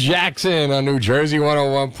is in Jackson on New Jersey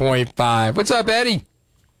 101.5. What's up, Eddie?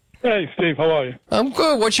 Hey, Steve, how are you? I'm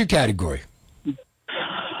good. What's your category?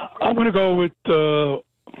 I'm going to go with the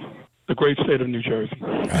great state of New Jersey.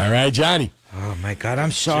 All right, Johnny. Oh, my God,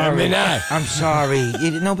 I'm sorry. Gemini. I'm sorry.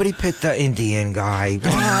 Nobody picked the Indian guy. What's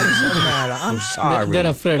the matter? I'm sorry. They're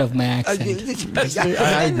afraid of my accent.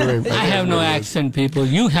 I agree. I have no accent, people.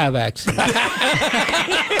 You have accent.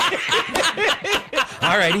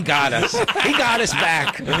 All right, he got us. He got us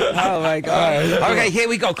back. Oh, my God. Okay, here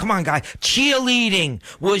we go. Come on, guy. Cheerleading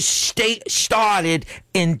was started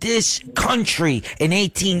in this country in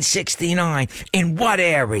 1869. In what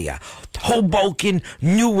area? Hoboken,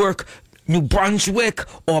 Newark, New Brunswick,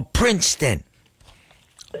 or Princeton?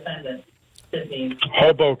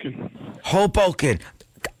 Hoboken. Hoboken.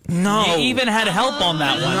 No. You even had help on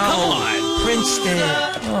that one. Come on. Princeton.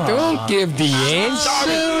 Don't give the answer.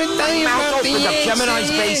 Mouth opened up. Gemini's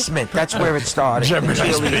basement. That's where it started. Gemini's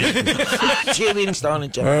Cheerleading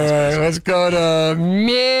started in All Gemini's right, basement. let's go to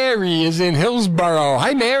Mary is in Hillsborough.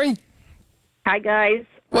 Hi, Mary. Hi, guys.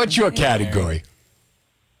 What's your category?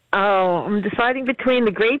 Oh, I'm deciding between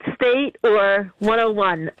the great state or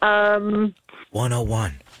 101.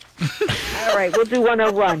 101. All right, we'll do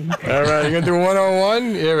 101. All right, you're going to do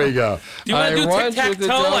 101? Here we go. Do you want to do want you to tic-tac-toe?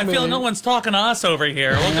 tell I feel me- no one's talking to us over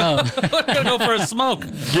here. We're going to go for a smoke.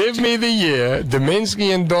 Give me the year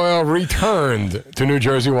Dominski and Doyle returned to New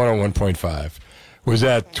Jersey 101.5. Was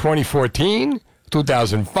that 2014,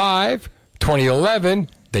 2005, 2011?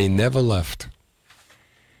 They never left.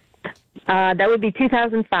 That would be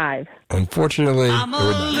 2005. Unfortunately, they would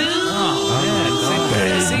not.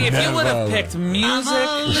 See, if you would have picked music,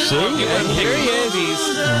 See? you would have Here he picked is.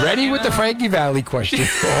 movies. Ready with the Frankie Valli question.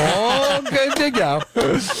 All good to go.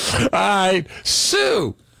 All right.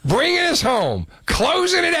 Sue, bringing us home,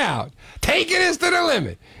 closing it out, taking us to the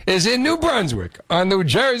limit, is in New Brunswick on New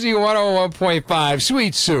Jersey 101.5.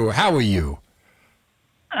 Sweet Sue, how are you?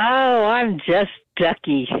 Oh, I'm just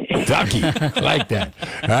ducky. Ducky. Like that.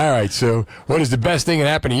 All right, Sue. What is the best thing that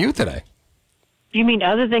happened to you today? You mean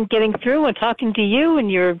other than getting through and talking to you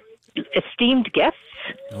and your esteemed guests?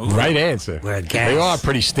 Right answer. They are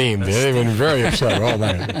pretty steamed. They've been very upset all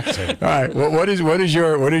night. All right. Well, what is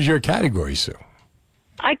your category, Sue?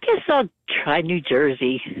 I guess I'll try New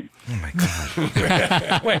Jersey. Oh my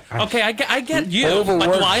God! Wait, okay, I get you.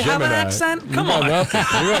 Overworked But do I have an Gemini. accent? Come You got on. nothing.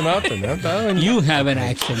 You got nothing. You have an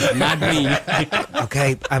accent, not me.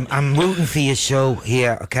 Okay, I'm rooting for your show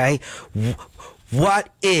here. Okay, what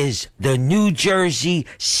is the New Jersey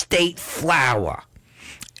state flower?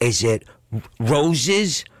 Is it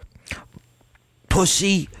roses,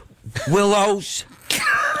 pussy, willows,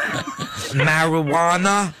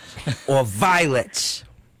 marijuana, or violets?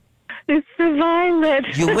 It's the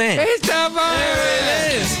violet. You win. It's the There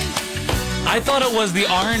it is. I thought it was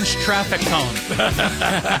the orange traffic cone.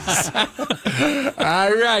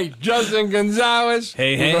 All right, Justin Gonzalez.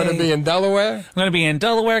 Hey, You're going to be in Delaware? I'm going to be in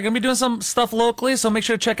Delaware. Going to be doing some stuff locally, so make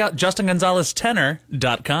sure to check out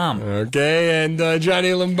JustinGonzalezTenor.com. Okay, and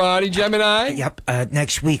Johnny Lombardi, Gemini? Yep,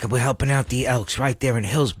 next week we're helping out the Elks right there in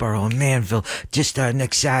Hillsborough and Manville, just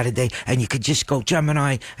next Saturday, and you could just go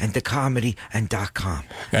Gemini and thecomedy.com.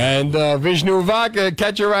 And Vishnu Vaka,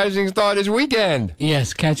 Catch a Rising Star this weekend.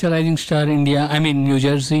 Yes, Catch a Rising Star New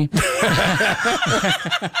Jersey.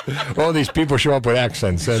 All these people show up with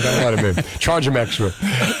accents. Don't let them in. Charge them extra.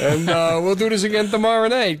 And we'll do this again tomorrow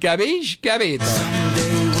night. Gabish? Gabi.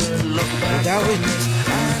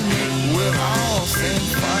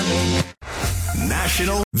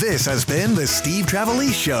 National. This has been the Steve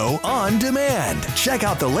Trevelise Show on demand. Check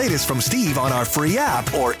out the latest from Steve on our free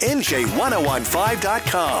app or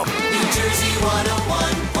NJ1015.com. New Jersey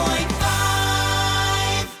 101.5.